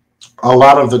a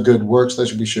lot of the good works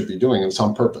that we should be doing, and it's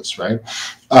on purpose, right?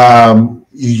 What's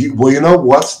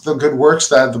the good works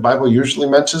that the Bible usually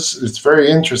mentions? It's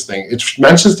very interesting. It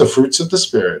mentions the fruits of the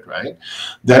Spirit, right?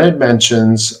 Then it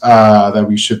mentions that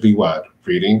we should be what?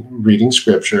 Reading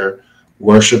Scripture,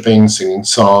 worshiping, singing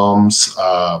psalms,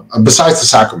 besides the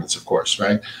sacraments, of course,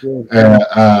 right?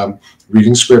 Yeah.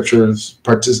 Reading Scriptures,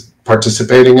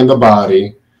 participating in the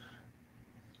body,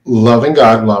 loving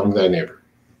God, loving thy neighbor.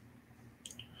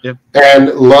 Yep. And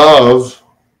love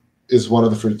is one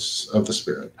of the fruits of the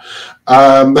Spirit.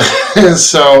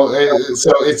 So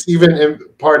it's even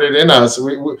imparted in us.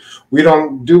 We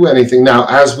don't do anything. Now,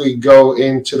 as we go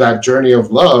into that journey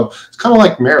of love, it's kind of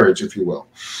like marriage, if you will.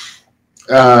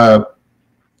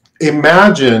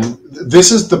 Imagine,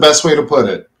 this is the best way to put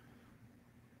it.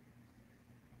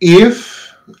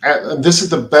 This is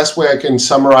the best way I can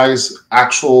summarize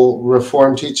actual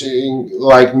Reformed teaching,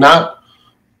 like not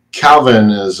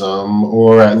Calvinism,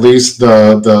 or at least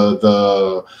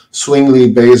the Zwingli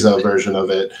Beza version of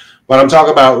it, but I'm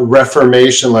talking about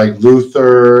Reformation, like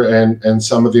Luther and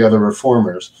some of the other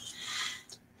reformers.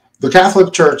 The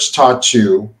Catholic Church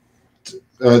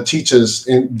teaches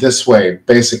in this way,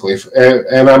 basically,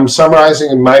 and I'm summarizing.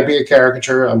 It might be a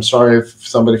caricature. I'm sorry if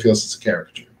somebody feels it's a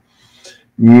caricature.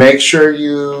 Make sure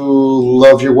you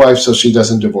love your wife so she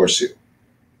doesn't divorce you.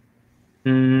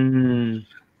 Mm.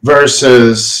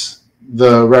 Versus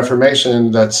the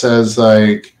Reformation that says,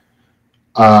 like,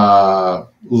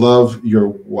 love your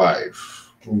wife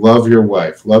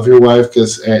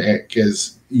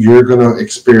because you're going to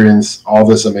experience all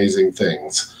this amazing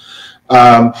things.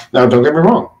 Now, don't get me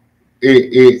wrong.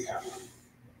 If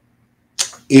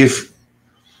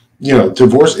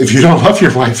divorce, if you don't love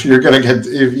your wife, if you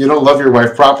don't love your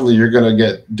wife properly, you're going to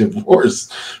get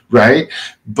divorced, right?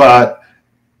 But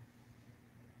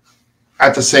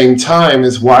at the same time,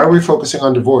 is why are we focusing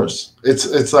on divorce?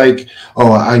 It's like,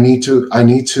 oh, I need to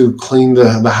clean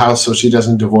the house so she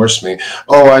doesn't divorce me.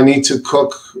 Oh, I need to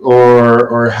cook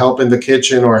or help in the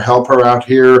kitchen or help her out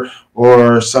here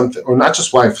or something, or not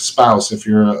just wife, spouse. If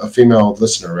you're a female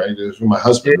listener, right? If you're my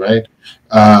husband, right?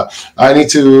 I need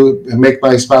to make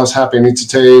my spouse happy. I need to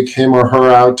take him or her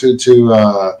out to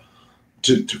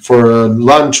for a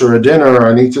lunch or a dinner, or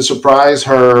I need to surprise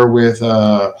her with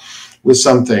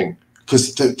something,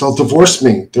 because they'll divorce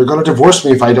me. They're going to divorce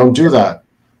me if I don't do that.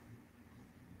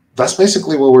 That's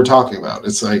basically what we're talking about.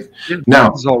 It's like,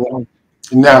 now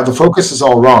the focus is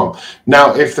all wrong.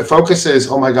 Now, if the focus is,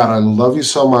 oh my God, I love you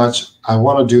so much, I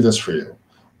want to do this for you.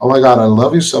 Oh my God, I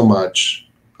love you so much.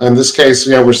 In this case,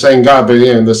 we're saying God, but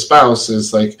the spouse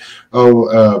is like,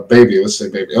 oh, baby, let's say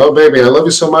baby. Oh, baby, I love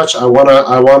you so much. I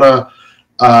wanna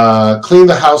clean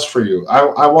the house for you.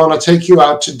 I want to take you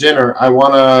out to dinner. I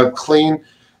want to clean.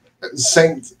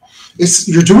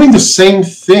 You're doing the same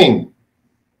thing,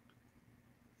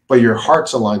 but your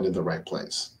heart's aligned in the right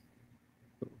place.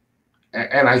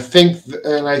 And I think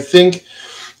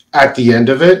at the end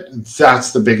of it,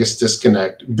 that's the biggest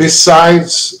disconnect.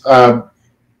 Besides,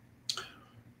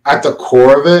 at the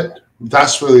core of it,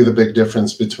 that's really the big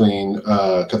difference between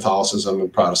Catholicism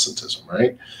and Protestantism,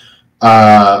 right?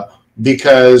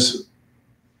 Because,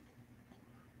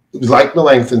 like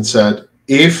Melanchthon said,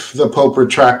 if the Pope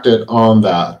retracted on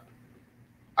that,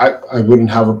 I wouldn't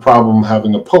have a problem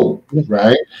having a Pope,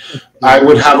 right? I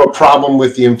would have a problem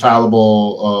with the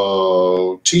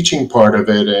infallible teaching part of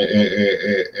it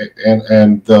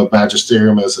and the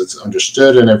magisterium as it's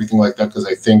understood and everything like that, because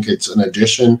I think it's an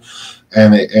addition,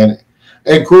 and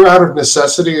it grew out of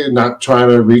necessity, not trying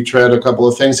to retread a couple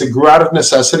of things. It grew out of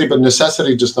necessity, but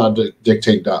necessity does not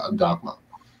dictate dogma.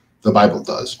 The Bible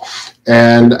does.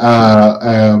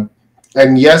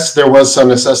 And yes, there was some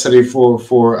necessity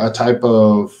for a type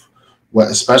of,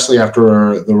 especially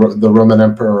after the Roman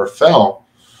Emperor fell.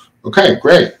 Okay,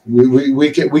 great.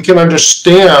 We can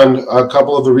understand a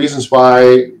couple of the reasons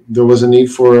why there was a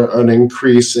need for an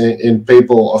increase in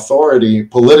papal authority,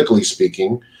 politically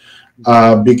speaking,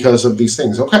 because of these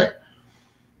things. Okay.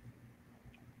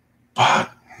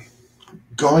 But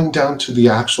going down to the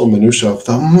actual minutia of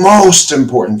the most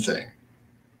important thing,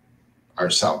 our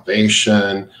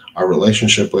salvation, our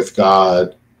relationship with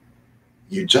God,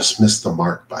 you just missed the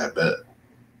mark by a bit.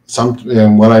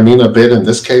 And what I mean a bit in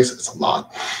this case, it's a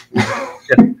lot.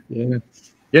 Yeah.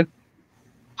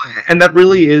 And that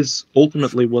really is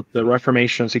ultimately what the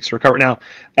Reformation seeks to recover. Now,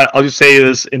 I'll just say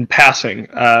this in passing,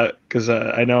 because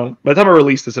I know by the time I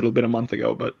released this, it'll been a month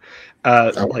ago, but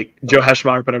like Joe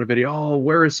Heschmeyer put out a video, oh,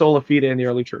 where is sola fide in the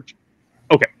early church?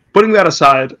 Okay, putting that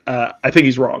aside, I think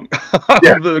he's wrong,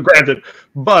 granted.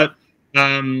 But,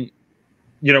 and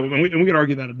we can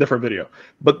argue that in a different video.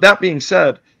 But that being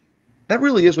said, that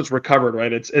really is what's recovered,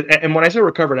 right? And when I say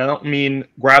recovered, I don't mean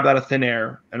grab out of thin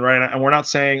air, and we're not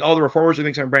saying, oh, the reformers do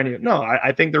things are brand new. No,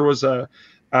 I think there was a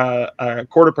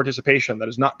court of participation that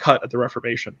is not cut at the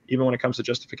Reformation, even when it comes to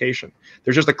justification.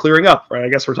 There's just a clearing up, right? I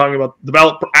guess we're talking about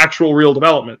actual real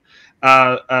development,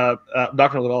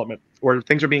 doctrinal development, where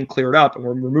things are being cleared up and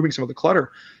we're removing some of the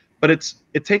clutter. But it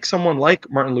takes someone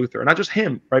like Martin Luther, and not just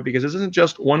him, right? Because this isn't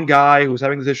just one guy who's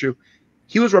having this issue.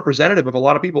 He was representative of a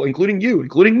lot of people, including you,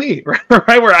 including me,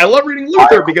 right? Where I love reading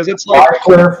Luther because it's like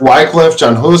Wycliffe,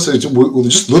 John Hus.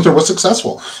 Just Luther was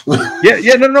successful.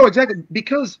 No, exactly.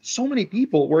 Because so many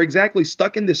people were exactly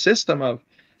stuck in this system of,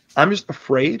 I'm just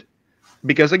afraid,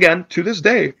 because again, to this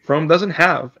day, Rome doesn't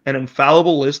have an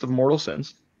infallible list of mortal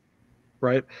sins.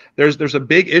 Right? There's a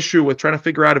big issue with trying to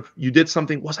figure out if you did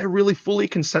something. Was I really fully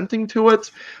consenting to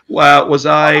it? I want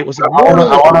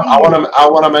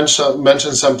to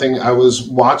mention something. I was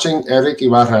watching Eric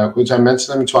Ibarra, which I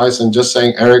mentioned him twice, and just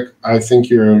saying, Eric, I think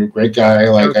you're a great guy.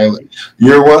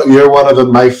 You're one of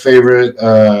my favorite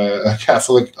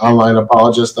Catholic online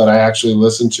apologists that I actually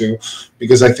listen to,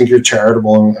 because I think you're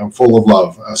charitable and full of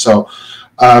love.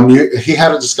 He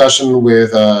had a discussion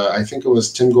with, I think it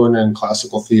was Tim Gordon and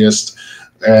Classical Theist,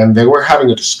 and they were having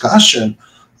a discussion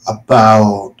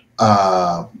about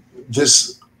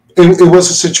this. It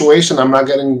was a situation, I'm not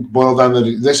getting boiled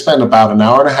down, they spent about an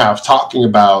hour and a half talking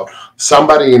about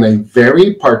somebody in a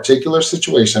very particular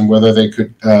situation, whether they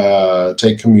could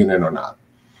take communion or not.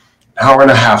 An hour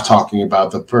and a half talking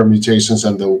about the permutations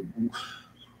and the...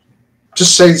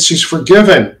 Just say she's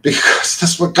forgiven, because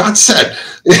that's what God said.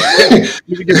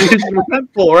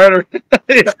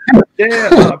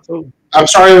 Absolutely. I'm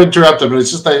sorry to interrupt, but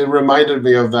it's just that it reminded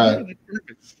me of that.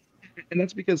 And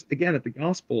that's because, again, at the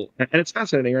gospel, and it's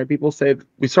fascinating, right? People say,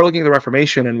 we start looking at the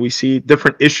Reformation and we see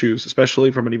different issues,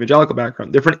 especially from an evangelical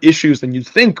background, different issues than you'd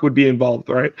think would be involved,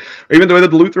 right? Or even the way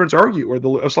that the Lutherans argue. I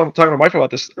was talking to my wife about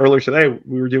this earlier today.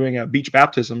 We were doing beach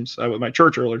baptisms with my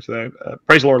church earlier today.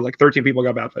 Praise the Lord, like 13 people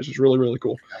got baptized. It's really, really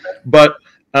cool. But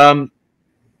like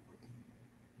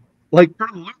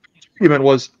part of the Lutherans' argument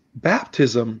was,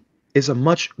 baptism is a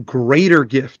much greater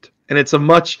gift, and it's a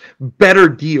much better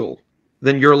deal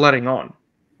than you're letting on,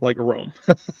 like Rome.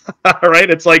 Right?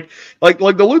 It's like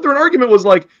the Lutheran argument was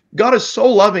like, God is so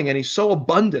loving and he's so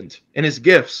abundant in his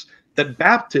gifts that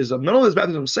baptism, not only does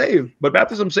baptism save, but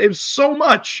baptism saves so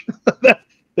much that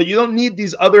you don't need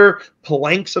these other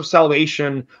planks of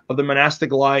salvation of the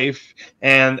monastic life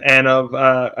and of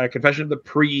a confession of the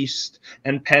priest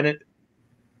and penance.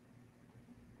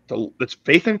 It's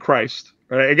faith in Christ.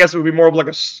 Right? I guess it would be more of like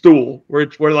a stool, where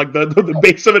like the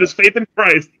base of it is faith in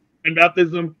Christ, and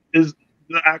baptism is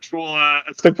the actual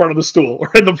stick part of the stool,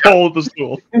 or in the pole of the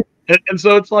stool. And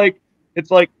so it's like,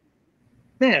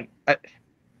 man.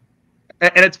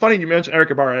 And it's funny you mentioned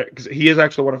Eric Ibarra, because he is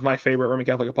actually one of my favorite Roman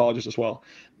Catholic apologists as well.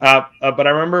 But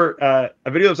I remember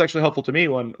a video that was actually helpful to me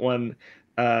when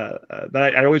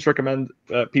that I always recommend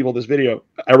people this video.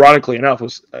 Ironically enough,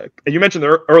 was you mentioned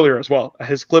it earlier as well.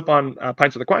 His clip on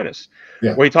Pints with Aquinas,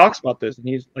 where he talks about this, and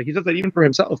he says that even for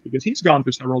himself, because he's gone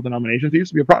through several denominations. He used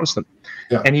to be a Protestant,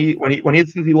 and when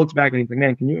he looks back and he's like,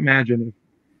 man, can you imagine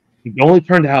if it only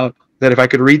turned out that if I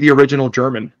could read the original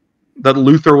German, that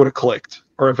Luther would have clicked.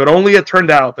 Or if it only had turned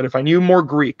out that if I knew more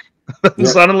Greek,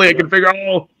 suddenly I could figure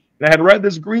out, and I had read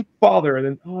this Greek father, and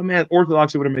then, oh man,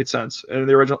 Orthodoxy would have made sense in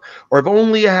the original. Or if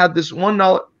only I had this one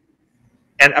knowledge.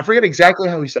 And I forget exactly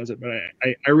how he says it, but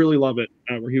I really love it,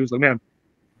 where he was like, man,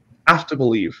 I have to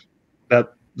believe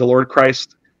that the Lord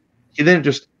Christ, he didn't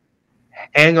just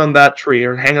hang on that tree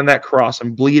or hang on that cross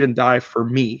and bleed and die for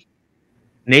me,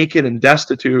 naked and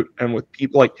destitute, and with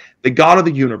people like the God of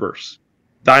the universe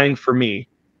dying for me.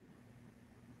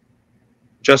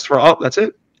 Just for, oh, that's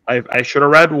it. I should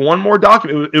have read one more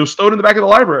document. It was stowed in the back of the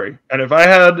library, and if I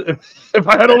had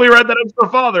only read that as the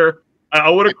Father, I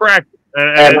would have cracked.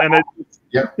 And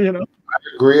you know, I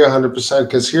agree 100%.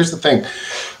 Because here's the thing,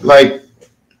 like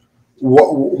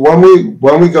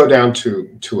when we go down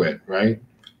to it, right?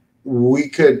 We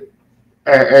could,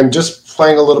 and just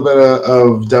playing a little bit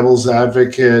of devil's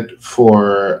advocate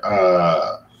for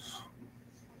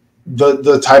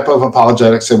the type of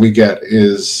apologetics that we get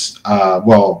is,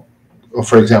 well,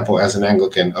 for example, as an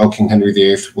Anglican, King Henry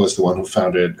VIII was the one who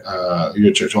founded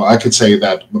your church. Well, I could say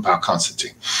that about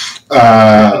Constantine.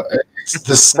 It's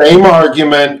the same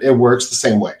argument. It works the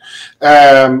same way.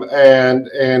 And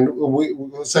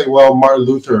we'll say, well, Martin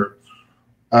Luther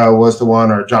was the one,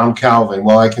 or John Calvin.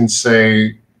 Well, I can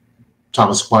say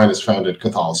Thomas Aquinas founded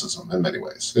Catholicism in many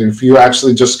ways. If you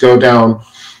actually just go down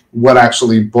what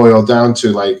actually boiled down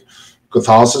to, like,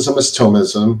 Catholicism is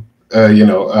Thomism,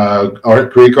 or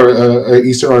Greek or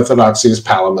Eastern Orthodoxy is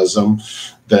Palimism.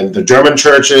 Then the German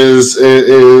church is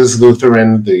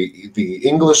Lutheran. The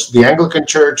Anglican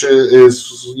church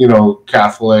is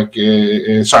Catholic.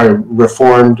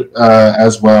 Reformed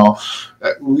as well.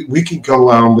 We can go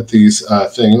on with these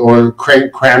things, or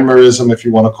Cranmerism, if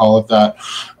you want to call it that.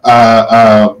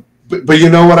 But you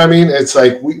know what I mean? It's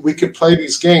like we could play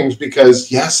these games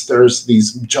because, yes, there's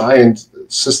these giant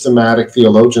systematic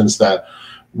theologians that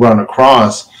run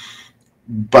across,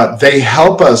 but they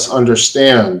help us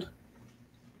understand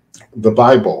the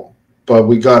Bible. But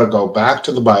we got to go back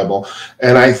to the Bible.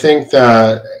 And I think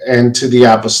that, and to the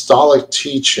apostolic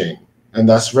teaching, and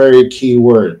that's a very key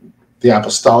word, the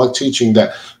apostolic teaching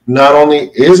that not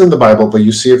only is in the Bible, but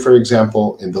you see it, for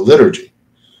example, in the liturgy.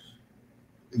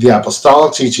 The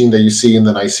apostolic teaching that you see in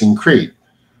the Nicene Creed,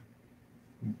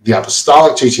 the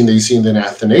apostolic teaching that you see in the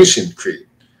Athanasian Creed.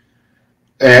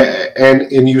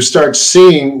 And you start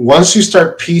seeing, once you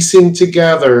start piecing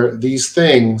together these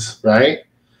things, right?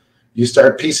 You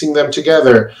start piecing them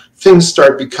together, things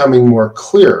start becoming more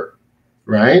clear,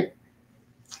 right?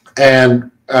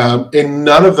 And in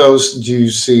none of those do you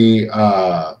see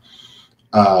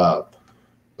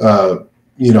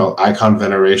icon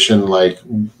veneration, like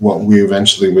what we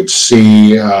eventually would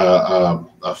see,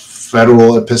 a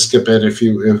federal episcopate,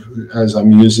 as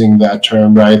I'm using that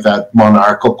term, right? That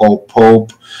monarchical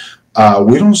pope.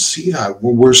 We don't see that.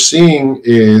 What we're seeing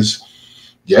is,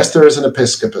 yes, there is an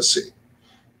episcopacy,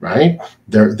 right?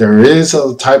 There is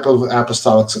a type of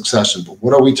apostolic succession, but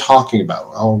what are we talking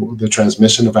about? Oh, the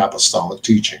transmission of apostolic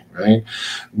teaching, right?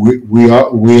 We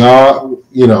are,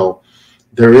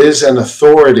 there is an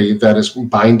authority that is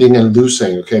binding and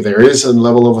loosing. Okay, there is a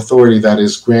level of authority that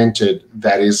is granted,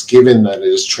 that is given, that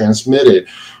is transmitted.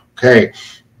 Okay,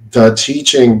 the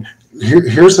teaching.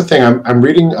 Here's the thing. I'm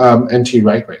reading N.T.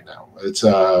 Wright right now. It's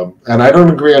and I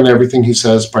don't agree on everything he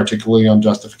says, particularly on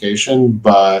justification,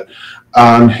 but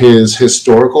on his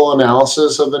historical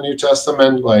analysis of the New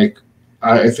Testament, like,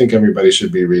 I think everybody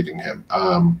should be reading him.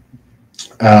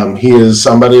 He is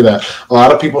somebody that a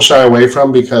lot of people shy away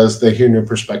from because they hear new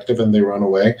perspective and they run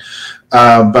away.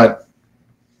 But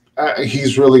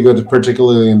he's really good,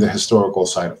 particularly in the historical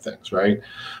side of things, right?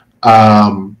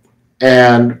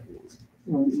 And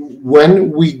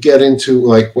when we get into,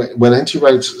 like, when N.T.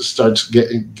 Wright starts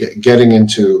getting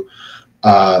into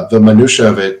the minutia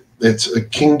of it, it's a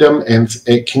kingdom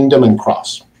and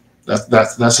cross.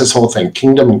 That's his whole thing,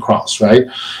 kingdom and cross, right?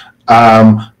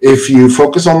 If you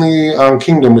focus only on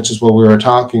kingdom, which is what we were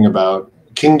talking about,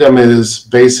 kingdom is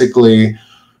basically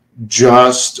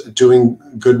just doing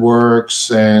good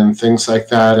works and things like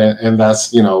that, and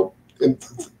that's, you know,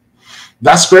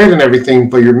 that's great and everything,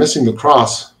 but you're missing the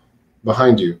cross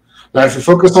behind you. Now, if you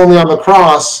focus only on the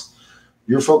cross,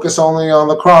 you're focused only on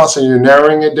the cross and you're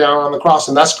narrowing it down on the cross,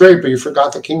 and that's great, but you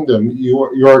forgot the kingdom.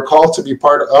 You're called to be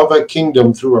part of a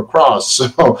kingdom through a cross.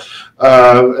 So,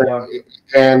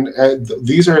 and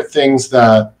these are things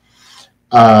that,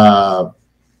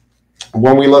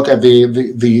 when we look at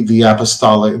the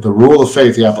apostolic, the rule of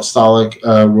faith, the apostolic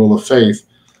rule of faith,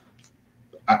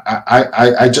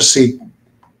 I just see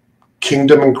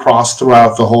kingdom and cross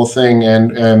throughout the whole thing,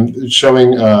 and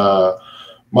showing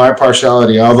my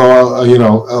partiality. Although, you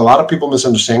know, a lot of people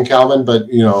misunderstand Calvin, but,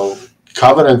 you know,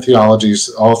 covenant theology is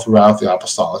all throughout the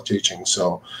apostolic teaching.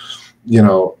 So, you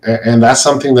know, and that's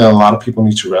something that a lot of people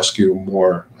need to rescue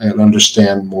more and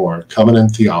understand more,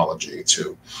 covenant theology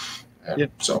too. And yeah.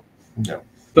 So, yeah.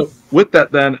 So with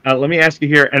that, then let me ask you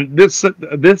here, and these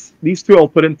two I'll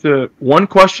put into one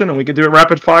question, and we can do it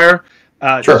rapid fire.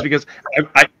 Sure. Just because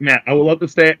I would love to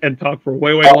stay and talk for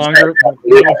way longer.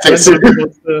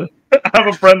 I have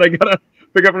a friend I gotta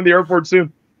pick up from the airport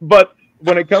soon. But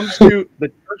when it comes to the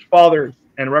church fathers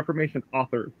and Reformation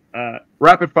authors,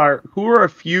 rapid fire, who are a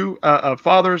few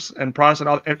fathers and Protestant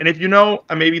authors, and if you know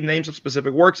maybe names of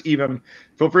specific works, even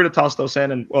feel free to toss those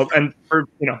in. And we'll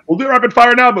do rapid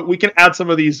fire now, but we can add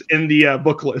some of these in the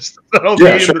book list.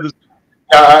 Yeah, sure.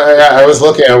 I was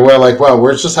looking and we're like, well,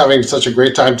 we're just having such a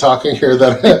great time talking here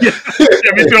that yeah,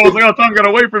 me too. I was like, oh, Tom got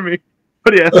away from me.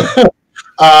 But yeah.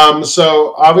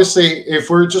 So obviously, if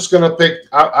we're just going to pick,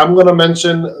 I'm going to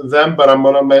mention them, but I'm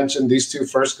going to mention these two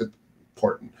first.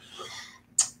 Important.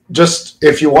 Just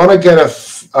if you want to get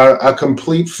a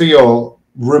complete feel,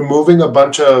 removing a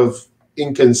bunch of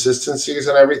inconsistencies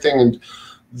and everything, and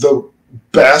the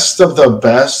best of the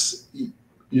best,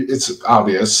 it's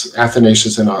obvious,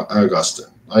 Athanasius and Augustine.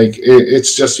 Like,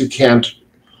 it's just, you can't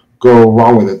go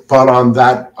wrong with it. But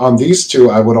on these two,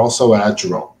 I would also add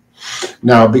Jerome.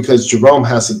 Now, because Jerome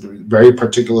has a very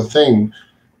particular thing,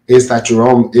 is that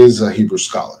Jerome is a Hebrew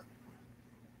scholar.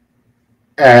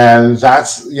 And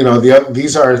that's, you know,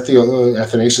 these are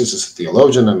Athanasius is a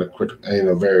theologian and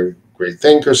a very great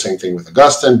thinker. Same thing with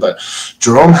Augustine, but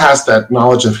Jerome has that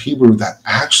knowledge of Hebrew that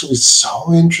actually is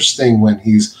so interesting when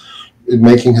he's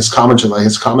making his commentary. Like,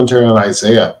 his commentary on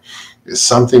Isaiah is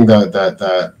something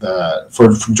that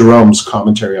for Jerome's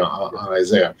commentary on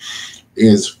Isaiah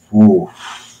is,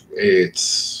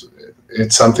 it's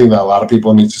something that a lot of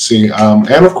people need to see.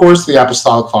 And of course, the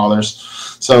Apostolic Fathers.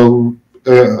 So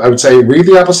I would say read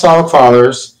the Apostolic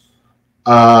Fathers,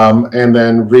 and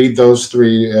then read those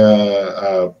three,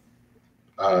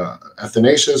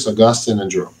 Athanasius, Augustine,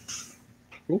 and Jerome.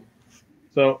 Cool.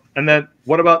 So, and then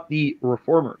what about the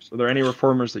Reformers? Are there any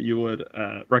Reformers that you would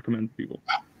recommend to people?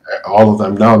 All of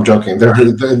them. No, I'm joking.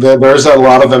 There's a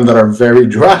lot of them that are very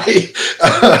dry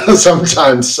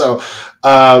sometimes. So,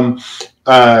 Gerhard,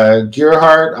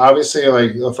 obviously,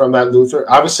 like from that Luther,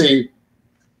 obviously,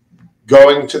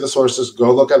 going to the sources,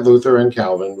 go look at Luther and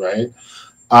Calvin, right?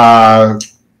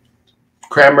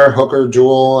 Cranmer, Hooker,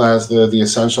 Jewell as the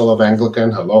essential of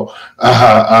Anglican. Hello.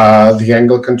 The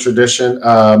Anglican tradition.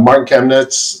 Martin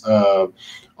Chemnitz,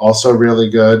 also really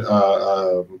good.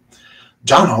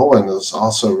 John Owen is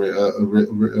also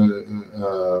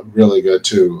really good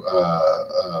too.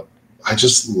 I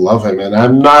just love him, and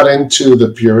I'm not into the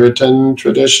Puritan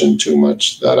tradition too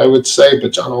much, that I would say,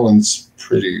 but John Owen's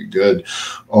pretty good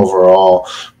overall.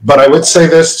 But I would say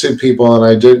this to people, and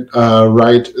I did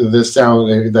write this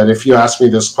down, that if you ask me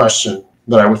this question,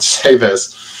 that I would say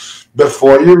this: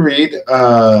 before you read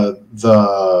the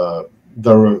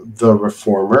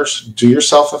Reformers, do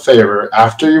yourself a favor,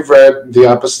 after you've read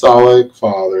the Apostolic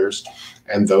Fathers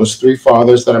and those three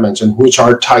fathers that I mentioned, which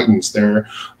are titans.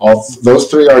 Those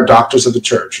three are doctors of the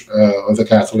Church, of the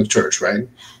Catholic Church, right?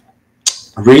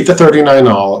 Read the 39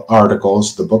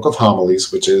 articles, the Book of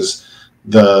Homilies, which is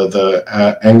the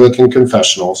Anglican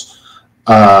confessionals,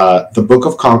 the Book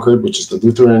of Concord, which is the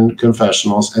Lutheran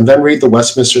confessionals, and then read the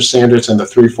Westminster Standards and the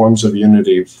Three Forms of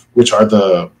Unity, which are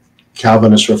the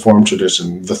Calvinist Reformed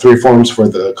tradition, the three forms for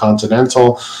the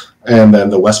Continental, and then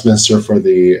the Westminster for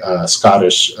the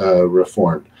Scottish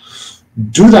Reformed.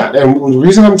 do that. And the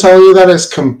reason I'm telling you that is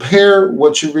compare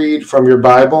what you read from your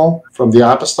Bible, from the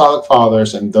Apostolic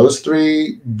Fathers, and those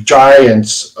three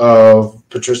giants of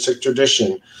patristic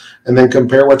tradition, and then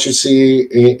compare what you see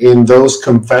in those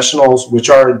confessionals, which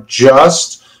are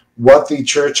just what the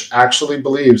church actually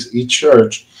believes, each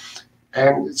church,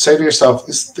 and say to yourself,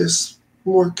 is this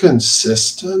more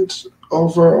consistent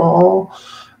overall?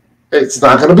 It's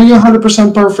not going to be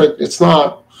 100% perfect. It's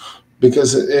not.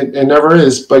 Because it never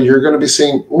is, but you're going to be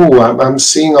seeing, I'm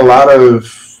seeing a lot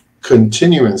of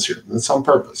continuance here. That's on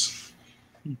purpose.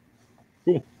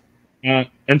 Cool. And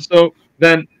so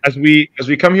then as we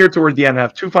come here toward the end, I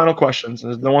have two final questions,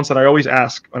 and the ones that I always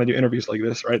ask when I do interviews like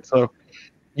this, right? So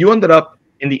you ended up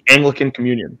in the Anglican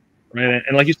communion, right?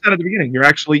 And like you said at the beginning, you're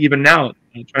actually even now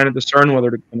trying to discern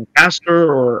whether to become a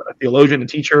pastor or a theologian, a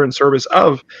teacher in service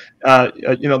of,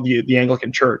 the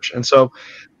Anglican Church. And so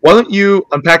why don't you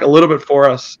unpack a little bit for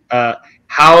us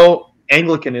how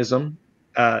Anglicanism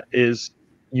is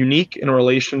unique in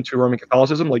relation to Roman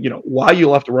Catholicism, like, why you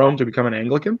left Rome to become an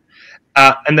Anglican.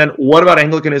 And then what about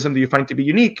Anglicanism do you find to be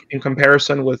unique in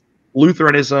comparison with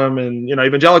Lutheranism and,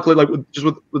 Evangelical, like with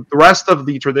the rest of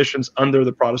the traditions under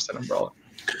the Protestant umbrella?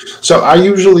 So I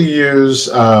usually use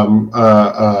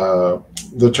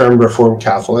the term Reformed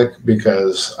Catholic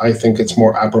because I think it's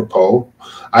more apropos.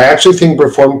 I actually think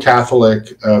Reformed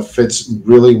Catholic fits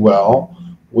really well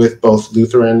with both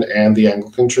Lutheran and the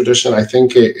Anglican tradition. I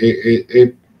think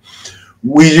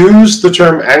we use the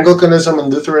term Anglicanism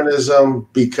and Lutheranism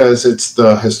because it's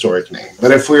the historic name.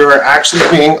 But if we were actually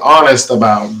being honest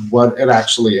about what it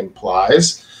actually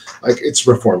implies, like, it's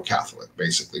Reformed Catholic,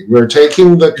 basically. We're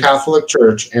taking the Catholic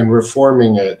Church and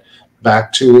reforming it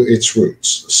back to its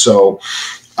roots. So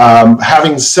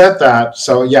having said that,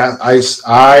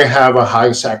 I have a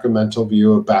high sacramental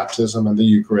view of baptism and the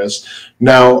Eucharist.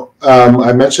 Now,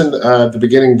 I mentioned at the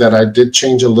beginning that I did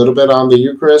change a little bit on the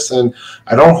Eucharist, and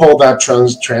I don't hold that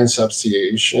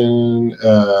transubstantiation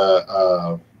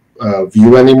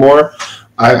view anymore.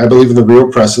 I believe in the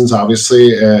real presence,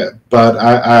 obviously, but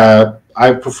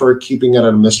I prefer keeping it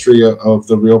a mystery of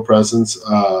the real presence,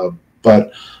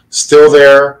 but still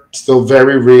there, still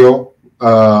very real.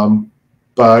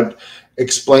 But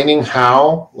explaining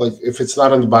how, like, if it's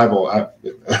not in the Bible,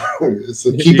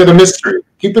 keep it a mystery.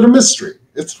 Keep it a mystery.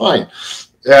 It's fine.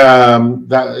 At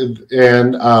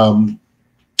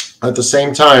the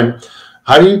same time,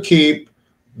 how do you keep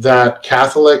that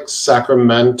Catholic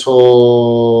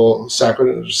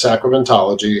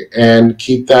sacramentology and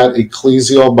keep that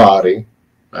ecclesial body,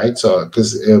 right? So,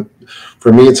 because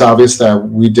for me, it's obvious that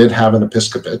we did have an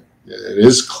episcopate. It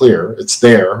is clear. It's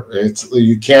there.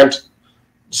 You can't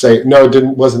say no,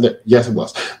 wasn't there. Yes, it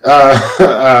was.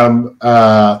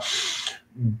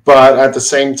 But at the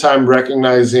same time,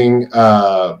 recognizing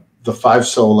the five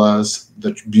solas,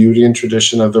 the beauty and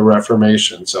tradition of the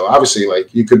Reformation. So obviously,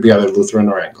 like, you could be either Lutheran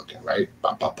or Anglican, right?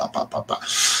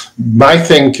 My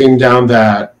thing came down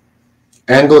that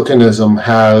Anglicanism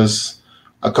has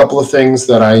a couple of things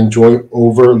that I enjoy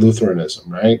over Lutheranism,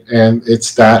 right? And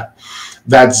it's that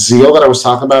zeal that I was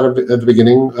talking about at the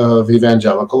beginning of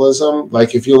evangelicalism.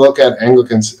 Like, if you look at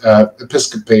Anglicans,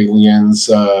 Episcopalians,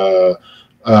 all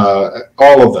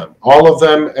of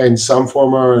them in some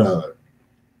form or another,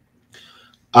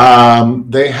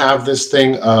 they have this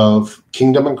thing of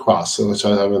kingdom and cross, which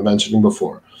I have been mentioning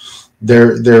before.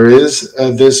 There is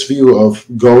this view of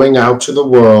going out to the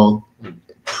world,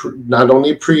 not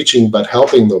only preaching but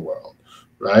helping the world,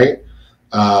 right?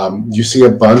 You see a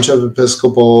bunch of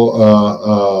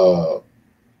Episcopal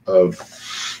of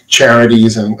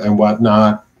charities and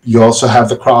whatnot. You also have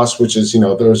the cross, which is,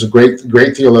 there's a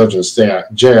great theologians,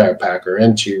 J.I. Packer,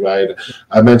 N.T. Wright.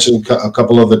 I mentioned a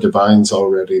couple of the divines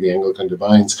already, the Anglican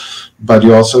divines. But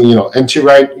you also, N.T.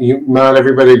 Wright, not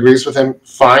everybody agrees with him,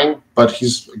 fine, but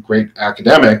he's a great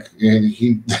academic.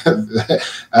 J.I.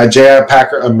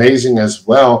 Packer, amazing as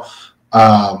well.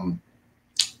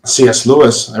 C.S.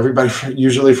 Lewis, everybody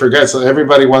usually forgets.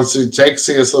 Everybody wants to take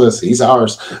C.S. Lewis. He's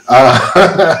ours.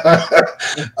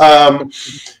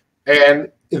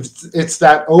 And it's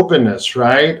that openness,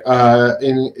 right?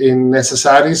 In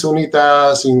necessitatis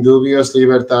unitas, in dubios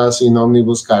libertas, in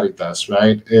omnibus caritas,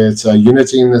 right? It's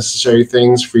unity in necessary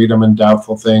things, freedom in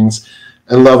doubtful things,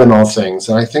 and love in all things.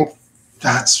 And I think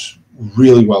that's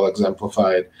really well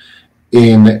exemplified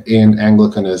in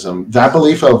Anglicanism. That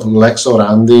belief of lex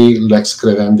orandi, lex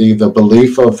credendi, the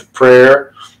belief of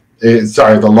prayer,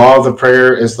 the law of the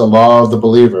prayer is the law of the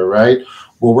believer, right?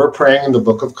 Well, we're praying in the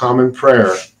Book of Common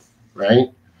Prayer, right?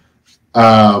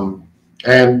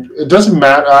 And it doesn't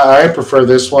matter. I prefer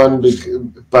this one,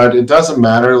 but it doesn't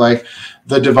matter. Like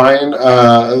the divine,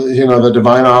 the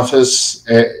divine office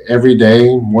every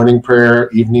day, morning prayer,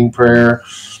 evening prayer.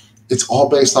 It's all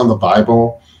based on the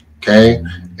Bible, okay?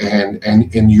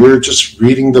 And you're just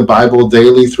reading the Bible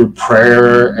daily through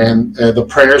prayer, and the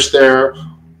prayers there,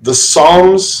 the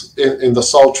Psalms in the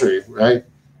Psaltery, right,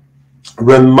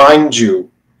 remind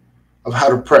you of how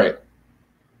to pray.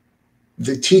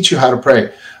 They teach you how to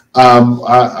pray.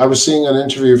 I was seeing an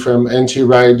interview from N.T.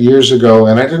 Wright years ago,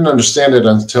 and I didn't understand it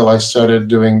until I started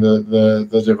doing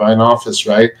the Divine Office,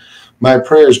 right? My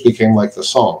prayers became like the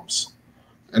Psalms.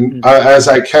 And as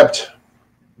I kept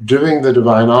doing the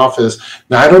Divine Office,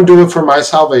 now I don't do it for my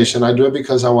salvation. I do it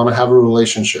because I want to have a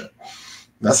relationship.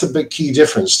 That's a big key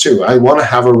difference, too. I want to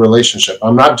have a relationship.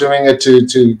 I'm not doing it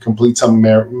to complete some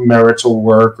marital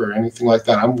work or anything like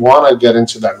that. I want to get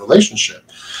into that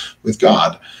relationship with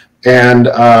God. And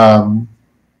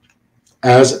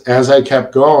as I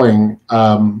kept going,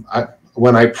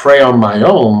 when I pray on my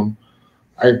own,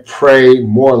 I pray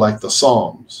more like the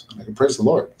Psalms. I can praise the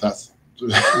Lord. That's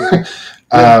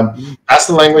that's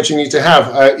the language you need to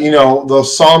have.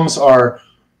 Those Psalms are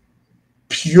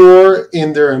pure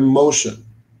in their emotion.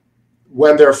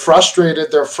 When they're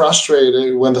frustrated, they're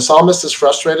frustrated. When the psalmist is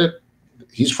frustrated,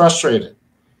 he's frustrated.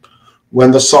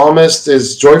 When the psalmist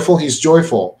is joyful, he's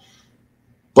joyful.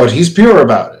 But he's pure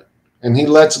about it. And he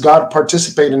lets God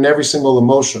participate in every single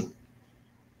emotion.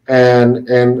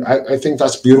 And I think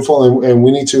that's beautiful, and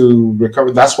we need to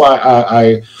recover. That's why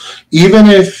I even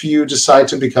if you decide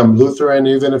to become Lutheran,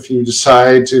 even if you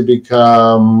decide to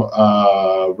become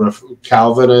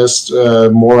Calvinist,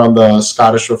 more on the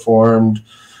Scottish Reformed,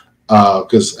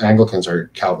 because Anglicans are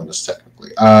Calvinists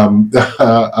technically,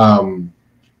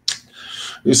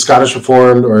 Scottish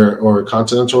Reformed or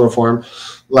Continental Reformed,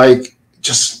 like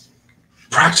just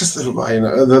practice the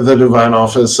divine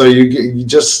office, so you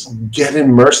just get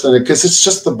immersed in it, because it's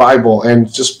just the Bible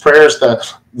and just prayers that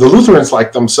the Lutherans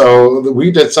like them, so we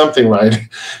did something right.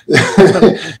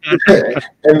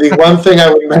 And the one thing I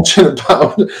would mention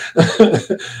about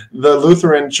the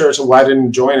Lutheran Church and why I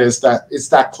didn't join is that it's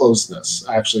that closeness.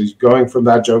 Actually, going from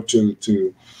that joke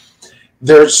to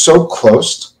they're so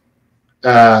close.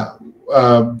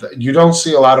 You don't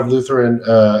see a lot of Lutheran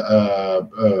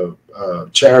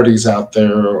charities out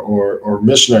there or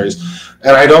missionaries,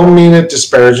 and I don't mean it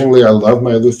disparagingly. I love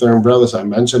my Lutheran brothers. I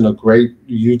mentioned a great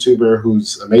YouTuber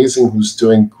who's amazing, who's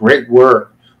doing great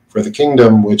work for the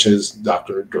kingdom, which is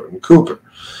Dr. Jordan Cooper.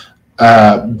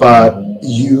 But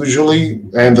usually,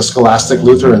 and the Scholastic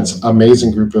Lutherans,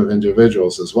 amazing group of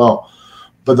individuals as well.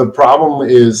 But the problem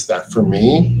is that for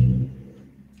me,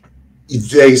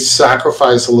 they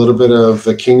sacrifice a little bit of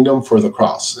the kingdom for the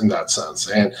cross in that sense.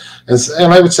 And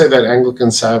I would say that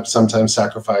Anglicans have sometimes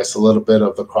sacrificed a little bit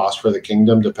of the cross for the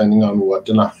kingdom, depending on what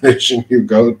denomination you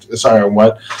go to, on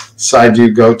what side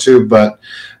you go to. But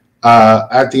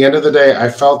at the end of the day, I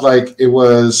felt like it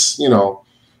was,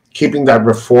 keeping that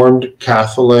Reformed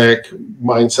Catholic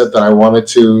mindset that I wanted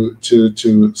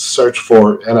to search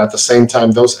for. And at the same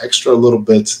time, those extra little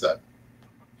bits that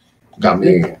got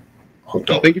me hooked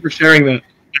up. Thank you for sharing that.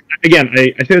 Again,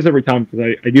 I say this every time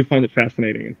because I do find it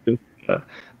fascinating. It's just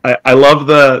I love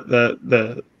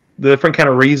the different kind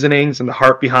of reasonings and the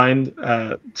heart behind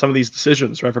some of these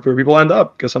decisions, right? For where people end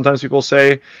up, because sometimes people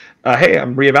say, "Hey,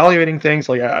 I'm reevaluating things."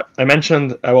 Like I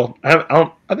mentioned, I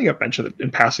think I've mentioned it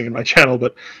in passing in my channel,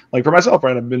 but like for myself,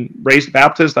 right? I've been raised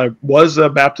Baptist. I was a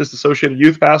Baptist associated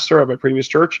youth pastor at my previous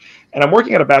church, and I'm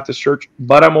working at a Baptist church,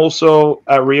 but I'm also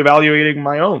reevaluating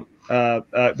my own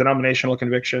denominational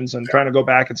convictions and trying to go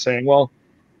back and saying, well,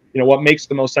 what makes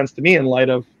the most sense to me in light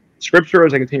of Scripture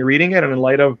as I continue reading it, and in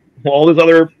light of all these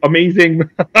other amazing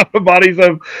bodies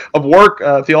of work,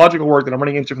 theological work that I'm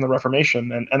running into from the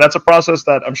Reformation. And that's a process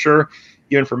that I'm sure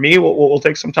even for me will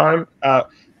take some time.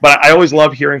 But I always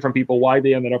love hearing from people why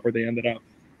they ended up where they ended up.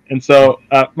 And so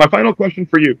my final question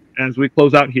for you as we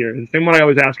close out here is the same one I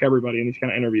always ask everybody in these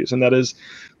kind of interviews, and that is,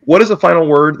 what is the final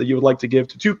word that you would like to give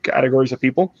to two categories of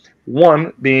people?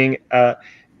 One being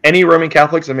any Roman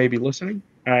Catholics that may be listening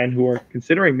and who are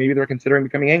considering, maybe they're considering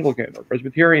becoming Anglican or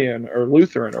Presbyterian or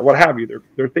Lutheran or what have you.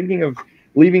 They're thinking of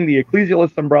leaving the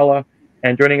ecclesialist umbrella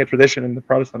and joining a tradition in the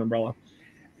Protestant umbrella.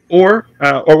 Or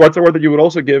what's the word that you would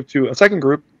also give to a second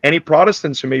group, any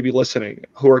Protestants who may be listening,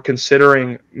 who are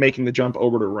considering making the jump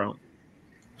over to Rome?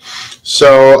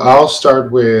 So I'll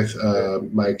start with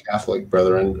my Catholic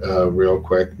brethren real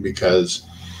quick, because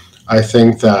I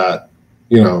think that,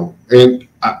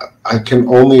 I can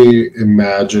only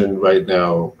imagine right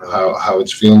now how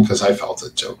it's feeling, because I felt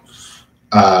it too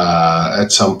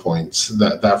at some points,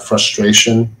 that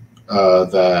frustration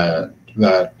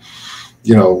that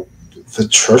the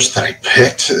church that I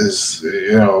picked is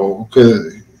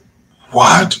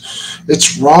what?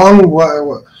 It's wrong.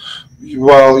 What?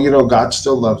 Well, God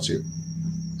still loves you,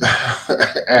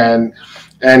 and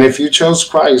if you chose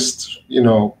Christ,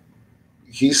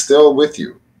 He's still with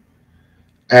you.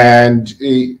 And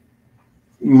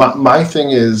my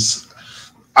thing is,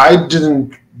 I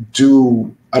didn't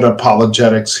do an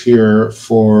apologetics here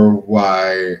for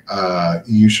why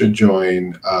you should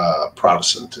join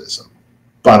Protestantism,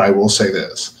 but I will say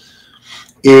this: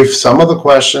 if some of the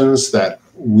questions that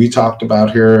we talked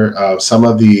about here, some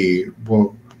of the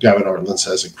Gavin Ortland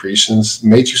says accretions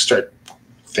made you start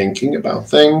thinking about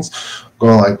things,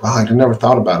 going like, wow, I never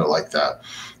thought about it like that.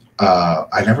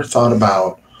 I never thought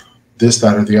about this,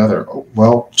 that, or the other.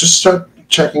 Well, just start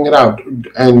checking it out,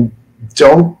 and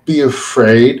don't be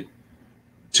afraid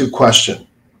to question.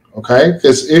 Okay,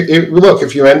 because look,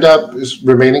 if you end up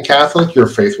remaining Catholic, your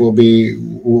faith will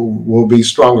be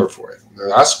stronger for it.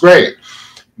 That's great,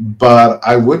 but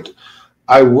I would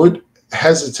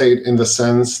hesitate in the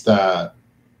sense that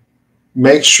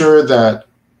make sure that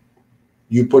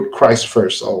you put Christ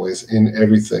first always in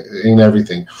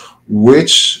everything.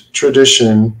 Which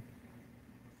tradition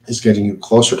is getting you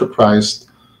closer to Christ?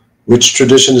 Which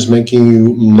tradition is making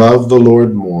you love the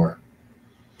Lord more?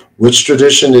 Which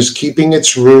tradition is keeping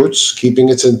its roots, keeping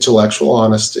its intellectual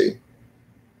honesty,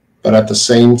 but at the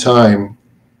same time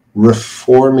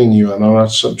reforming you? And I'm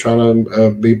not trying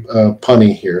to be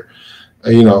punny here.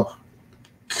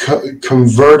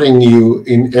 Converting you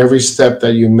in every step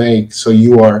that you make, so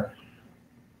you are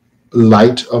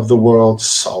light of the world,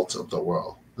 salt of the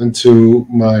world. And to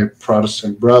my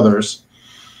Protestant brothers,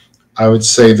 I would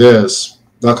say this: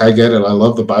 look, I get it. I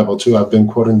love the Bible too. I've been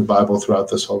quoting the Bible throughout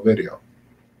this whole video,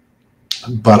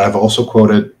 but I've also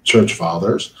quoted church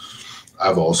fathers.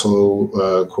 I've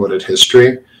also quoted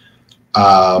history.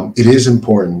 It is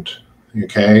important,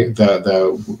 okay, that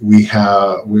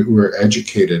we're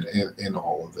educated in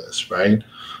all of this, right?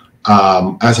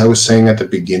 As I was saying at the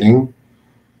beginning,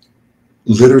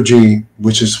 liturgy,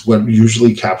 which is what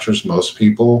usually captures most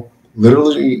people,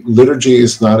 liturgy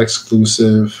is not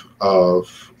exclusive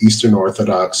of Eastern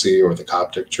Orthodoxy or the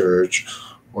Coptic Church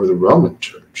or the Roman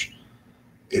Church.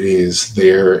 It is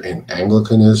there in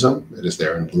Anglicanism, it is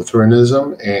there in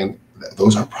Lutheranism, and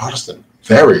those are Protestant,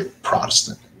 very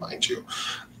Protestant, mind you.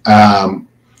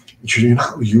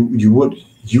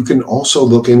 You can also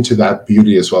look into that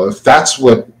beauty as well, if that's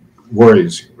what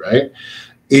worries you, right?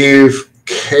 If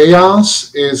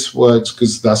chaos is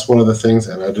because that's one of the things,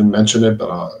 and I didn't mention it,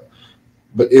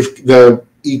 but if the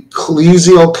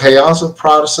ecclesial chaos of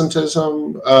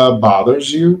Protestantism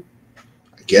bothers you,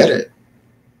 I get it.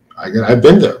 I've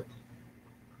been there.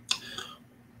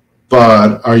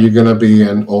 But are you going to be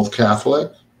an old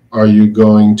Catholic? Are you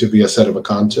going to be a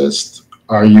sedevacantist?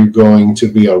 Are you going to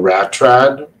be a rat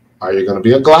trad? Are you going to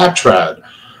be a glad trad?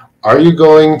 Are you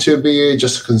going to be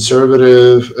just a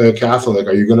conservative Catholic?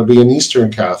 Are you going to be an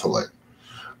Eastern Catholic?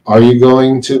 Are you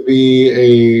going to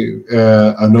be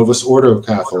a Novus Ordo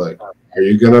Catholic? Are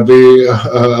you going to be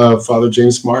a Father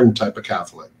James Martin type of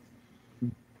Catholic?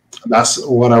 That's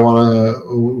what I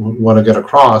want to get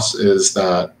across, is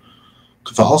that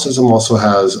Catholicism also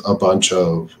has a bunch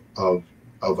of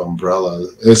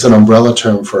umbrellas. It's an umbrella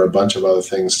term for a bunch of other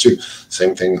things too.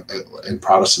 Same thing in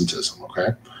Protestantism, okay?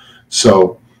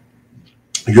 So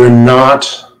you're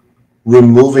not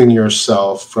removing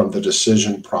yourself from the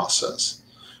decision process.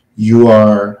 You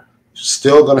are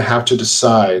still going to have to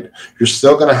decide. You're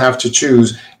still going to have to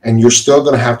choose, and you're still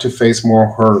going to have to face more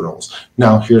hurdles.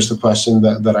 Now, here's the question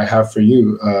that I have for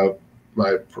you,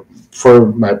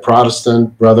 for my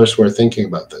Protestant brothers who are thinking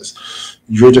about this.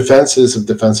 Your defense is a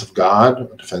defense of God,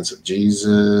 a defense of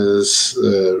Jesus,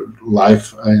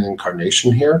 life and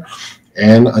incarnation here,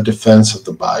 and a defense of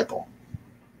the Bible.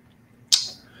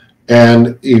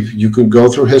 And if you could go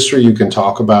through history, you can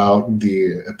talk about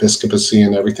the episcopacy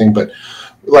and everything, but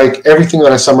like everything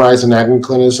that I summarize in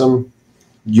Anglicanism,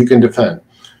 you can defend.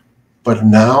 But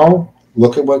now,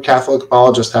 look at what Catholic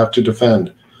apologists have to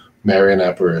defend. Marian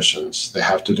apparitions. They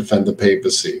have to defend the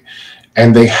papacy.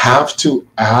 And they have to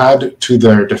add to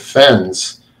their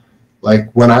defense,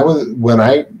 like when I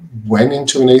went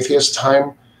into an atheist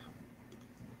time,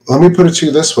 let me put it to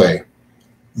you this way.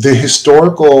 The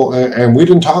historical, and we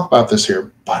didn't talk about this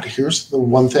here, but here's the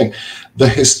one thing. The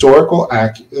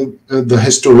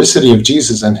historicity of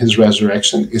Jesus and his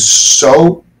resurrection is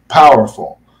so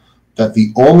powerful that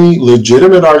the only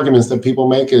legitimate arguments that people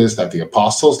make is that the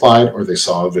apostles lied or they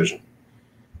saw a vision.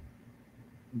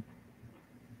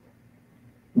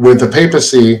 With the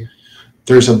papacy,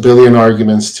 there's a billion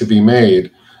arguments to be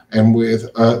made. and with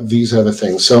these other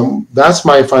things. So that's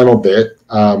my final bit.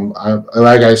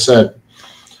 Like I said,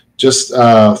 just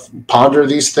ponder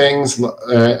these things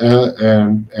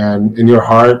and in your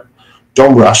heart,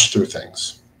 don't rush through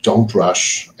things. Don't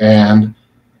rush. And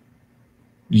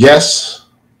yes,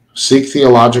 seek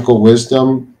theological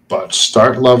wisdom, but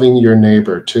start loving your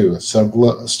neighbor too.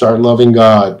 So start loving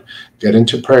God. Get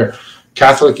into prayer.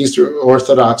 Catholic, Eastern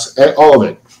Orthodox, all of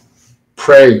it.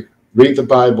 Pray, read the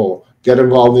Bible, get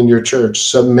involved in your church,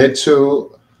 submit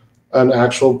to an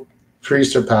actual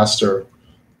priest or pastor,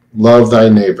 love thy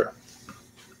neighbor.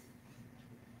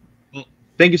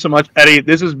 Thank you so much, Eddie.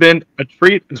 This has been a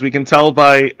treat, as we can tell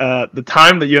by the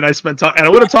time that you and I spent talking. And I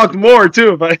would have talked more,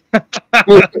 too, if it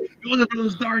wasn't for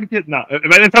those darn kids. No,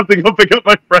 if I didn't have to go pick up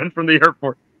my friend from the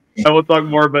airport, I will talk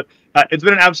more. But it's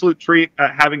been an absolute treat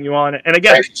having you on. And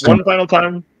again, one final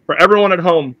time for everyone at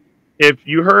home, if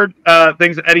you heard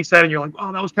things that Eddie said and you're like,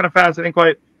 oh, that was kind of fast, I didn't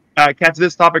quite catch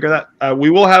this topic or that, we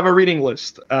will have a reading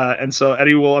list. And so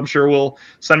Eddie will, I'm sure, will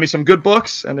send me some good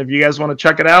books. And if you guys want to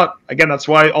check it out, again, that's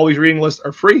why all these reading lists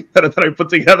are free that I put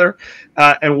together.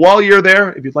 And while you're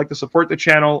there, if you'd like to support the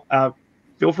channel,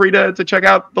 feel free to check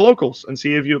out the locals and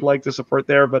see if you'd like to support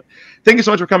there. But thank you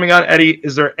so much for coming on, Eddie.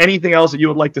 Is there anything else that you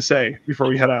would like to say before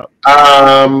we head out?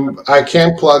 I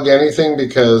can't plug anything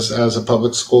because as a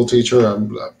public school teacher,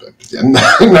 and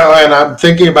I'm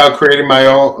thinking about creating my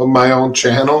own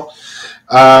channel.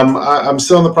 I'm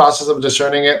still in the process of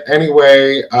discerning it.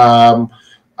 Anyway,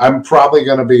 I'm probably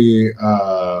going to be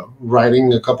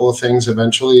writing a couple of things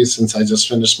eventually, since I just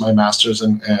finished my master's,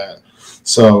 and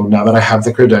so now that I have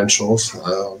the credentials,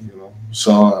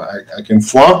 so I can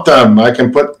flaunt them. I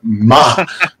can put Ma.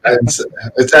 It's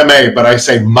MA, but I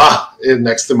say Ma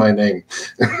next to my name.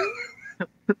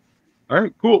 All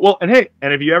right, cool. Well, and hey,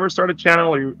 and if you ever start a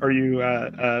channel or you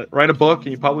write a book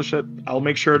and you publish it, I'll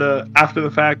make sure to, after the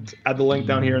fact, add the link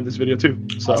down here in this video too.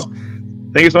 So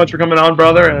thank you so much for coming on,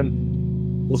 brother,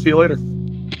 and we'll see you later.